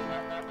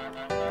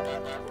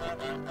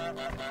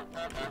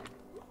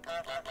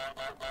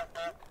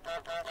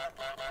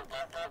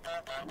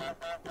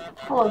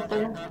 Hello,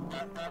 sir.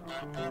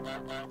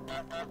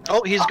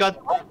 Oh, he's got...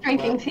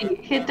 Drinking tea.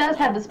 He does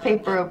have his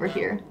paper over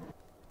here.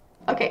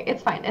 Okay,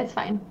 it's fine, it's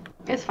fine.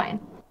 It's fine.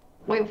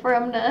 Wait for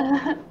him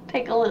to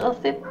take a little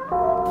sip.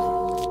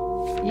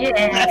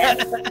 Yeah!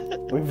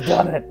 We've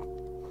done it.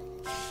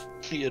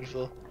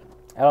 Beautiful.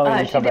 I don't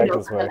think we come back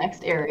this The way.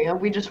 next area.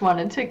 We just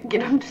wanted to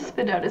get him to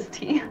spit out his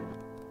tea.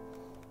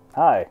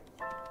 Hi.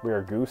 We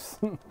are Goose.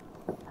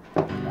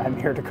 I'm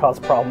here to cause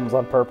problems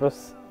on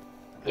purpose.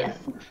 Yes.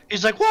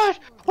 He's like, what?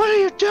 What are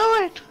you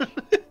doing?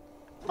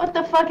 What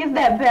the fuck is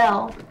that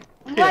bell?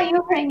 Why are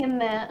you ringing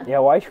that? Yeah,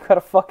 why you got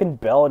a fucking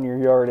bell in your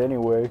yard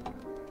anyway?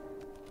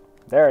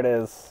 There it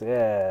is.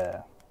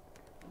 Yeah.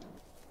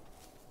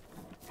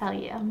 Hell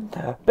yeah. I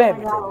got a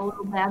Badminton.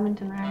 little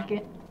badminton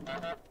racket.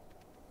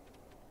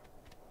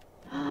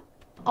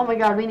 Oh my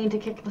god, we need to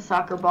kick the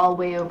soccer ball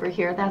way over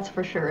here. That's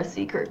for sure a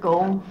secret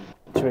goal.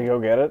 Should we go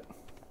get it?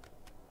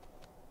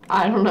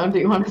 I don't know, do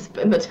you want to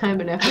spend the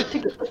time and effort to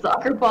get the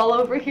soccer ball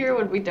over here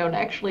when we don't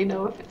actually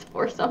know if it's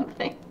for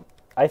something?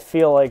 I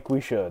feel like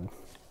we should.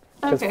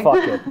 Because Okay. fuck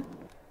it.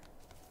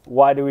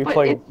 Why do we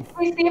play... Can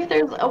we see if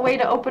there's a way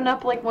to open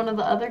up like one of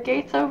the other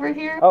gates over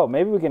here? Oh,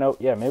 maybe we can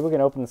maybe we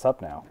can open this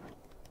up now.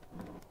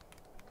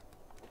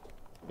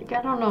 Like,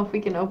 I don't know if we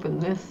can open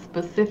this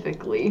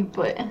specifically,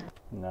 but...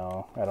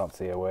 No, I don't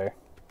see a way.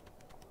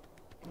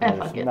 Fuck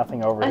There's it.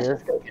 nothing over Let's here.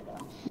 just go get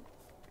it.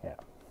 Yeah.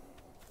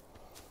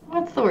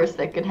 What's the worst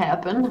that could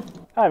happen?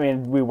 I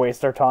mean, we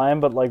waste our time,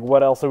 but like,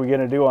 what else are we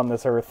gonna do on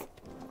this earth?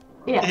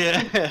 Yeah.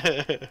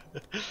 Yeah.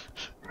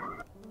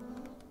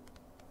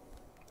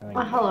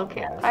 Hello,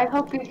 cat. I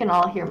hope you can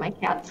all hear my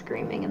cat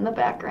screaming in the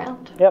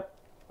background. Yep.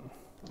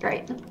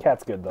 Great.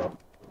 Cat's good though.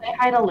 Say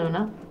hi to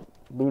Luna.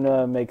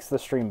 Luna makes the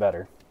stream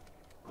better.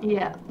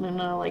 Yeah,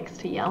 Luna likes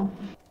to yell.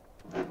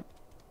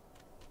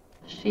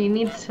 She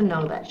needs to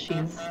know that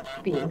she's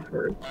being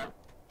heard.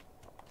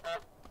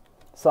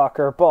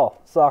 Soccer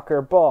ball,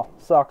 soccer ball,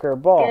 soccer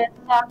ball. Get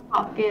soccer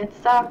ball, get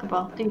soccer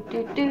ball. Do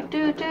do do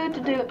do do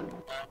do do.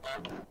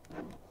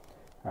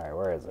 Alright,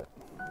 where is it?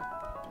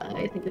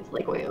 I think it's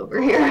like way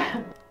over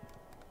here.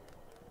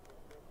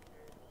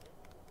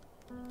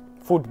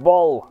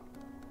 Football.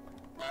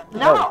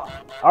 No!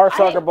 Our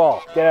soccer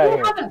ball. Get out of We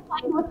here. haven't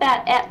played with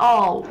that at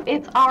all.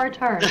 It's our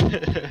turn.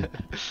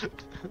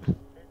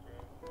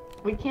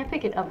 We can't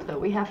pick it up though.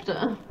 We have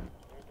to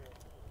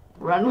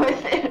run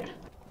with it.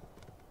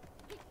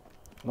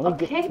 Let me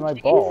Okay, get to my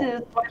Jesus,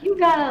 ball. why you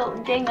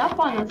gotta gang up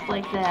on us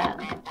like that?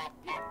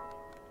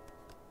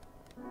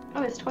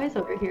 Oh, his toy's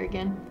over here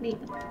again. Neat.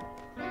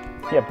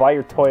 Yeah, buy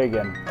your toy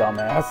again,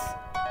 dumbass.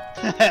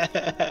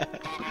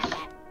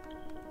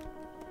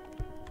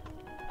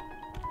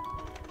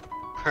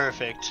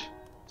 Perfect.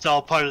 It's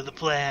all part of the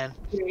plan.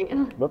 Great.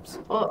 Whoops.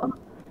 Oh,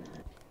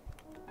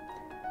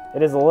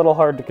 It is a little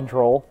hard to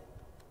control.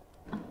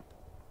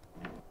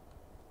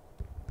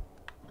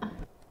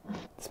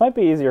 This might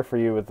be easier for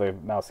you with the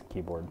mouse and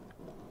keyboard.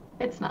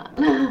 it's not.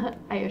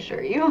 I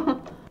assure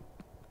you.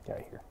 Get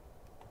out of here.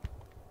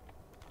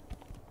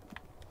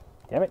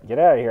 Damn it, get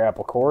out of here,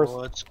 apple cores.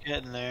 Oh, it's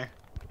getting there.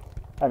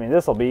 I mean,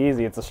 this'll be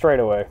easy. It's a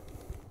straightaway.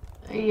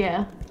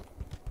 Yeah.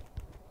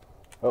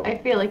 Oh, I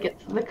feel like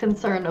it's the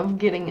concern of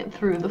getting it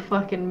through the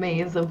fucking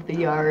maze of the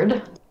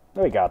yard.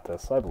 we got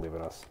this. I believe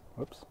in us.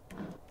 Whoops.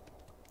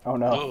 Oh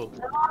no. Oh,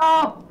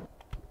 Oh!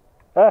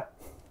 Ah!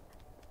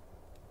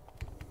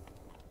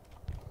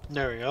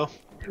 there we go.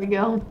 There we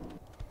go.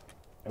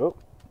 Oh.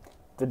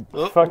 The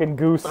Oh. fucking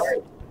goose Sorry.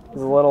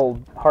 is a little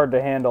hard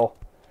to handle.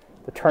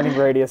 The turning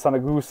radius on a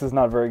goose is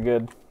not very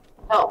good.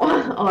 Oh,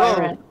 I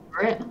ran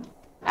over it.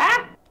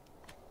 Ah!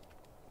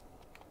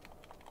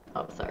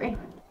 Oh, sorry.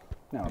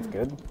 No, it's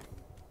good.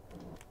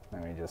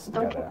 Let me just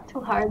Don't gotta...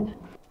 too hard.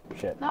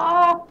 Shit.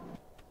 No!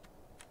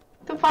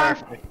 Too far!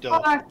 Perfect. Too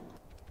far!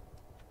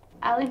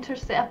 I'll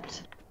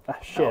intercept. Ah,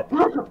 shit.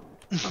 Oh.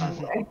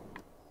 Okay.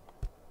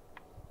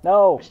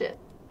 No! Shit.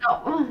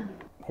 No.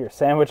 Here,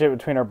 sandwich it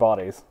between our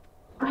bodies.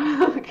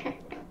 Okay.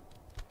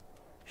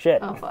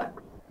 Shit. Oh,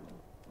 fuck.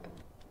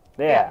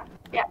 Yeah.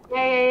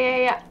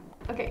 Yeah.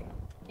 Okay.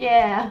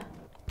 Yeah.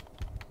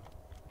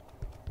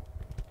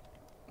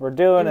 We're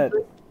doing it.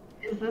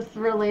 Is this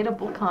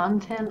relatable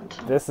content?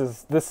 This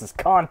is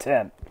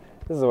content.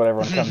 This is what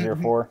everyone comes here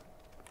for.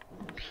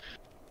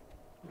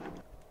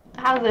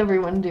 How's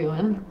everyone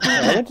doing?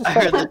 Yeah, I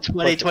heard the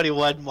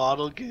 2021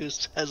 model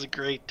goose has a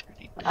great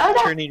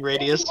turning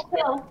radius.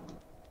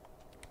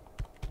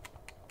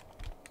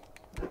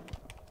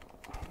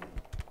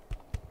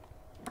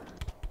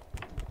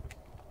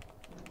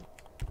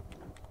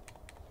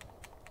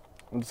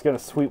 I'm just gonna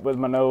sweep with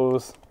my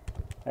nose.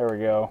 There we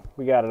go.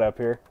 We got it up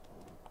here.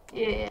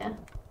 Yeah.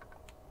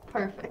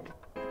 Perfect.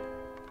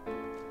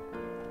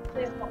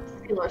 Please don't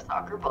steal our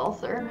soccer ball,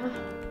 sir.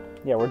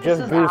 Yeah, we're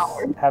just goose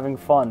having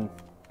fun.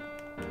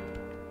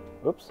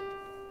 Oops.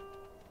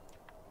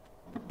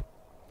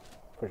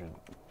 Push it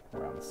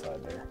around the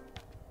side there.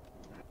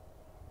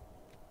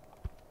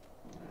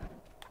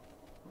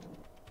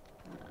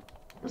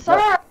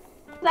 Sir!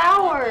 It's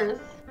ours!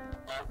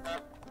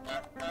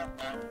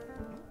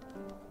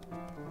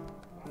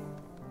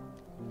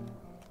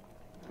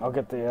 I'll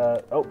get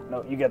the, oh,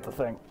 no, you get the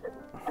thing.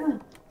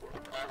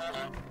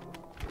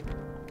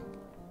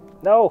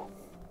 No!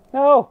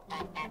 No!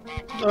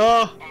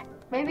 Oh!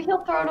 Maybe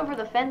he'll throw it over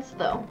the fence,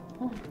 though.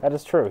 That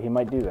is true, he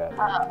might do that.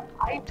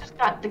 I just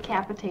got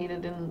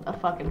decapitated in a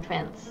fucking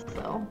fence,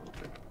 so...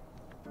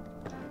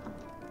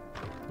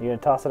 You gonna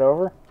toss it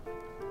over?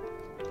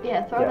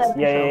 Yeah, throw Yes. that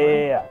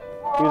Yeah.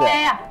 Do that.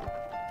 Yeah.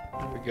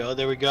 There we go,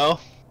 there we go.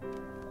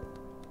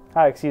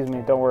 Hi, excuse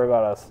me, don't worry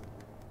about us.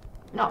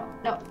 No.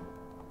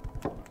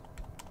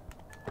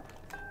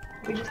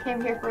 We just came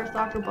here for a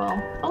soccer ball.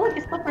 Oh, look,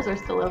 his slippers are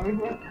still over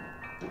here.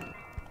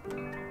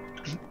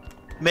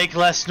 Make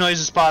less noise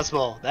as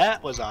possible.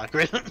 That was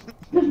awkward.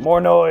 More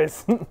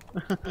noise.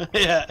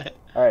 Yeah.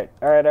 Alright.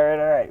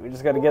 We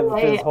just gotta get into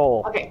this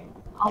hole. Okay,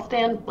 I'll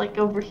stand, like,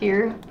 over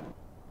here.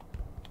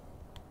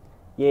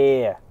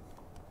 Yeah.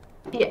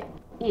 Yeah.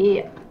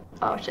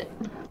 Oh, shit.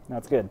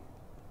 That's good.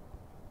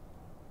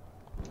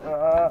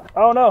 Oh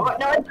no! No,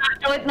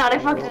 it's not. I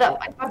fucked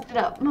it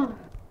up.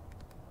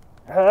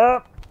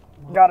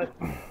 Got it.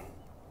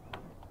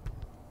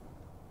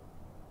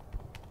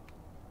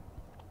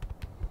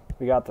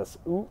 We got this.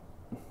 Ooh.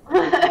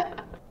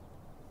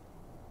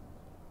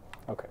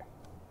 Okay.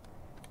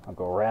 I'll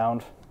go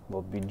around.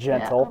 We'll be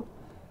gentle.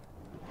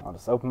 Yeah. I'll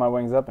just open my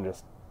wings up and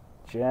just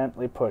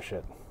gently push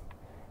it.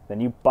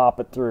 Then you bop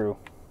it through.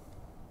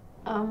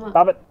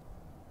 Bop it.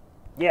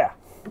 Yeah.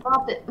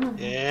 Bop it.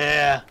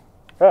 Yeah.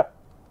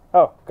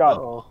 Oh, God.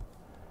 Uh-oh.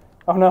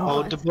 Oh, no.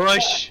 Hold the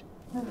bush.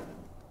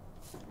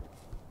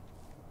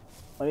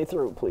 Let me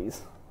through,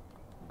 please.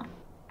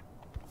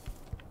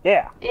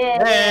 Yeah.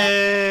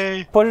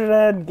 Hey. Push it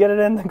in. Get it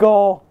in the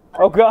goal.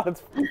 Oh, God.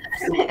 It's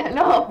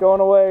no. Going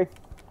away.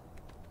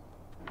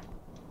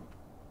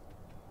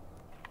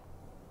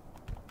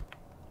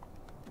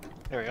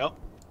 There we go.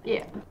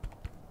 Yeah.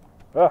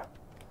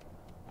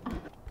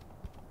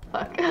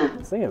 Fuck.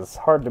 This thing is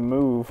hard to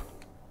move.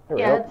 There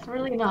we go. go. It's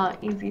really not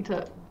easy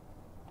to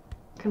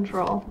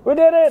control. We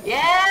did it!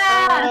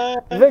 Yeah!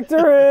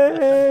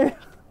 Victory!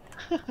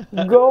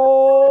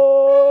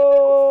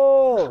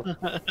 Goal!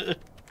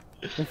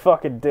 We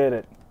fucking did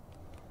it.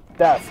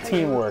 That's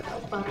teamwork.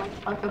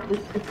 Fuck up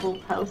this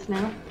people's house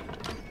now.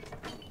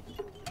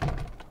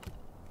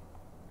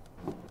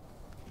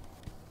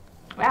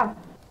 Wow.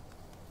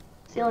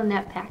 Sealing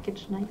that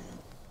package, nice.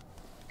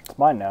 It's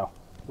mine now.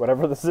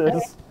 Whatever this is.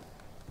 Okay.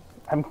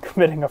 I'm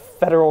committing a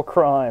federal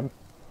crime.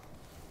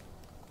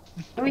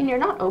 I mean, you're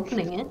not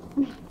opening it.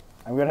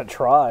 I'm gonna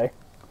try.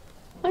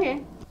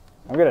 Okay.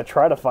 I'm gonna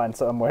try to find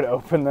some way to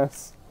open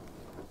this.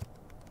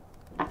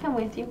 I'll come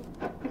with you.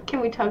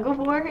 Can we tug of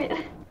war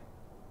it?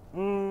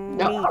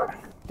 No.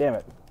 Damn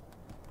it.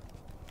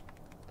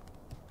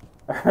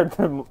 I heard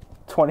the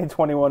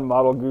 2021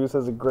 model goose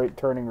has a great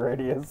turning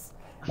radius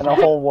and a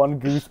whole one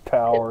goose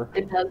power.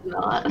 It does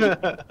not.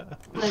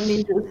 Let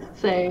me just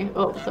say,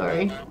 oh,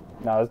 sorry.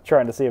 No, I was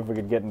trying to see if we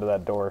could get into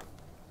that door.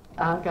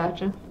 Ah,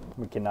 gotcha.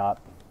 We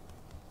cannot.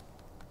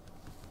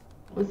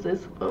 What's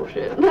this? Oh,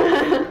 shit.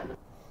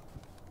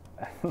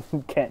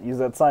 Can't use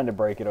that sign to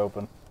break it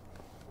open.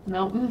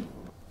 Nope.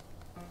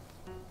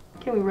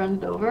 Can we run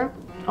it over?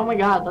 Oh my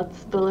god,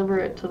 let's deliver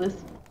it to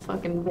this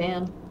fucking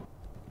van.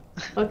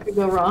 What could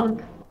go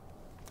wrong?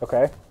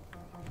 Okay.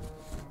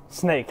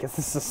 Snake, is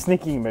this a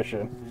sneaking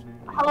mission?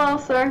 Hello,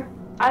 sir.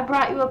 I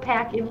brought you a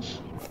package.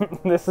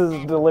 This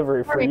is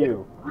delivery for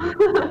you.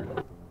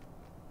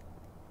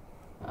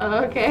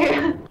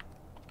 Okay.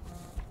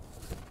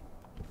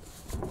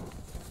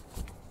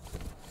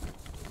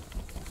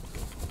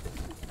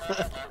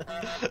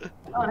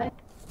 Oh,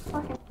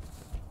 okay.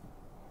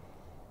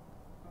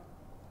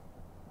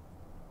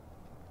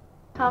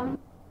 Come.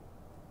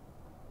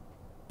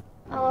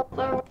 Hello,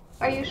 sir.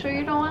 Are you sure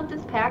you don't want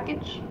this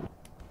package?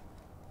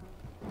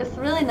 It's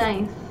really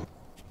nice.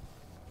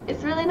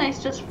 It's really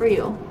nice just for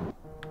you.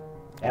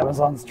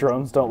 Amazon's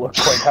drones don't look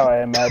quite how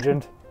I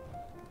imagined.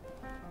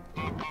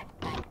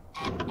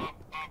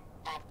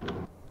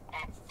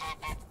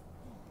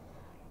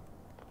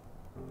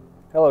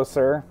 Hello,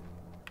 sir.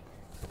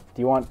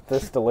 Do you want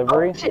this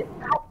delivery? Oh, shit.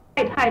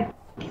 Hide.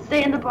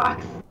 Stay in the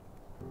box.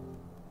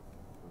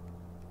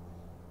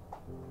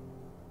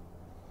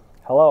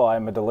 Hello,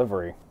 I'm a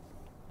delivery.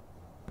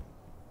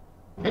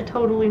 A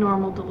totally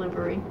normal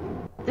delivery.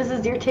 This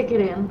is your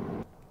ticket in.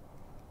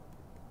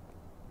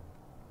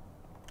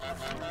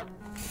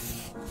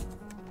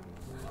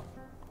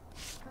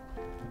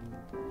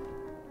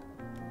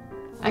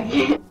 I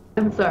can't.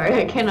 I'm sorry,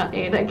 I cannot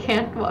aid. I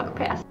can't walk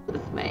past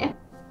this man.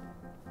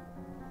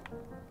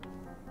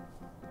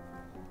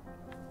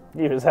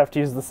 You just have to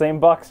use the same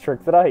box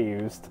trick that I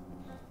used.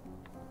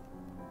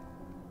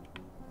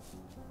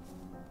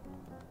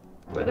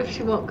 What if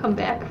she won't come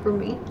back for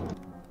me?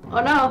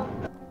 Oh no!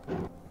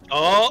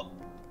 Oh!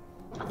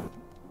 There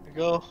you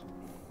go.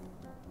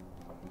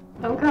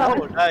 I'm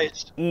coming. Oh,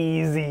 nice.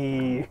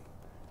 Easy.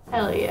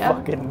 Hell yeah.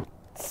 Fucking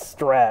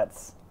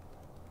strats.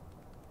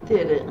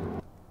 Did it.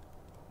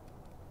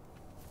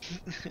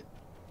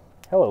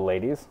 Hello,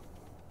 ladies.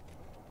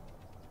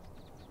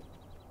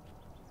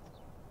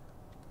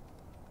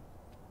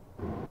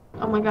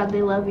 Oh my god,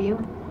 they love you.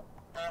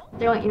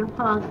 They want you to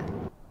honk.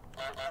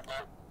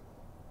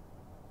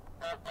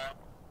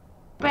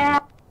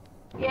 Back.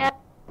 Yeah,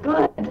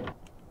 good.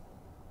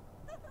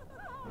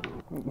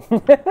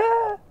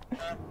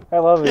 I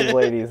love these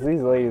ladies.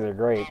 These ladies are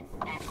great.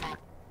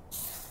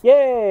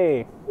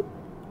 Yay!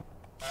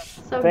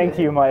 So Thank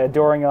good. you, my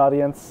adoring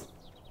audience.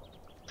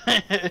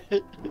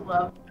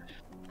 Love.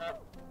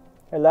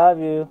 I love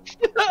you.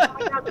 Oh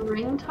my god, the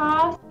ring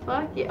toss?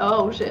 Fuck yeah.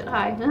 Oh shit,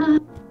 hi.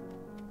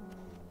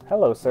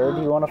 Hello, sir.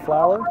 Do you want a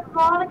flower?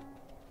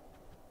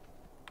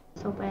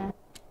 So bad.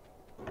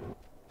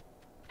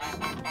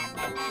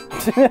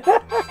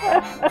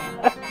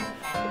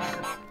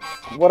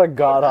 What a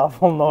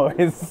god-awful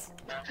noise.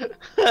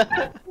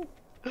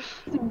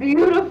 It's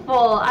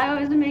beautiful. I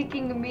was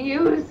making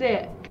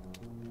music.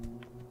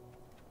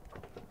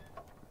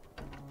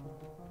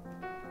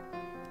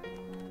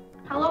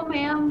 Hello,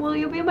 ma'am. Will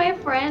you be my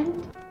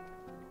friend?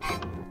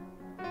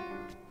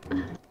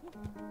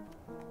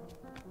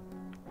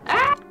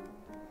 Ah!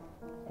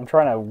 I'm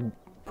trying to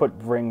put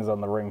rings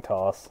on the ring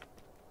toss.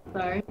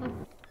 Sorry.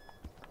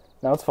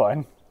 No, it's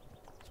fine.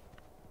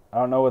 I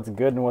don't know what's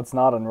good and what's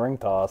not in ring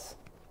toss.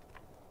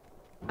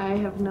 I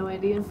have no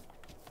idea.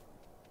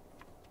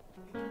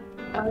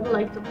 I would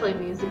like to play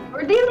music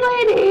for these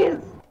ladies!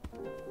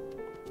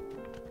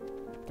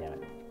 Damn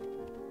it.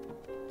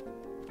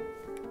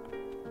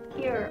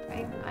 Here,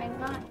 I'm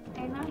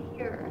not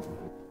here.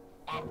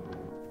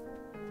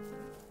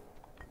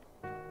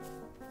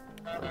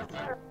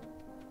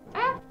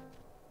 Ah!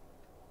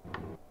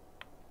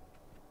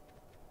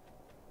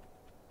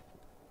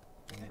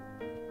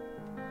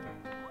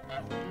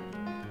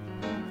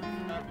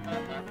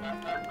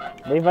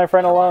 Leave my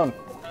friend alone.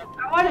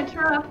 I want to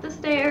turn up the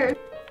stairs.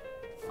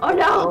 Oh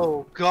no!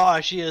 Oh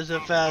gosh, he is a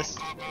fast.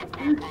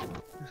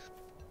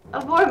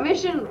 Abort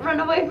mission! Run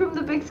away from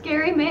the big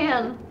scary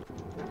man!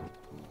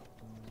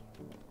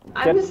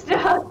 I'm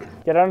stuck!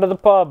 Get under the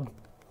pub.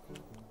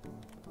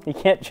 He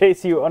can't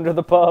chase you under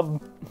the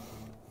pub.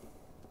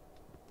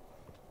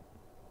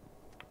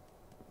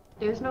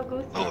 There's no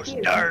goose Oh,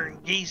 here. darn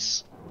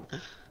geese.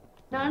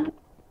 None?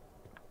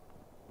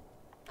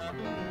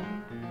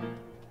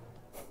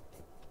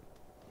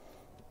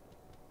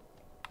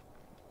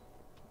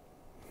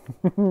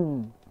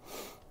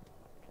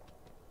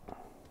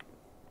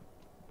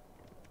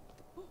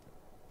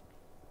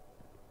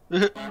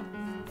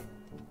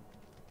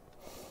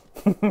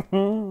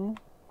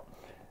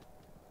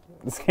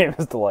 This game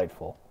is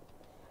delightful.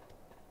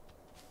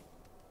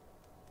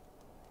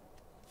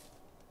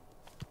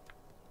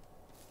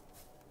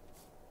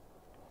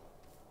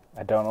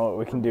 I don't know what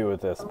we can do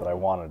with this, but I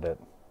wanted it.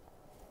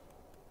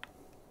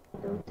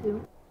 Go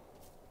to.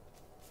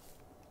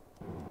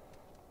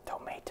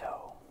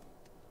 Tomato.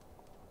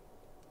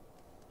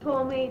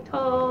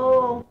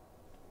 Tomato!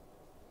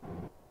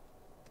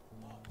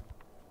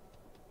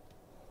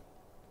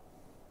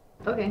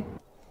 Okay.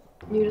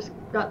 You just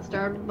got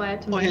startled by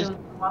a tomato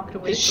and walked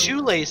away His from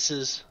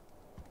shoelaces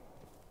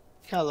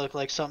kind of look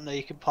like something that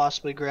you could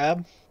possibly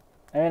grab.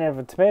 I mean, if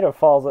a tomato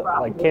falls,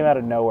 like, came out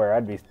of nowhere,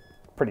 I'd be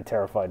pretty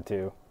terrified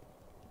too.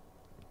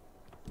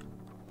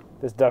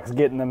 This duck's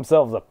getting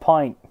themselves a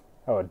pint.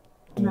 Oh, a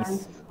geese.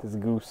 Nice. This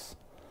goose.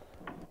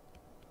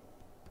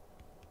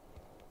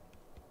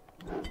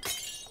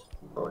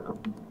 Oh no.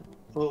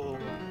 Uh-oh.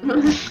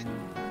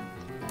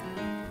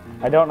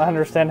 I don't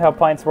understand how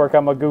pints work.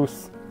 I'm a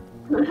goose.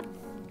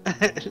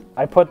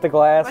 I put the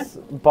glass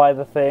by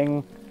the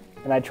thing,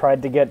 and I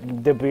tried to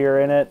get the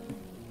beer in it.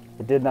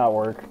 It did not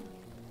work.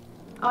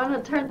 I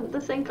want to turn the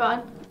sink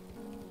on.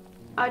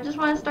 I just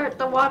want to start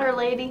the water,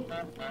 lady.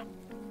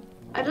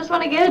 I just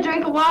want to get a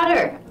drink of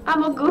water.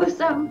 I'm a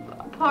goose. I'm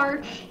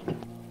parched.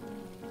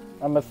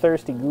 I'm a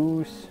thirsty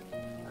goose.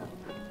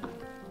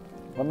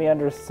 Let me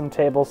under some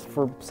tables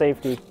for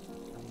safety.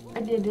 I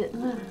did it.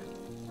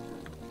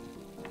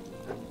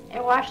 I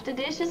washed the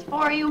dishes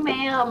for you,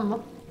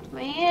 ma'am.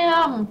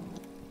 Ma'am.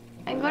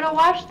 I'm gonna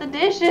wash the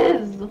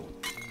dishes.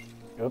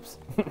 Oops.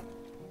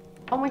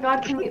 Oh my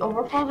god, can we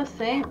overflow the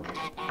sink?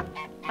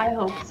 I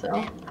hope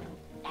so.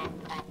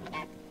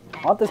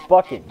 I want this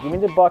bucket. Give me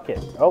the bucket.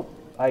 Oh,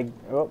 I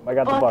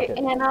got the bucket.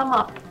 And I'm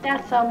up.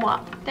 That's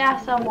somewhat.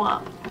 That's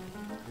somewhat.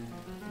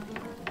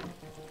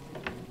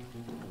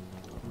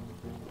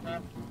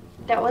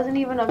 That wasn't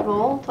even a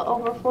goal to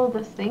overflow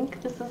the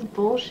sink. This is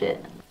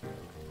bullshit.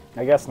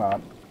 I guess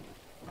not.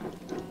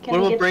 What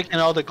about breaking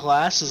all the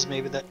glasses?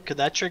 Maybe could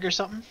that trigger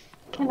something?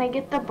 Can I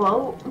get the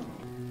boat?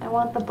 I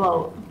want the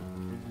boat.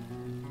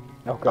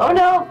 Oh god. Oh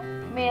no!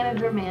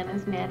 Manager man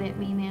is mad at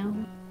me now.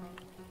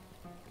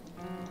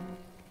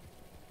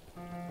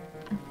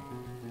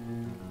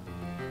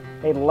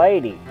 Hey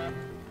lady.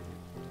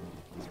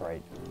 That's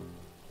right.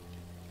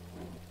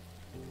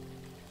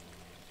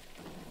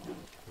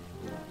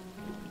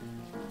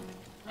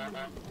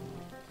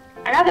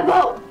 I got the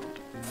boat!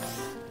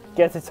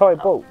 Get the toy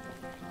boat.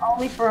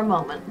 Only for a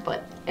moment,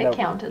 but it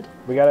counted.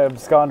 We gotta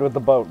abscond with the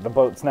boat. The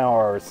boat's now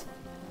ours.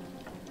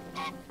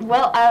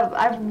 Well,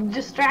 I've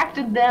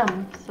distracted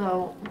them,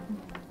 so...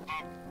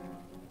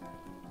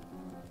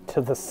 To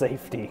the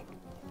safety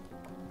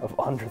of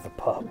under the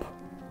pub.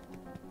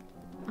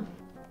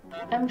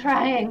 I'm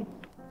trying.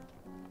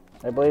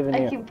 I believe in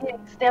you. I keep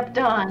getting stepped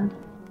on.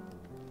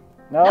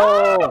 No!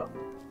 No!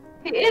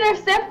 He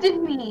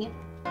intercepted me!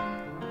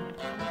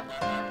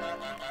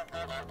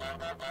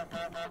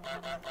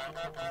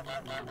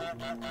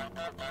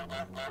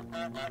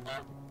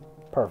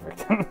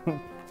 Perfect. I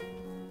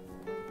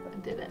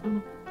did it.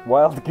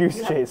 Wild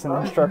Goose Chase, an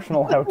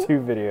instructional how-to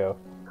video.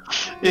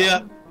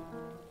 Yeah.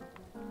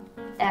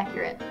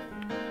 Accurate.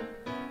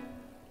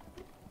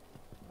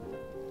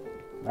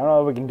 I don't know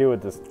what we can do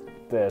with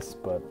this,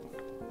 but...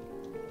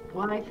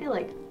 Well, I feel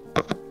like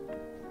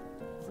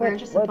we're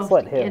just supposed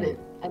to get it,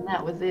 and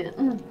that was it.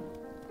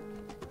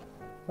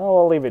 Well,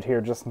 I'll leave it here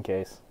just in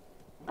case.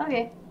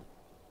 Okay.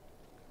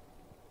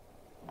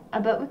 I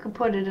bet we could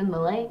put it in the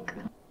lake.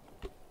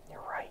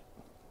 You're right.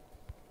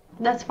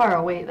 That's far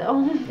away,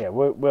 though. Yeah,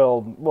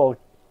 we'll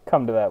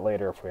come to that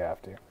later if we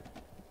have to.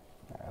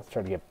 Alright, let's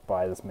try to get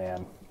by this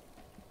man.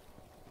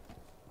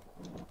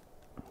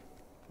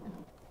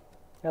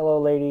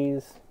 Hello,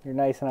 ladies. You're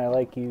nice and I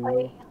like you.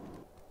 Hi.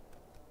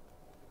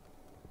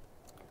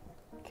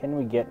 Can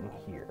we get in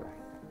here?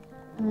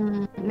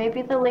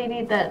 Maybe the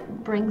lady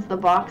that brings the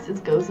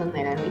boxes goes in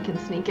there and we can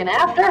sneak in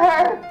after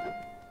her.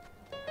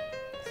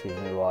 Excuse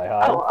me while I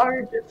hide. Oh,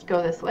 or just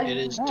go this way. It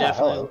is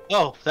definitely...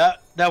 Hello. Oh,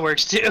 that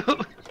works too.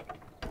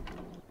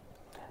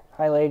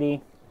 Hi,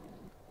 lady.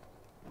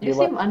 You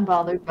seem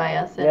unbothered by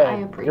us, and I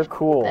appreciate you're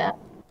cool. that.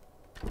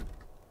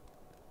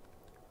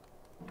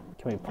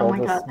 Can we pull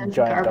this there's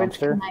giant garbage.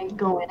 dumpster? Can I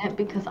go in it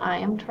because I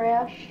am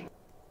trash?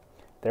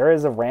 There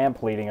is a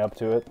ramp leading up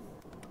to it.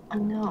 I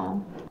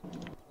know.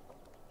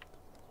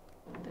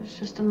 There's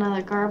just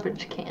another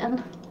garbage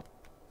can.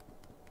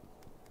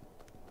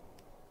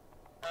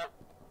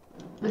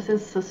 This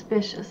is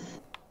suspicious.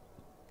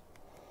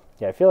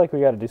 Yeah, I feel like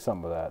we gotta do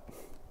something with that.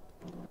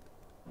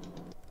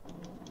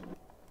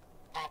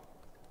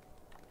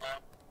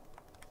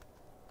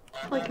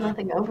 There's like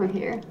nothing over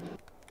here.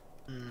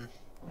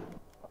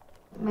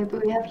 Maybe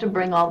we have to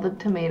bring all the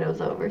tomatoes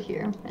over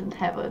here and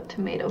have a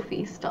tomato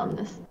feast on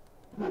this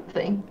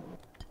thing.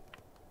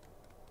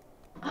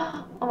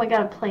 Oh my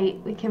god, a plate.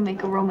 We can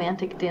make a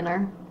romantic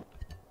dinner.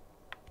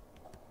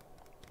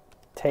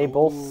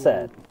 Table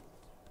set.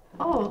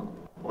 Oh,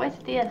 what's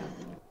this?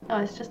 Oh,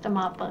 it's just a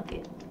mop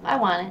bucket. I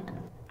want it.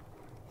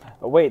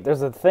 Oh, wait,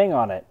 there's a thing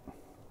on it.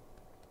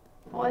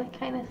 What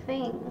kind of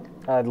thing?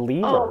 A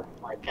lever. Oh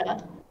my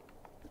god.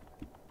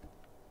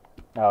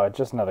 Oh, it's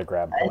just another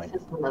grab point.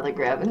 It's just another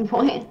grabbing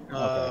point.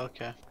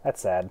 Okay.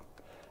 That's sad.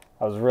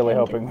 I was really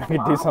hoping we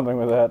could do something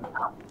with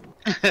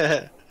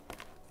that.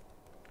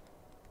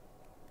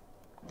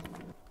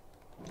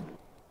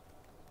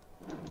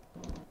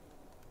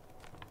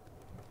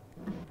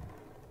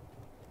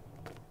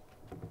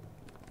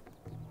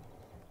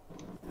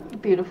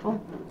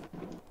 Beautiful.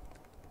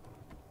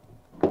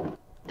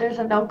 There's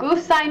a no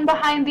goose sign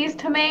behind these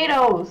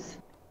tomatoes.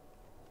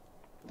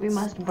 We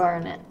must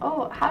burn it.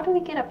 Oh, how do we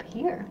get up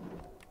here?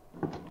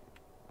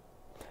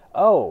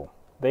 Oh,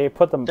 they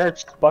put the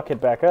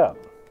bucket back up.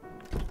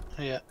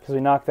 Yeah. Because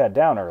we knocked that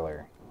down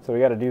earlier. So we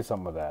gotta do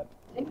something with that.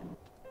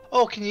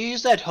 Oh, can you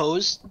use that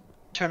hose?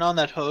 Turn on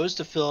that hose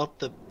to fill up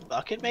the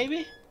bucket,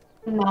 maybe?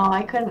 No,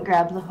 I couldn't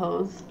grab the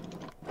hose.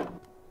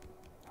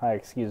 Hi,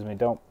 excuse me.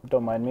 Don't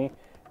mind me.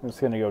 I'm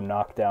just gonna go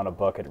knock down a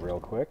bucket real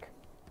quick.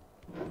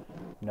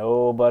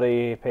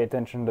 Nobody pay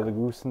attention to the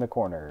goose in the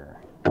corner.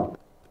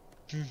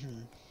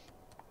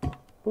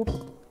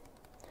 Boop.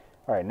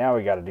 Alright, now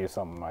we gotta do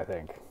something, I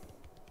think.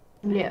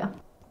 Yeah.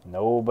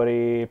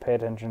 Nobody pay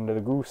attention to the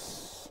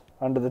goose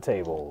under the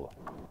table.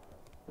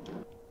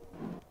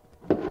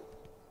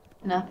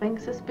 Nothing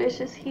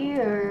suspicious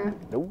here.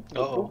 Nope.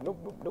 Uh-oh.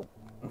 Nope.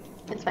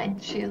 It's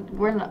fine.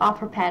 We're off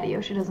her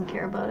patio. She doesn't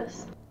care about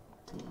us.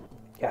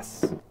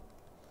 Yes.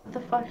 What the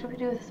fuck do we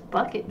do with this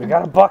bucket? We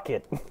got a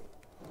bucket.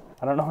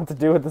 I don't know what to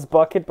do with this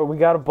bucket, but we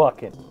got a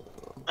bucket.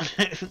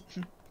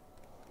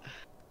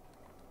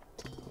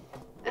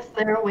 Is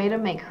there a way to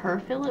make her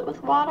fill it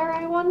with water,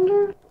 I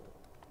wonder?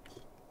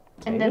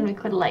 And then we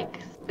could, like,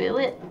 spill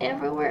it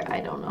everywhere? I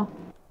don't know.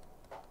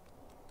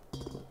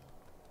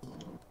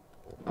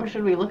 Or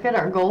should we look at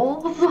our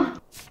goals?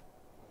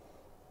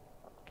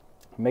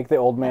 Make the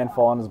old man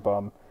fall on his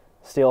bum.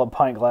 Steal a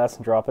pint glass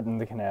and drop it in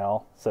the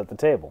canal. Set the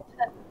table.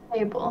 Set the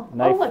table.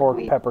 Knife, look,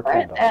 fork, pepper,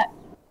 candle.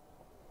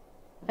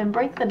 And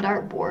break the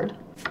dartboard.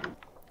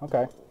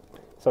 Okay.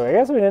 So I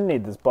guess we didn't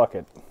need this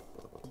bucket.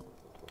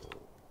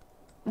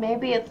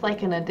 Maybe it's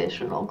like an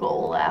additional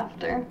goal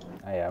after.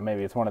 Oh, yeah,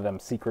 maybe it's one of them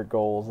secret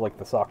goals like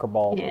the soccer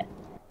ball. Yeah.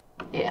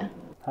 Yeah.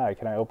 Hi,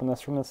 can I open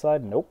this from this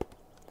side? Nope.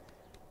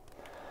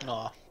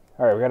 Aw.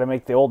 Alright, we gotta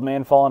make the old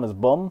man fall on his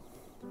bum.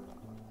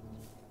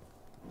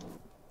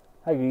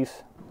 Hi,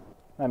 geese.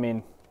 I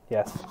mean,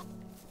 yes.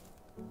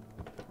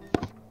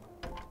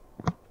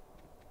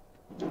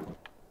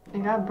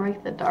 We gotta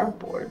break the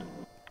dartboard.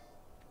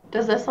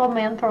 Does this old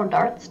man throw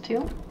darts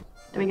too?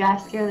 Do we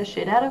gotta scare the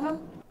shit out of him?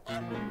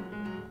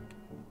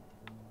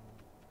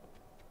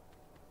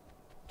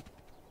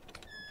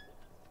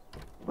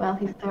 Well,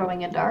 he's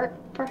throwing a dart,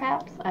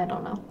 perhaps? I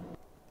don't know.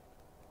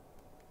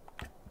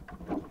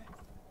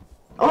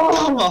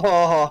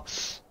 Oh!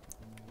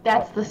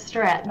 That's the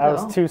strat, though.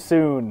 That was too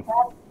soon.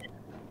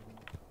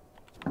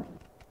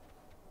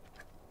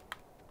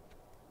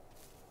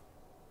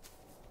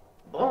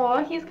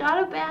 Oh, he's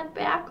got a bad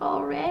back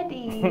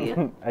already.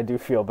 I do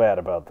feel bad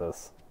about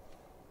this.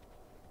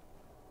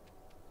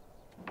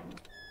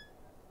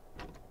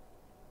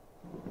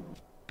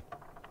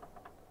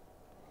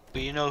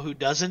 But you know who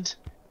doesn't?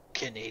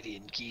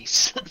 Canadian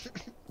geese.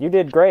 You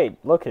did great.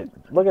 Look at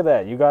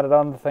that. You got it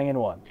on the thing in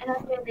one. I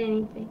don't get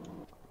anything.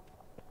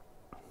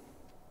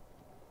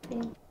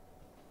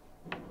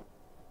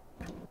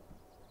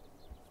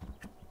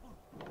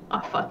 Oh,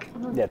 fuck.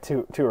 Yeah,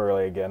 too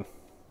early again.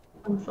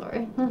 I'm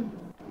sorry.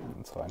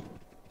 That's fine.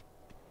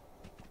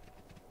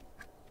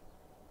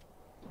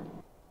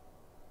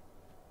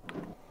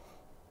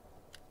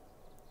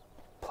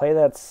 Play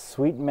that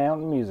sweet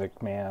mountain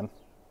music, man.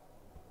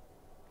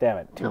 Damn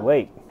it, too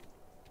late.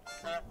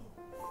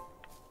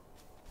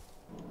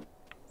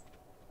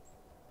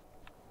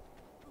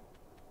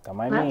 Don't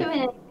mind Not me.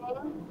 doing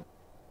anything.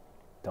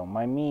 Don't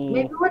mind me.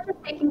 Maybe we're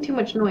just making too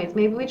much noise.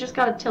 Maybe we just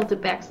gotta tilt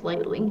it back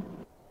slightly.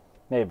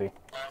 Maybe.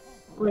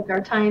 Like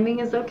our timing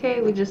is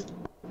okay, we just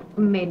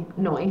made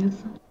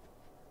noise.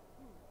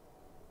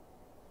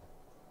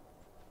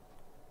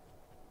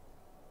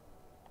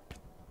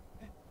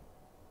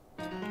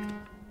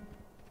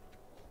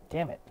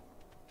 Damn it.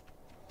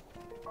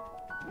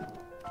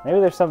 Maybe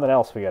there's something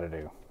else we gotta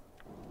do.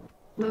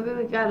 Maybe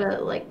we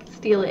gotta, like,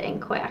 steal it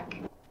and quack.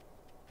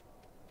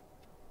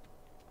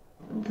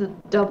 The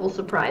double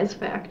surprise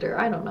factor,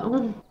 I don't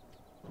know.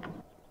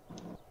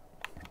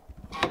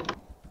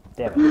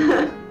 Damn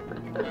it.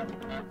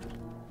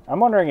 I'm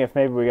wondering if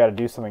maybe we gotta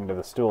do something to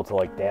the stool to,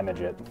 like,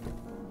 damage it.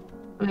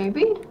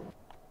 Maybe?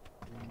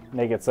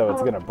 Make it so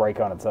it's gonna break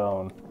on its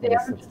own. when it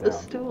Damage sits the down.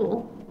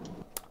 stool.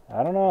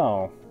 I don't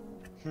know.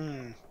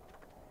 Hmm.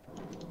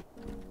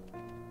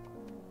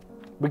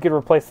 We could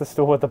replace the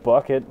stool with a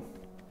bucket.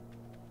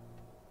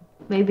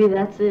 Maybe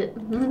that's it.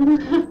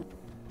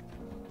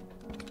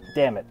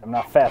 Damn it, I'm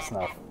not fast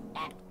enough.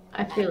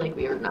 I feel like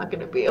we are not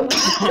gonna be able to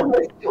steal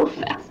this stool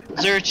fast enough.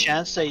 Is there a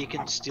chance that you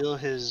can steal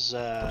his,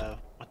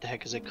 what the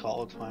heck is it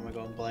called? Why am I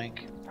going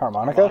blank?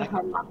 Harmonica?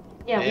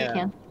 Yeah, Yeah. we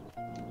can.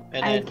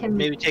 And I then can-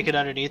 maybe take it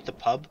underneath the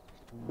pub?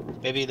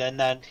 Maybe then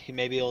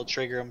maybe it'll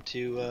trigger him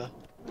to,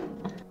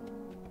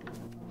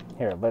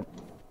 Here, let...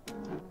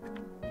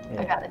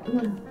 I got it.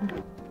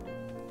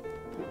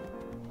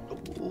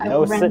 I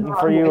No ran sitting the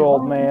for wrong you, way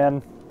old home.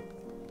 man.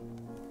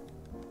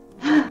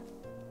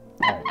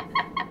 Alright.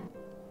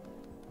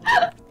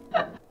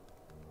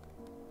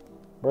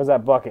 Where's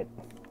that bucket?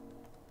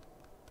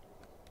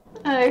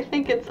 I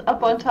think it's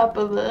up on top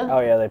of the... Oh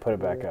yeah, they put it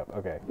back up.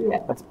 Okay. Yeah.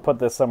 Let's put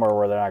this somewhere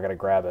where they're not gonna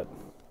grab it.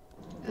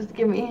 Just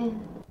give me...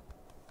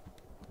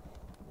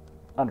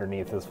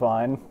 Underneath is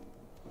fine.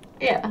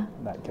 Yeah.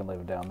 That can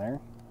live down there.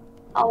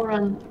 I'll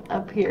run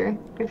up here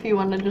if you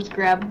want to just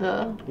grab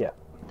the Yeah.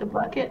 the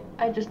bucket.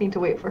 I just need to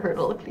wait for her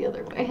to look the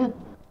other way.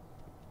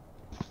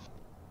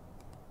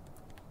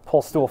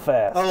 Pull stool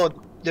fast. Oh,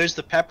 there's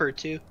the pepper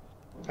too.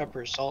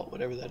 Pepper, salt,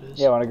 whatever that is.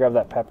 Yeah, wanna grab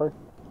that pepper?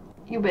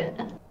 You bet.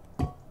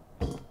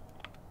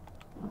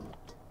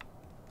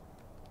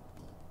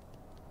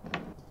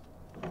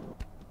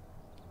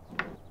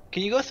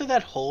 Can you go through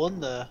that hole in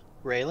the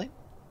railing?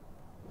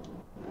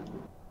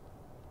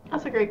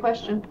 That's a great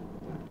question.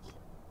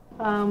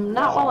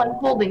 Not while I'm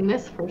holding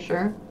this for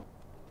sure.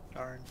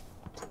 Darn.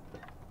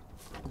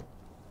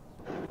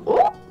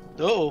 Oh!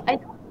 Oh.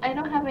 I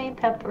don't have any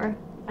pepper.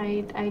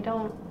 I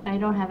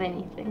don't have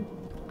anything.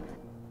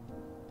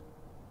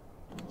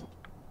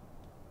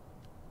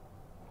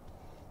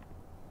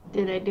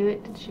 Did I do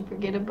it? Did she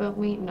forget about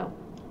me? No.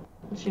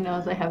 She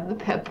knows I have the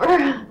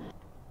pepper.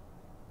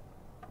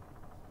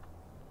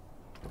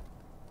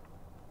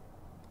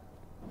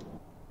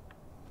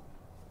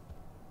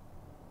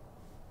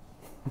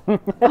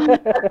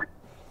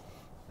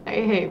 I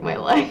hate my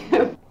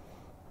life.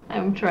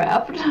 I'm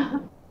trapped.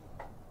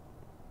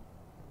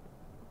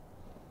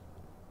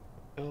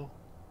 Oh.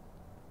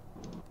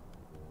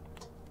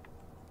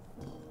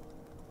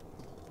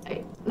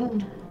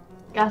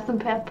 Got some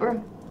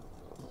pepper.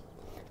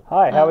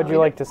 Hi, how would you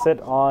like to sit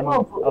on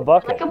a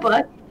bucket? Like a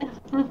bucket.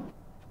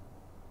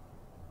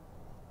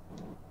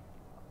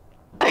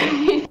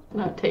 He's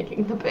not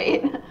taking the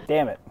bait.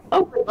 Damn it.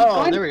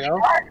 Oh, there we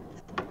go.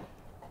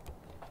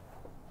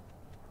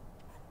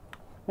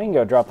 We can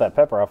go drop that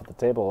pepper off at the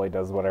table while he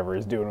does whatever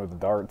he's doing with the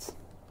darts.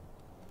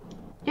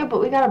 Yeah,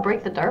 but we gotta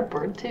break the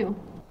dartboard too.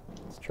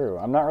 It's true.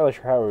 I'm not really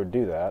sure how we would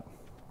do that.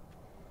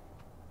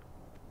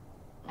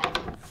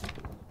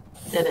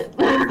 Did it.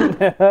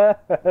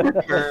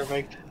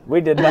 Perfect.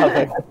 We did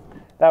nothing.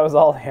 That was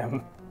all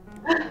him.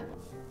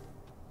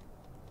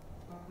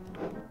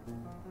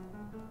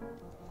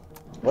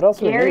 What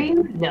else would we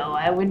need? No,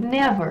 I would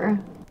never.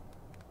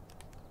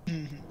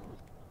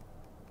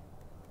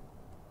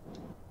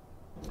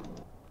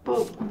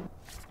 Boop.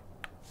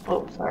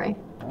 Oh, sorry.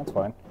 That's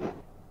fine.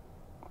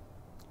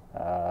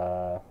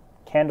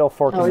 Candle,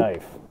 fork, and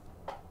knife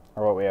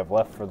are what we have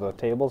left for the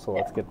table, so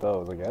let's get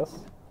those, I guess.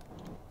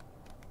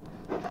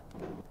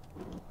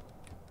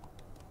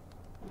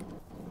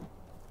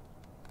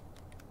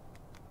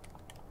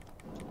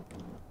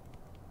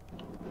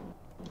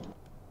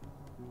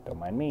 Don't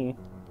mind me.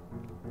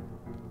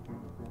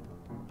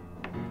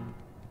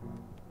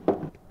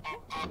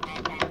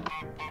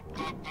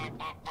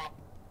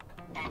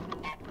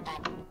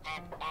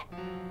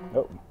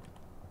 Oh.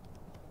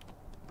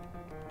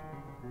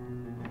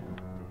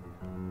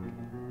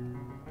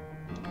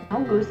 No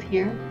goose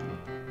here.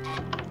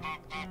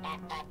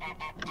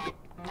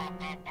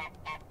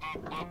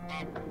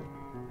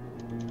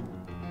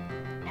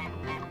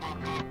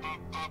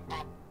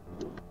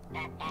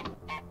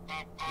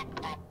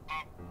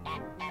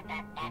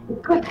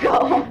 Quick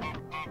go!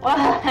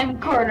 Well, I'm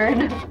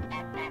cornered.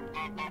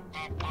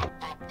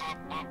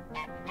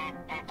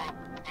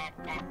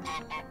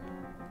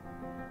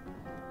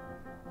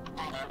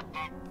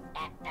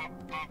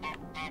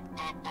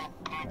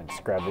 Let's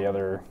grab the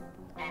other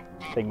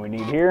thing we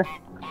need here.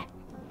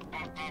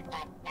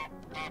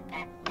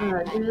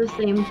 Do the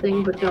same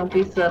thing, but don't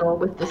be subtle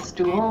with the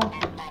stool.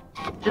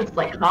 Just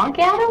like honk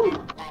at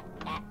him?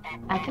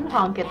 I can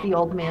honk at the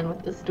old man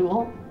with the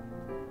stool.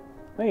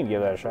 We can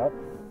give that a shot.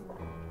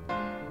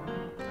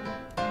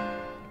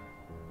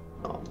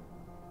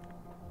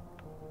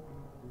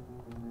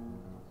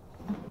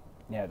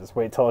 Yeah, just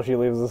wait till she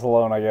leaves us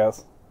alone, I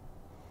guess.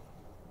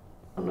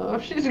 I don't know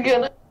if she's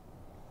gonna.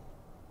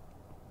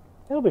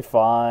 It'll be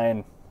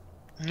fine.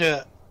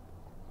 Yeah.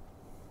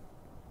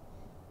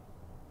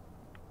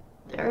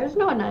 There is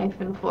no knife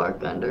and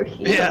fork under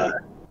here. Yeah.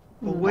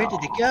 Well, where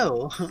did it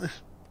go?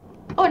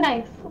 Oh,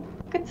 nice.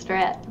 Good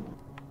strat.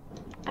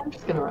 I'm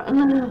just gonna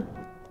run.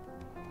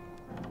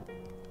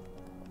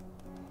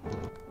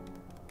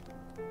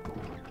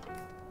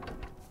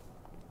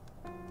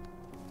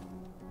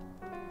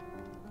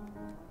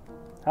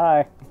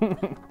 Hi.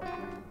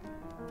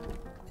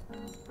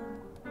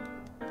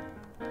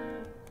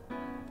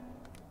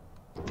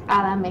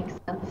 That makes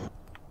sense.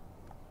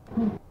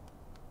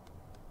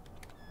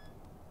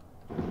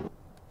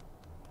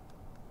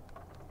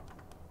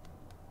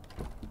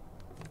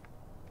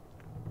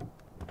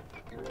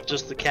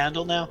 Just the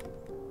candle now?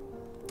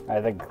 I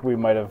think we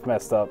might have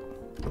messed up.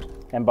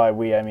 And by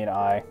we, I mean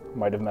I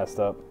might have messed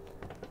up.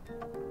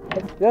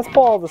 Let's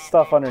pull all the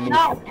stuff underneath.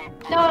 No!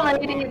 No,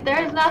 lady!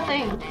 There's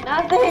nothing!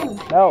 Nothing!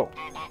 No!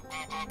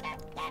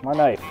 My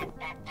knife.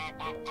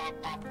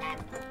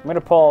 I'm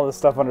gonna pull all this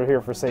stuff under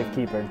here for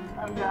safekeeping.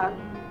 Oh god.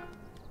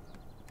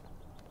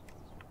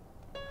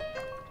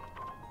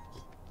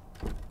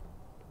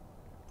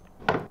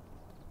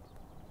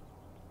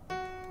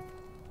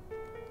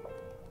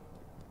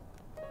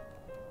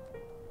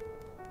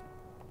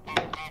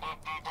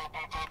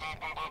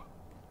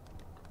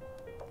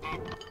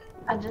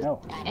 I just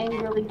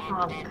angrily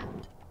honk.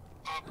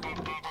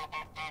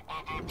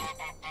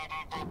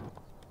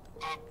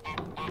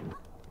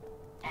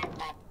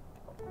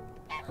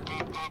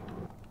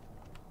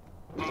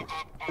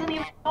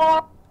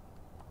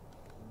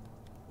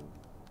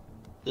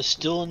 The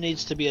stool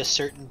needs to be a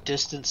certain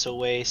distance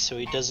away so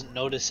he doesn't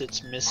notice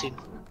it's missing.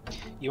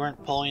 You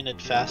aren't pulling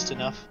it fast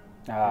enough.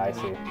 Ah, I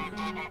see.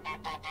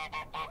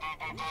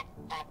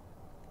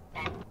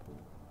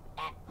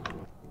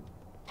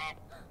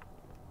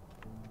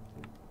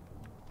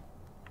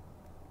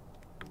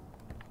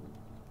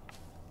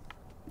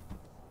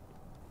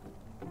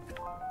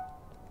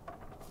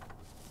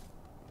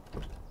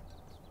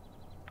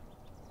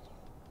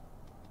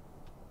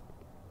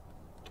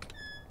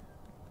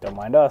 Don't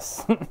mind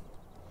us.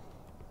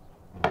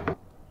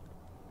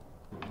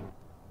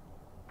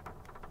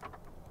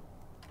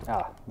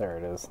 Ah, there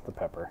it is. The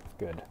pepper.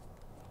 Good.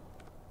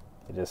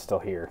 It is still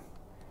here.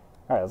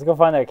 Alright, let's go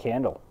find that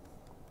candle.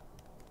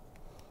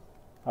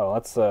 Oh,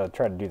 let's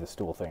try to do the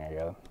stool thing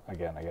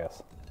again, I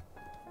guess.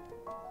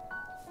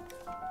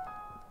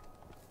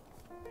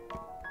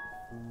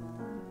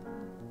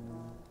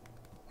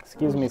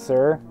 Excuse me,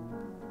 sir.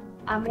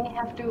 I may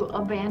have to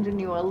abandon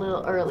you a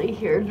little early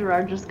here.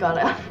 Gerard just got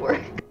off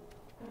work.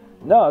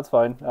 No, it's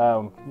fine.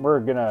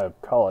 We're gonna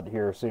call it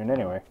here soon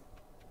anyway.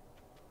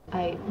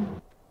 I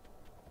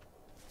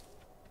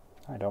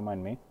don't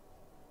mind me.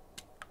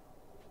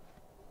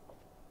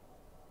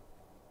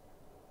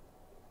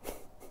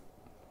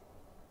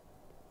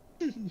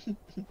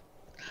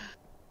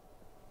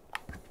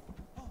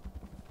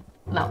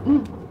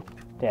 No.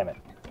 Damn it.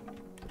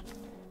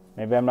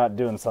 Maybe I'm not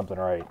doing something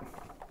right.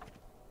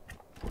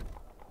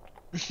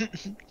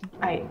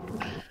 I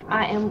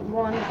am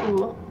going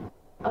to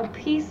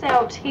peace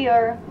out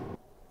here.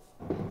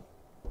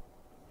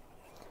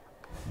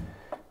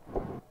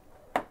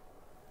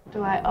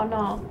 Do I? Oh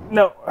no.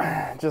 No,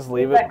 just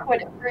leave it. Does that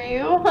quit it for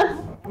you?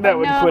 That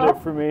would quit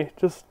it for me.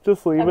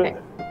 Just leave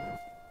it.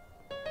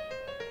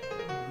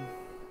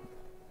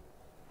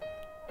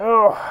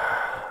 Oh.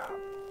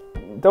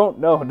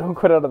 Don't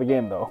quit out of the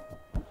game though.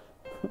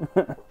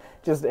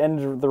 Just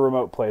end the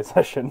remote play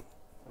session.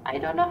 I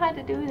don't know how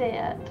to do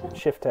that.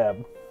 Shift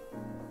tab.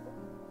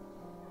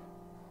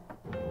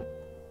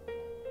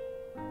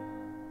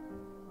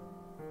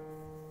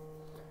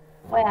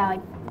 Well, I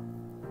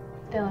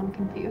still am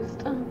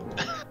confused.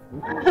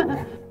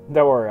 Don't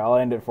worry, I'll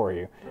end it for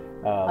you.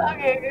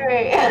 Okay,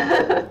 great.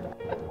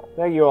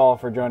 Thank you all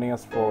for joining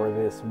us for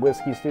this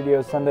Whiskey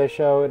Studios Sunday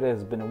show. It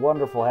has been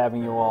wonderful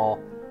having you all,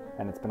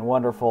 and it's been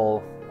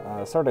wonderful.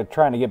 Started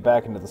trying to get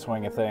back into the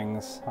swing of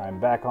things. I'm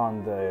back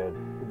on the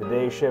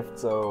day shift,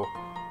 so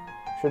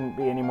shouldn't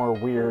be any more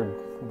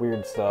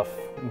weird stuff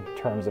in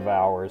terms of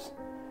hours.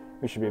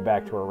 We should be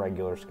back to our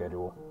regular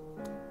schedule.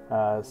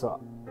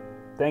 So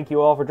thank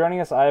you all for joining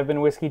us. I have been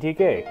Whiskey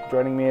TK.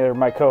 Joining me are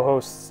my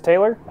co-hosts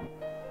Taylor.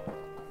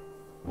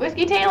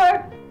 Whiskey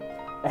Taylor.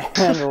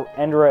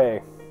 And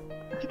Ray.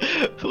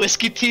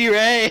 Whiskey T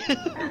Ray.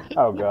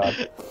 Oh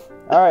god.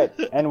 Alright,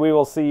 and we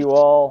will see you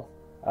all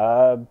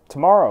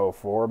tomorrow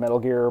for Metal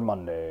Gear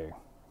Monday.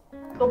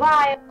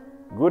 Goodbye.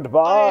 Goodbye.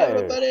 Bye,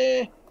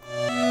 everybody.